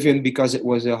Into Oblivion because it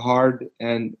was a hard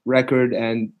and record,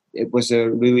 and it was a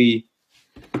really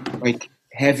like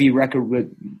heavy record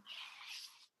with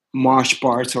mosh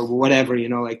parts or whatever,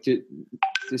 like to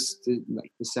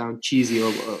sound cheesy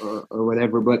or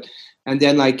whatever. But and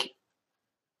then like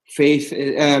Faith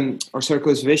or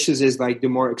Circle is Vicious is like the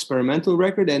more experimental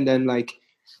record, and then like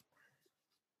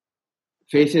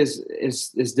Faith is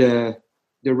the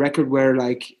record where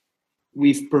like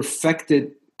we've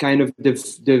perfected kind of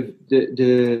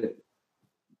the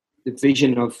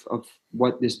vision of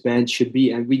what this band should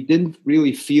be, and we didn't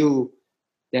really feel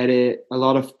that a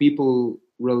lot of people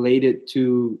related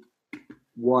to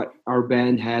what our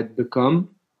band had become,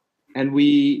 and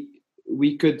we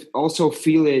could also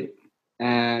feel it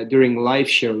during live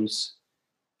shows,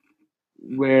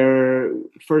 where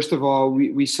first of all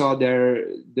we saw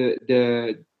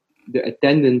the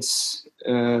attendance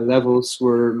levels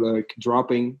were like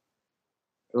dropping.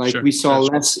 Like we saw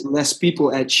less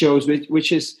people at shows,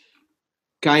 which is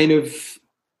kind of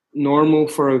normal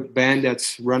for a band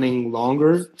that's running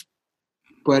longer.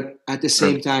 But at the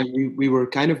same time, we were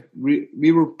kind of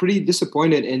we were pretty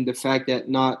disappointed in the fact that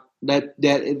that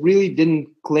it really didn't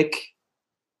click.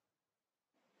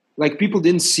 Like, people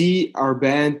didn't see our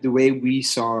band the way we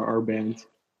saw our band.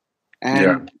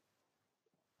 And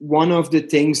one of the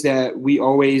things that we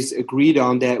always agreed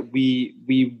on, that we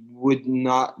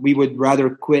would rather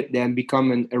quit than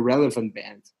become an irrelevant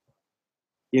band,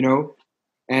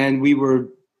 and we were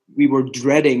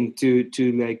dreading to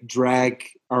like drag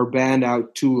our band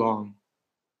out too long.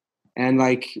 And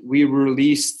like we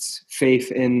released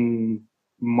Faith in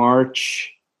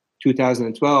March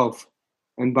 2012,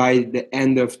 and by the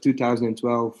end of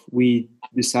 2012 we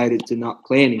decided to not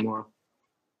play anymore.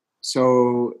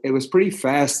 So it was pretty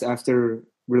fast after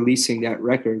releasing that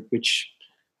record, which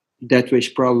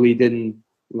Deathwish probably didn't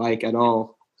like at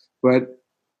all. But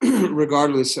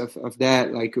regardless of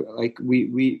that, like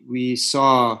we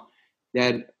saw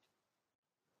that,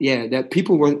 yeah, that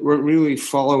people weren't really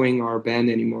following our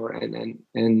band anymore,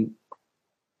 and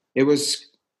it was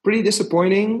pretty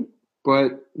disappointing,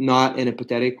 but not in a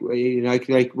pathetic way. Like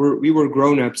we were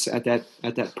grown-ups at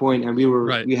that point, and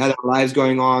we had our lives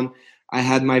going on. I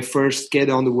had my first kid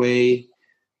on the way.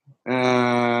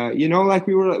 Like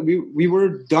we were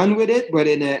done with it, but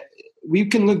we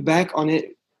can look back on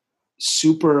it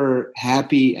super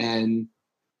happy and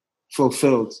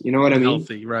fulfilled. You know what I mean?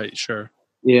 Healthy, right? Sure.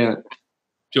 Yeah.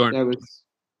 Jordan.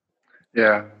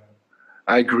 Yeah,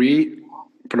 I agree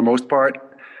for the most part.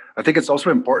 I think it's also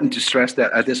important to stress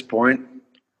that at this point,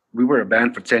 we were a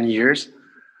band for 10 years.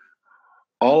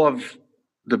 All of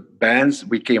the bands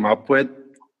we came up with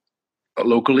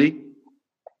locally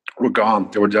were gone.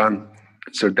 They were done.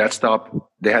 So Death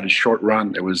Stop, they had a short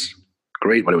run. It was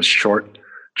great, but it was short.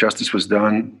 Justice was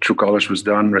done. True Colors was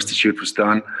done. Restitute was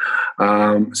done.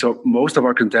 So most of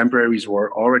our contemporaries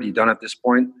were already done at this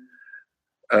point.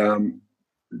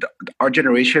 Our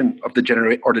generation of the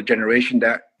generation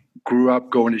that grew up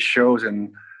going to shows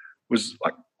and was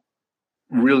like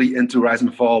really into Rise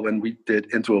and Fall when we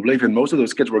did Into Oblivion, most of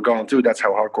those kids were gone too. That's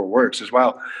how hardcore works as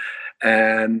well.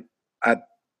 And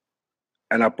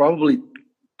I probably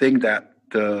think that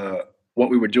what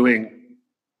we were doing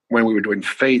when we were doing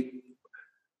Fate,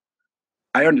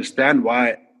 I understand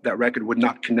why that record would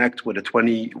not connect with a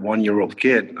 21-year-old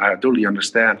kid. I totally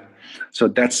understand. So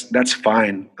that's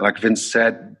fine. Like Vince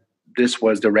said, this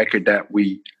was the record that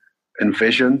we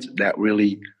envisioned, that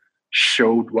really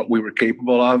showed what we were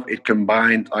capable of. It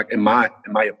combined, like in my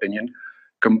opinion,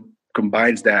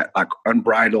 combines that like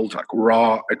unbridled, like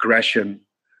raw aggression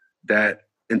that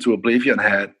Into Oblivion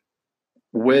had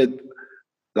with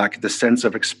like the sense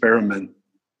of experiment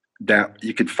that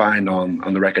you could find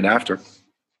on the record after.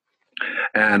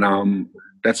 And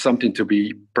that's something to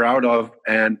be proud of.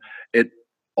 And it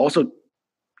also,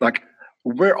 like,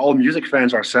 we're all music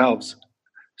fans ourselves.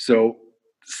 So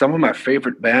some of my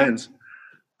favorite bands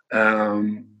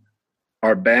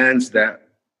are bands that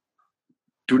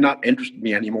do not interest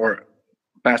me anymore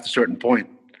past a certain point.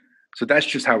 So that's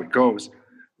just how it goes.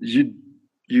 You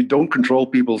don't control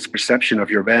people's perception of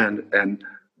your band. And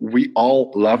we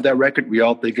all love that record. We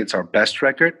all think it's our best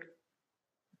record.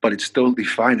 But it's totally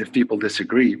fine if people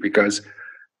disagree, because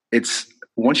it's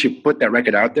once you put that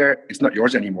record out there, it's not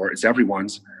yours anymore. It's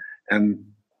everyone's, and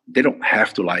they don't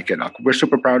have to like it. Like, we're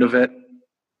super proud of it.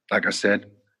 Like I said,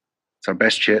 it's our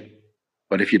best shit.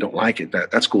 But if you don't like it,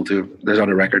 that's cool too. There's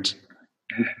other records.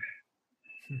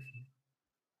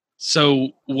 So,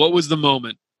 what was the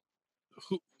moment?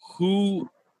 Who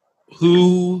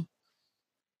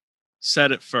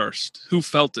said it first? Who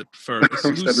felt it first?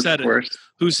 Who said it first?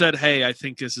 Who said, "Hey, I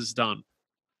think this is done"?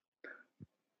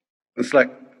 It's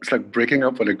like breaking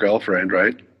up with a girlfriend,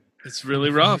 right? It's really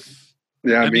rough.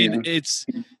 Yeah, I mean, it's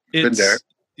been there.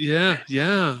 Yeah.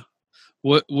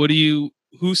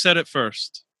 Who said it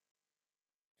first?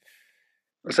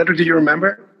 Cedric, do you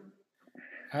remember?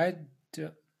 I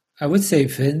would say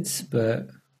Vince, but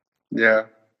yeah.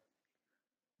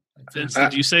 Vince,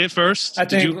 did you say it first?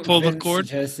 Did you pull the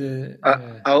cord?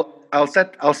 I'll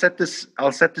set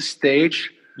the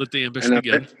stage. Let the ambition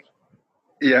begin.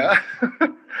 Yeah.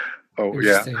 Oh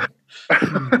yeah.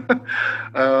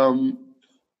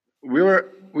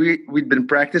 We'd been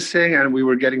practicing and we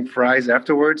were getting fries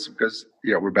afterwards because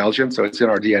we're Belgian, so it's in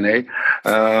our DNA.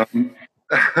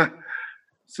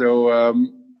 So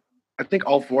I think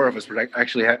all four of us were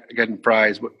actually getting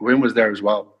fries. Wim was there as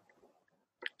well,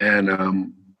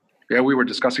 and we were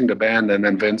discussing the band, and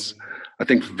then Vince. I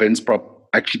think Vince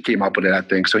actually came up with it. I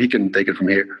think so. He can take it from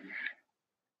here.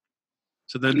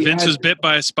 So then Vince was bit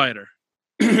by a spider.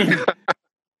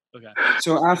 Okay.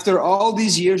 So after all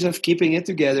these years of keeping it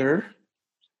together,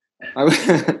 I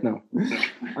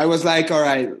was like, all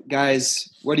right, guys,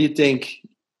 what do you think?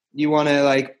 You want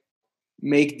to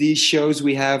make these shows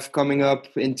we have coming up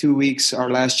in 2 weeks our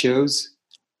last shows?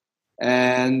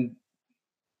 And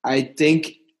I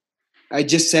think I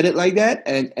just said it like that,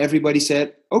 and everybody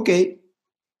said, okay.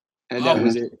 And that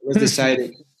was it. It was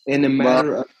decided in a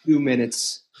matter of 2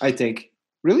 minutes, I think.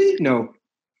 Really? No.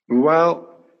 Well,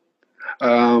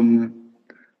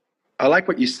 I like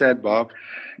what you said, Bob.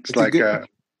 It's like it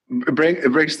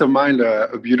brings to mind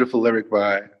a beautiful lyric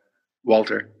by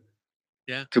Walter.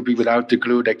 to be without the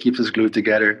glue that keeps us glued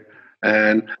together.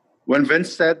 And when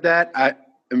Vince said that, I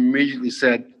immediately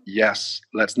said, yes,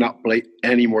 let's not play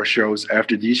any more shows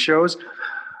after these shows.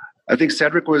 I think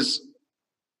Cedric was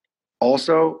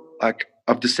also like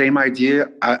of the same idea.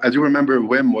 I do remember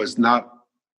Wim was not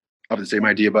of the same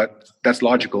idea, but that's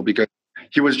logical because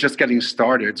he was just getting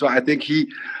started. So I think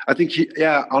he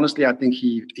honestly, I think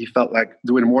he felt like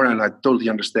doing more, and I totally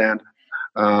understand.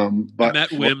 But I met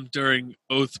Wim during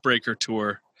Oathbreaker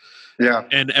tour. Yeah.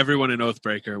 And everyone in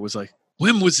Oathbreaker was like,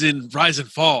 Wim was in Rise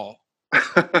and Fall.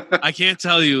 I can't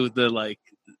tell you the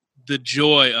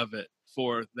joy of it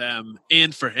for them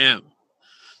and for him.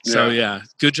 So yeah,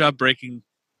 good job breaking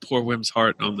poor Wim's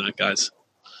heart on that, guys.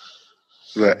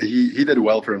 But he did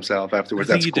well for himself afterwards.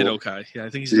 I think That's he cool. did okay. Yeah, I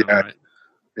think he's doing all right.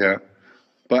 Yeah.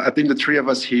 But I think the three of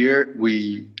us here,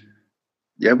 we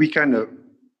kind of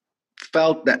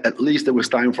felt that at least it was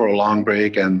time for a long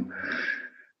break. And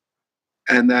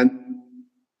then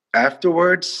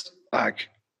afterwards, like,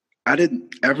 I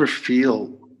didn't ever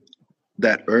feel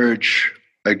that urge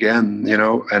again, you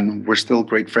know, and we're still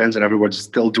great friends and everyone's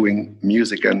still doing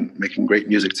music and making great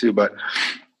music too. But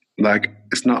like,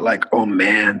 it's not like, oh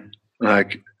man,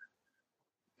 like,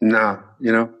 nah,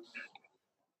 you know.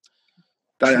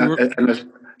 Sure.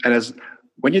 And as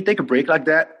when you take a break like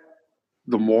that,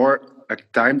 the more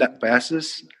like time that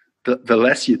passes, the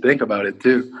less you think about it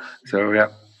too. So yeah.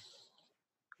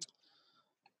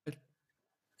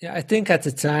 Yeah, I think at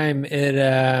the time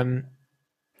it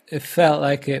felt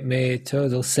like it made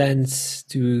total sense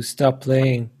to stop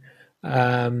playing,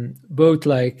 both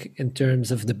like in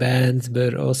terms of the band,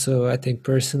 but also I think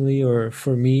personally or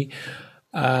for me.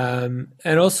 And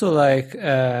also like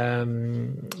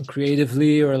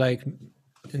creatively or like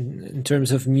in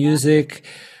terms of music,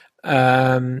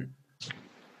 it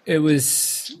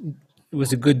was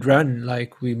a good run.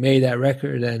 Like we made that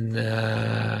record and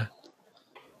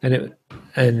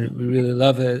we really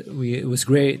love it. It was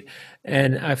great,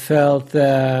 and I felt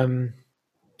time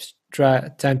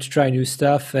to try new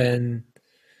stuff, and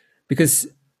because.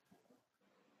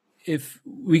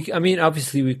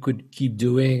 Obviously we could keep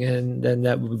doing, and then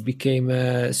that became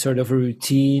a sort of a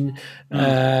routine.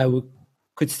 We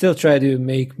could still try to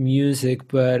make music,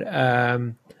 but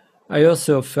I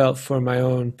also felt for my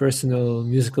own personal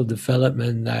musical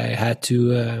development, I had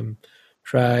to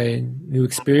try new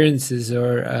experiences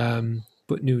or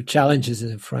put new challenges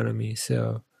in front of me.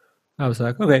 So I was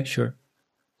like, okay, sure.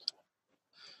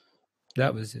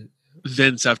 That was it.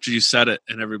 Vince, after you said it,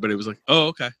 and everybody was like, oh,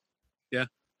 okay. Yeah.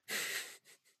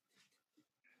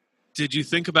 Did you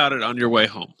think about it on your way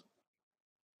home?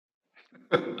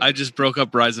 I just broke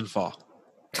up Rise and Fall.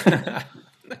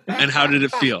 And how did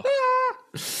it feel?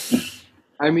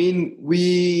 I mean,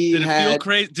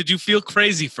 Did you feel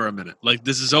crazy for a minute? Like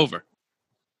this is over?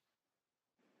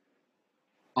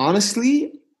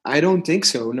 Honestly, I don't think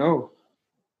so, no.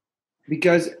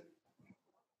 Because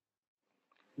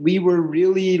we were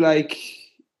really like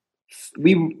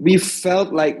we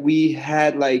felt like we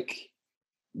had like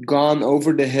gone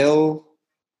over the hill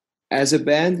as a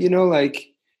band, you know,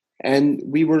 like, and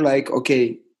we were like,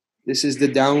 okay, this is the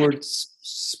downward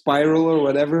spiral or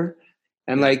whatever,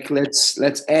 and like let's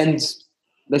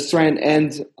try and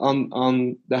end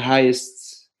on the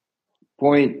highest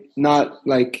point, not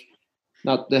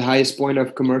the highest point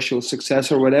of commercial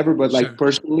success or whatever, but like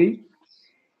personally.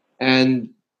 And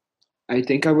I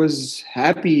think I was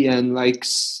happy and like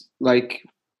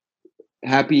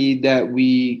happy that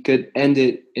we could end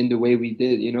it in the way we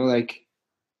did, you know, like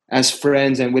as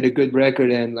friends and with a good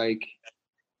record. And like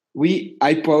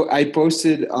I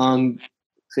posted on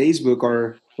Facebook,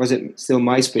 or was it still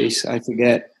MySpace? I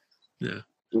forget. Yeah.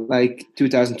 Like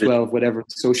 2012, whatever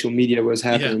social media was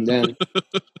happening then.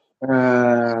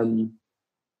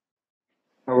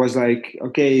 I was like,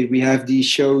 okay, we have these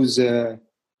shows. It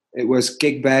was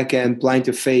Kickback and Blind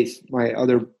to Faith,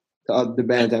 the other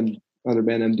band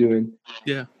I'm doing.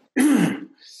 Yeah.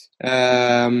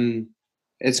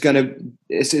 This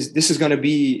is gonna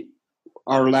be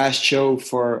our last show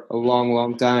for a long,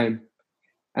 long time,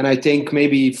 and I think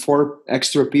maybe 4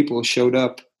 extra people showed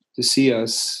up to see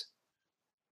us,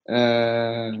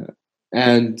 and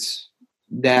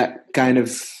that kind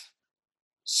of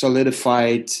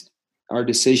solidified our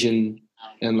decision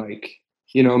and like,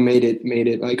 you know, made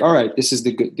it like, all right, this is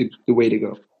the way to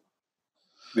go.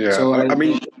 Yeah. So I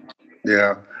mean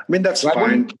that's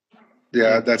fine.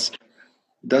 That's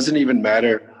doesn't even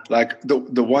matter. Like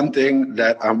the one thing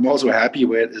that I'm also happy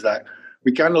with is that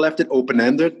we kind of left it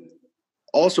open-ended,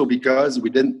 also because we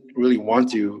didn't really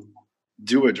want to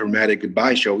do a dramatic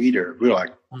goodbye show either. We were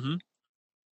like,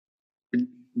 we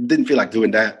didn't feel like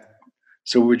doing that.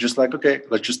 So we were just like, okay,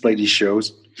 let's just play these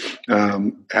shows.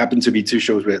 Happened to be 2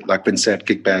 shows with like Vincent,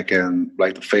 Kickback, and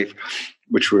Blind to Faith,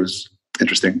 which was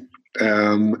interesting.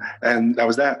 And that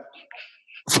was that.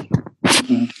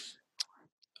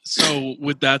 So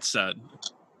with that said,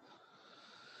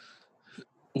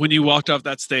 when you walked off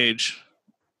that stage,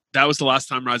 that was the last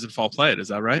time Rise and Fall played. Is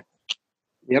that right?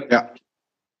 Yep. Yeah.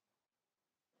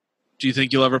 Do you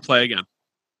think you'll ever play again?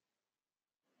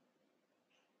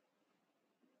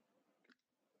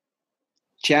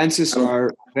 Chances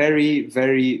are very,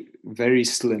 very, very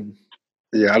slim.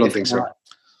 Yeah, I don't think so.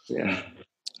 Yeah.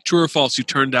 True or false? You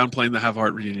turned down playing the Have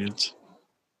Heart reunions.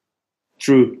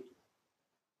 True.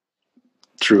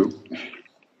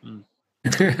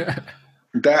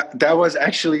 That was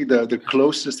actually the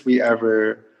closest we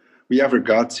ever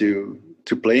got to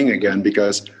playing again,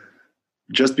 because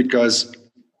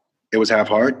it was Have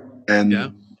Heart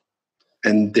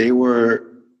and they were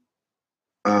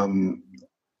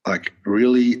like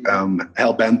really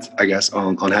hell bent, I guess,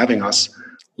 on having us,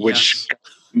 which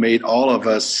made all of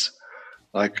us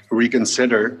like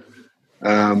reconsider,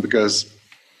 because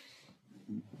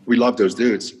we love those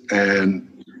dudes and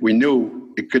we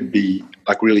knew it could be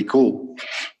like really cool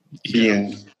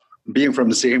being from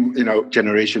the same,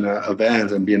 generation of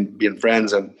bands and being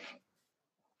friends and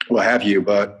what have you,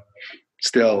 but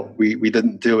still we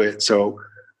didn't do it. So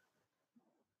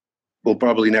we'll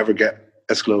probably never get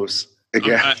as close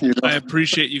again. I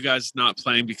appreciate you guys not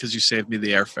playing because you saved me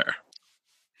the airfare.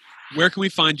 Where can we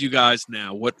find you guys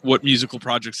now? What musical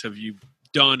projects have you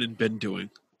done and been doing?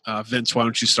 Vince, why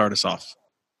don't you start us off?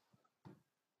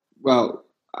 Well,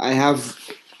 I have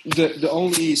the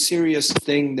only serious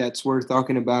thing that's worth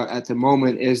talking about at the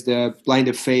moment is the Blind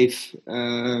of Faith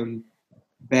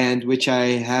band, which I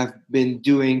have been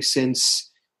doing since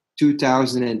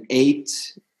 2008,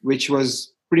 which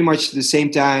was pretty much the same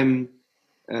time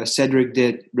Cedric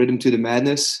did Rhythm to the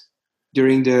Madness.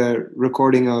 During the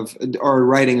recording of or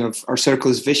writing of Our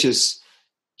Circle is Vicious,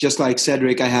 just like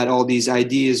Cedric, I had all these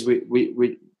ideas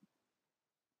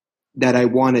that I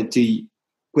wanted to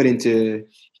put into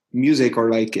music or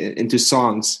like into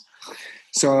songs.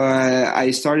 So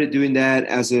I started doing that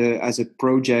as a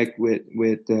project with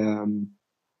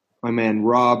my man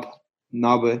Rob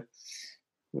Nobbe,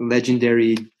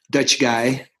 legendary Dutch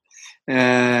guy,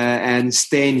 and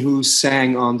Stain, who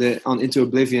sang on Into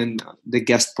Oblivion, the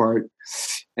guest part.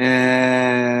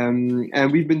 And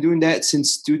we've been doing that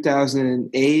since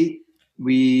 2008.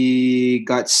 We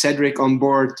got Cedric on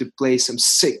board to play some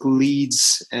sick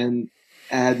leads and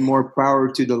add more power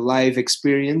to the live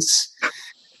experience.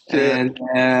 Yeah.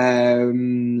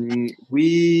 And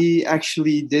we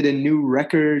actually did a new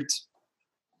record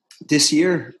this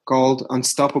year called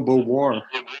Unstoppable War.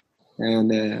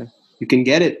 And you can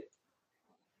get it.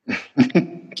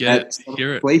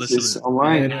 Hear it, places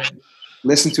online.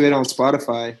 Listen to it on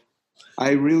Spotify.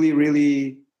 I really,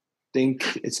 really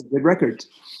think it's a good record.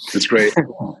 It's great.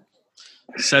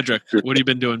 Cedric, what have you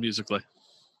been doing musically?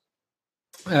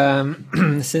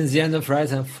 Since the end of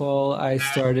Rise and Fall, I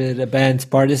started a band,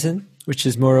 Partisan, which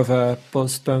is more of a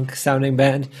post-punk sounding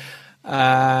band,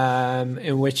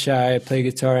 in which I play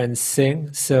guitar and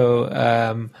sing.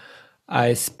 So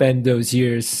I spent those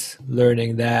years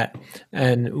learning that.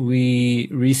 And we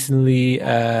recently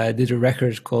did a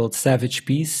record called Savage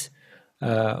Peace,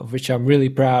 of which I'm really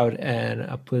proud and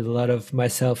I put a lot of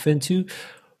myself into.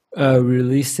 We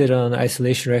released it on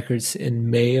Isolation Records in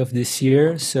May of this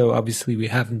year. So obviously we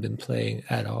haven't been playing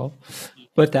at all.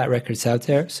 But that record's out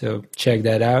there, so check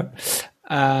that out.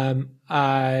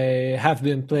 I have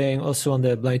been playing also on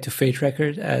the Blind to Fate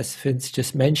record, as Vince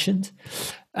just mentioned.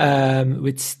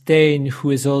 With Stain,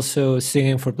 who is also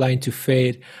singing for Blind to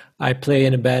Fate, I play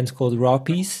in a band called Raw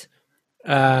Peace.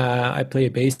 I play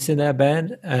bass in that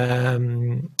band.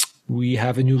 We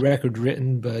have a new record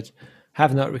written, but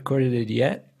have not recorded it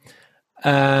yet.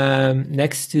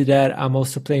 Next to that, I'm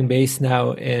also playing bass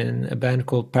now in a band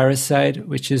called Parasite,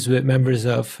 which is with members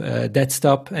of Dead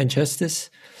Stop and Justice.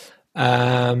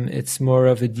 It's more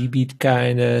of a D-beat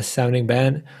kind of sounding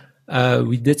band.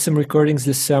 We did some recordings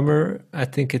this summer. I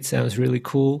think it sounds really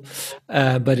cool,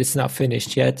 but it's not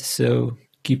finished yet, so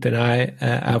keep an eye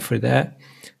out for that.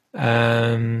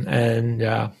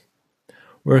 And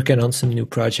working on some new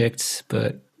projects,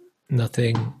 but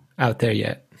nothing out there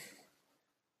yet.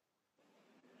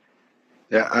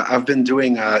 Yeah, I've been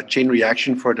doing Chain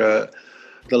Reaction for the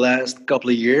last couple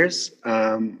of years,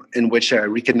 in which I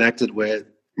reconnected with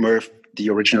Murph, the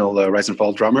original Rise and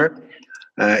Fall drummer.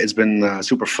 It's been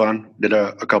super fun. Did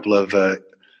a couple of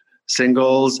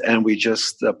singles, and we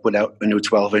just put out a new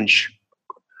 12-inch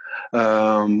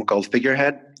called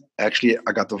Figurehead. Actually,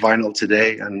 I got the vinyl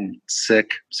today and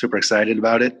sick, super excited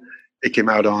about it. It came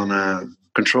out on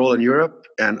Control in Europe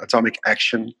and Atomic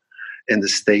Action in the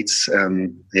States.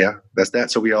 Yeah, that's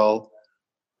that. So we all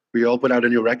put out a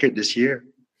new record this year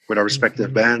with our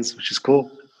respective bands, which is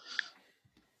cool.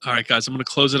 All right, guys, I'm going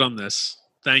to close it on this.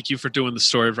 Thank you for doing the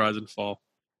story of Rise and Fall.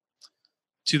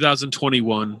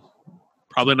 2021,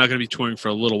 probably not going to be touring for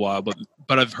a little while, but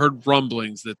I've heard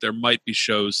rumblings that there might be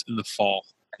shows in the fall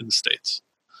in the States.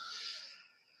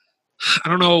 I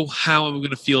don't know how I'm going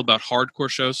to feel about hardcore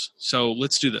shows, so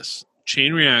let's do this.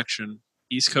 Chain Reaction,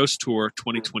 East Coast Tour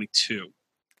 2022.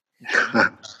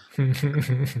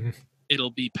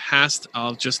 It'll be past,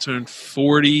 I'll just turn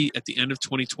 40 at the end of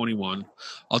 2021.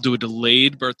 I'll do a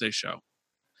delayed birthday show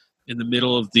in the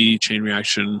middle of the Chain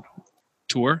Reaction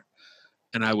tour,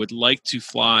 and I would like to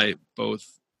fly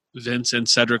both Vince and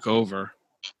Cedric over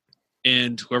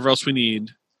and whoever else we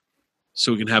need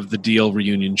so we can have the Deal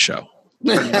reunion show.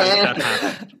 Imagine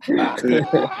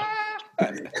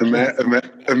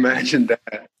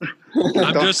that.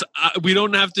 We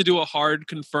don't have to do a hard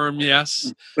confirm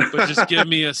yes, but just give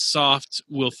me a soft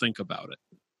we'll think about it.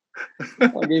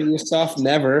 I'll give you a soft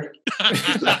never.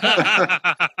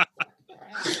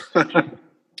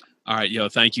 All right,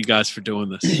 thank you guys for doing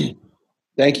this.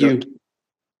 Thank you.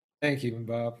 Thank you,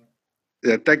 Bob.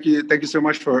 Yeah, thank you so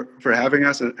much for having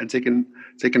us and taking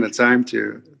the time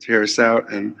to hear us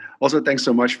out. And also thanks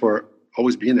so much for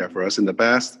always being there for us in the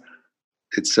past.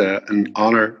 It's an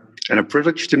honor and a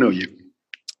privilege to know you.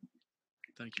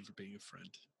 Thank you for being a friend.